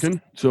weather's breaking.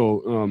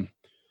 So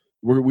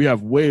we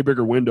have way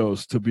bigger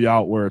windows to be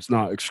out where it's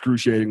not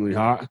excruciatingly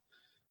hot.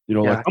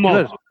 Like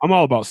I'm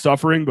all about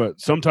suffering, but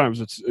sometimes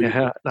it's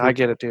I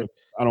get it, dude.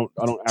 I don't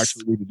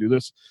actually need to do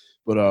this,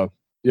 but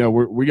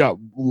we got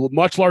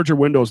much larger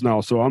windows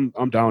now, so I'm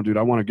down, dude.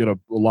 I want to get a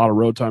lot of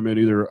road time in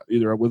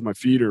either with my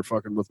feet or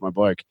fucking with my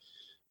bike.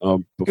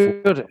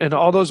 Good, and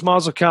all those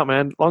miles will count,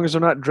 man. As long as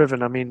they're not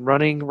driven. I mean,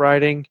 running,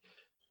 riding.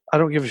 I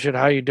don't give a shit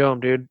how you do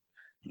them, dude.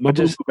 My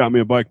boo got me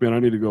a bike, man. I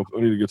need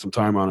to get some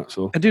time on it.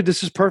 So, and dude,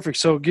 this is perfect.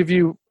 So, give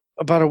you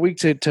about a week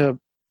to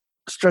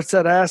stretch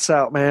that ass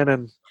out, man,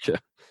 and.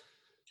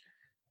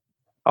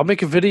 I'll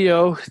make a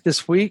video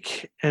this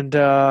week, and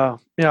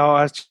I'll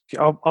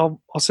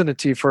send it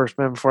to you first,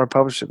 man, before I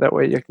publish it. That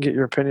way, you can get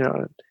your opinion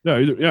on it. Yeah,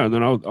 and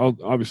then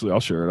I'll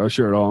share it. I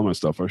shared all my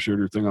stuff. I shared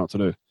your thing out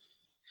today.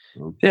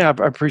 Yeah,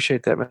 I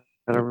appreciate that, man.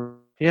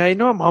 Yeah,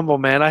 I'm humble,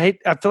 man. I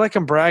feel like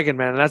I'm bragging,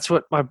 man. And that's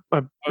what my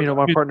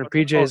partner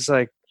PJ is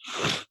like.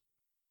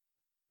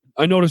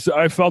 I noticed.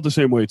 I felt the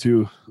same way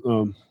too.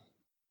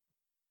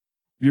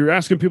 You're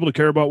asking people to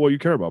care about what you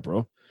care about,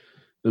 bro,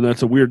 and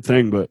that's a weird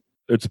thing, but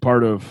it's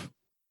part of.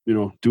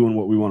 Doing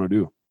what we want to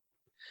do.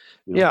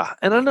 Yeah.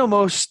 And I know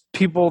most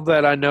people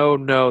that I know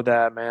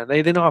that, man.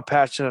 They know how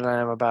passionate I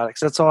am about it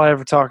because that's all I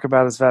ever talk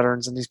about is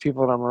veterans and these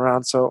people that I'm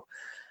around. So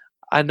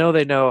I know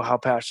they know how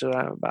passionate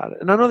I am about it.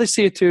 And I know they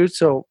see it too.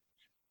 So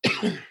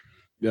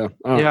yeah.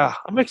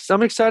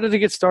 I'm excited to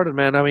get started,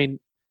 man. I mean,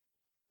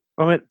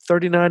 I'm at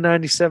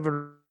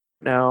 $39.97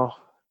 now.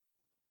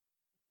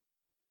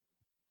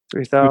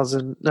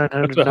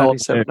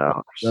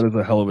 $3,997. That is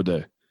a hell of a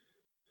day.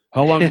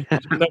 How long did you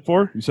set that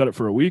for? You set it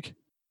for a week?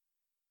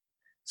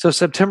 So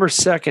September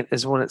 2nd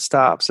is when it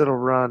stops. It'll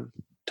run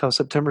till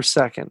September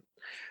 2nd.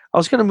 I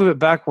was going to move it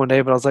back one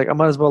day, but I was like, I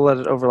might as well let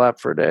it overlap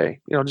for a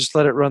day. Just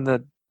let it run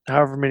the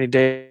however many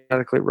days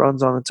it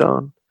runs on its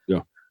own.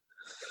 Yeah.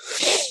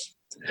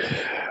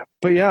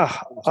 But yeah,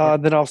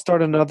 then I'll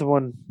start another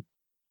one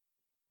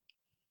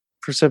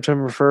for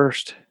September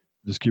 1st.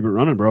 Just keep it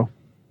running, bro.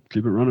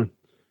 Keep it running.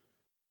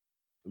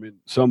 I mean,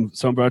 some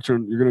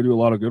veteran, you're going to do a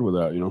lot of good with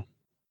that,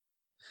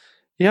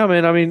 Yeah,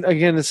 man. I mean,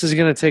 again, this is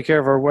going to take care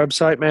of our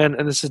website, man,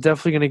 and this is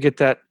definitely going to get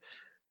that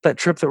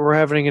trip that we're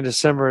having in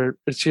December.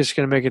 It's just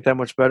going to make it that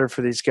much better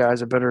for these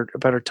guys, a better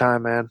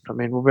time, man. I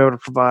mean, we'll be able to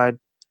provide.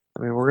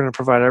 I mean, we're going to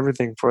provide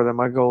everything for them.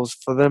 My goal is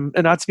for them,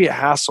 and not to be a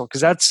hassle,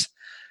 because that's,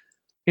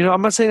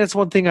 I'm not saying that's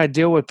one thing I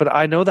deal with, but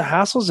I know the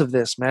hassles of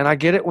this, man. I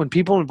get it when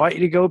people invite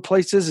you to go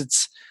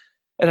places.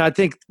 And I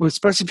think,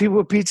 especially people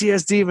with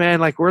PTSD,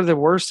 man, like we're the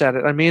worst at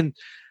it. I mean.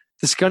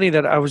 The Scunny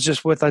that I was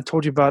just with, I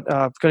told you about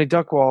Scunny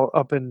Duckwall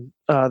up in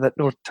that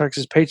North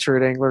Texas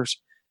Patriot Anglers.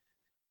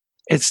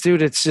 It's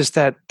just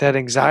that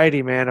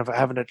anxiety, man, of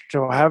having to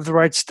have the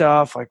right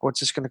stuff. Like,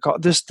 what's this going to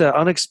cost? Just the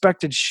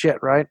unexpected shit,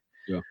 right?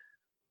 Yeah.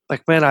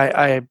 Like, man,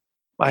 I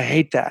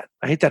hate that.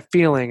 I hate that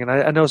feeling. And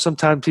I know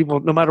sometimes people,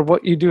 no matter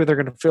what you do, they're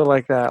going to feel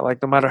like that.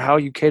 Like, no matter how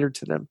you cater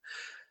to them.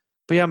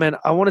 But yeah, man,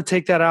 I want to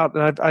take that out.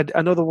 And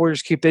I know the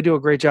Warriors Keep, they do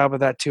a great job of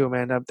that too,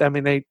 man. I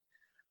mean, they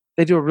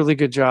do a really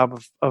good job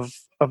of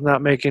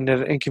not making it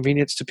an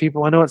inconvenience to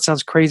people. I know it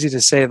sounds crazy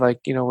to say, like,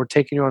 we're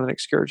taking you on an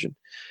excursion.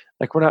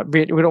 Like, we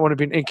don't want to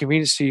be an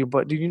inconvenience to you,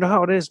 but do you know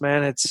how it is,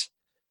 man?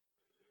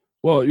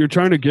 Well, you're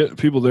trying to get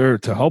people there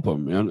to help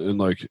them, man. And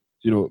like,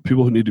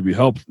 people who need to be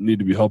helped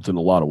in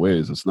a lot of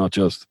ways. It's not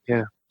just,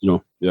 Yeah.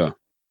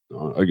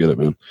 I get it,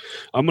 man.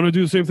 I'm going to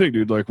do the same thing,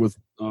 dude. Like with,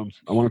 I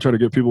want to try to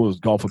get people with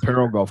golf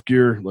apparel, golf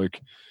gear,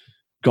 like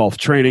golf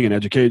training and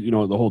educate, the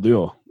whole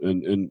deal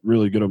and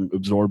really get them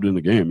absorbed in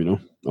the game.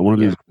 I want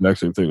to do the exact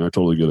same thing. I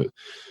totally get it.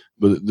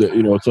 But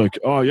it's like,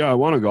 oh yeah, I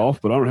want to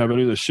golf, but I don't have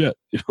any of this shit.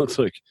 It's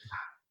like,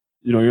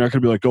 you're not going to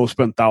be like, go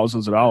spend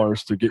thousands of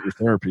dollars to get your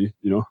therapy,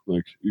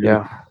 like,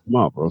 come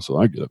on, bro. So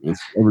I get it, man.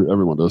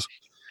 Everyone does.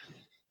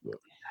 But,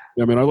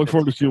 yeah, man, I look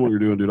forward to seeing what you're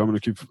doing, dude. I'm going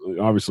to keep,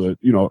 obviously,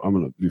 I'm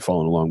going to be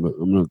following along, but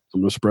I'm going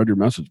to spread your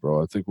message,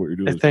 bro. I think what you're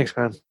doing. Hey, thanks,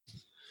 man.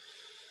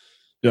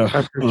 Yeah. I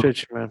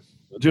appreciate you, man.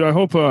 Dude, I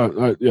hope,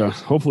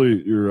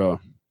 hopefully you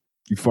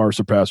far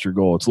surpassed your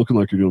goal. It's looking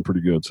like you're doing pretty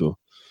good. So,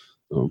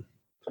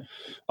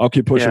 I'll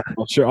keep pushing.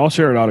 Yeah. I'll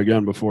share it out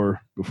again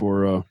before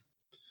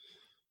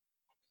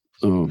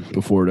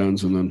it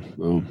ends, and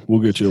then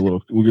we'll get you a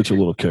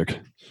little kick.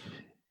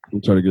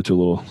 We'll try to get you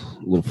a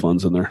little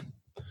funds in there.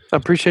 I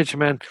appreciate you,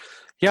 man.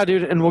 Yeah,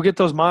 dude, and we'll get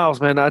those miles,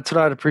 man. That's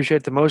what I'd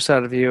appreciate the most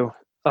out of you.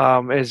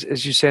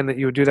 Is you saying that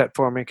you would do that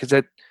for me, because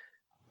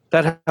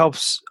that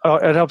helps.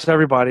 It helps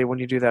everybody when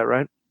you do that,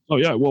 right? Oh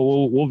yeah.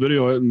 Well, we'll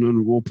video it and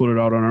then we'll put it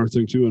out on our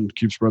thing too, and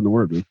keep spreading the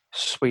word, dude.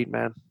 Sweet,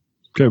 man.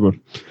 Okay, bud.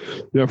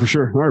 Yeah, for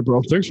sure. All right,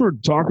 bro. Thanks for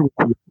talking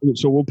with me.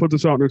 So we'll put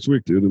this out next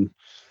week, dude. And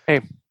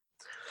hey.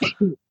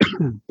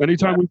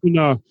 anytime we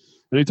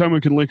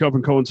can link up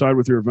and coincide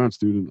with your events,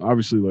 dude. And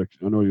obviously, like,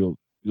 I know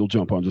you'll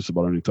jump on just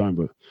about any time,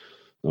 but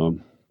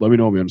let me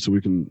know, man, so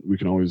we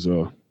can always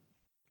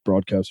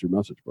broadcast your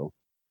message, bro.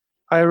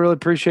 I really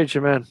appreciate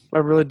you, man. I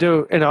really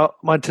do. And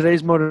my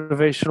today's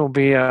motivation will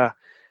be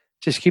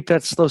just keep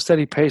that slow,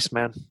 steady pace,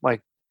 man.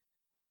 Like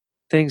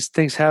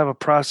things have a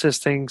process.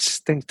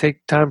 Things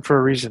take time for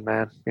a reason,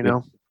 man. You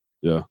know.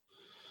 Yeah.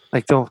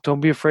 Like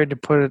don't be afraid to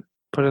put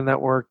in that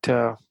work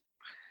to.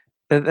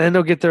 And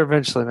they'll get there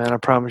eventually, man. I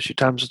promise you,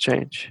 times will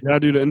change. Yeah,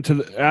 dude. And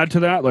to add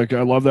to that, like,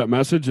 I love that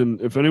message. And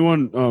if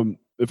anyone,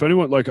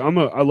 like,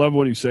 I love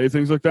when you say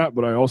things like that,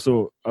 but I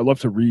love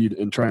to read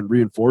and try and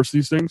reinforce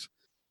these things.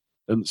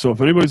 And so if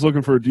anybody's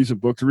looking for a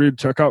decent book to read,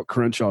 check out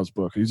Crenshaw's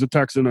book. He's a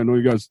Texan. I know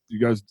you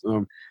guys,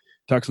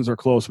 Texans are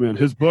close, man.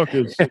 His book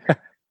is, I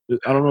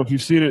don't know if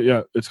you've seen it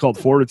yet. It's called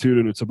Fortitude,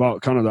 and it's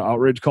about kind of the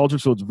outrage culture.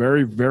 So it's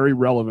very, very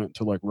relevant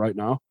to like right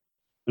now.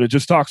 And it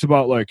just talks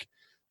about like,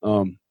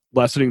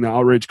 lessening the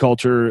outrage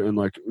culture, and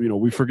like,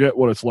 we forget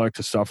what it's like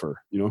to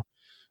suffer, and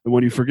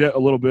when you forget a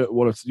little bit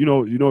what it's, you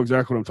know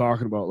exactly what I'm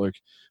talking about. Like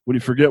when you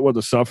forget what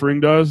the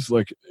suffering does,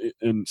 like,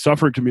 and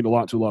suffering can mean a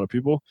lot to a lot of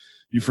people.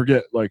 You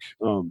forget, like,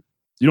 you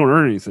don't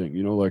earn anything,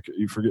 like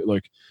you forget,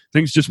 like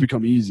things just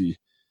become easy.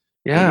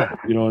 Yeah.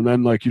 And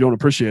then like, you don't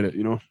appreciate it,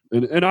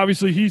 and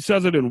obviously he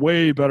says it in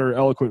way better,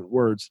 eloquent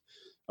words.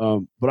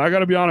 But I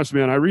gotta be honest,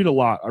 man, I read a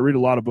lot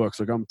of books.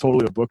 Like I'm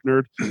totally a book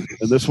nerd.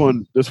 And this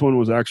one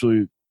was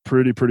actually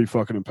pretty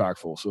fucking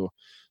impactful. So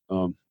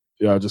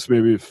yeah, just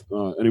maybe if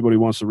anybody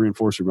wants to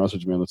reinforce your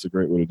message, man, that's a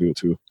great way to do it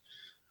too.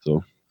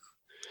 So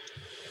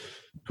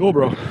cool,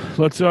 bro.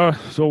 Let's so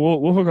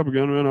we'll hook up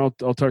again, man.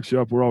 I'll text you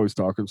up. We're always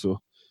talking,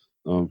 so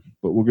but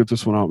we'll get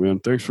this one out, man.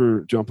 Thanks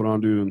for jumping on,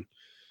 dude.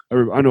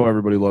 And I know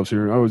everybody loves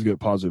hearing. I always get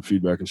positive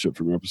feedback and shit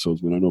from your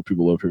episodes, man. I know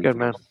people love hearing. Good,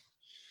 man.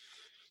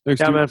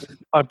 Thanks, yeah, dude. Man.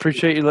 I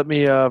appreciate you letting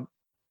me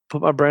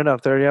put my brand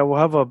out there. Yeah, we'll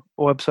have a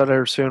website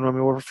here soon. I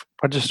mean,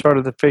 I just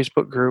started the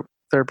Facebook group,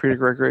 Therapeutic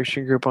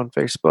Recreation Group on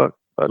Facebook.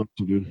 But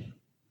dude,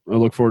 I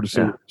look forward to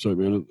seeing it. So,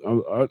 man,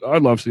 I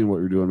love seeing what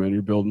you're doing, man.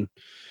 You're building.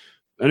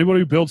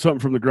 Anybody who builds something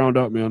from the ground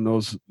up, man,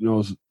 knows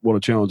what a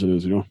challenge it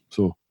is,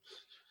 So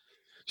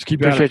just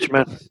keep appreciate you,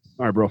 man.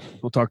 All right, bro.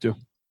 I'll talk to you.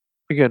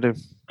 Be good, dude.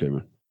 Okay,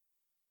 man.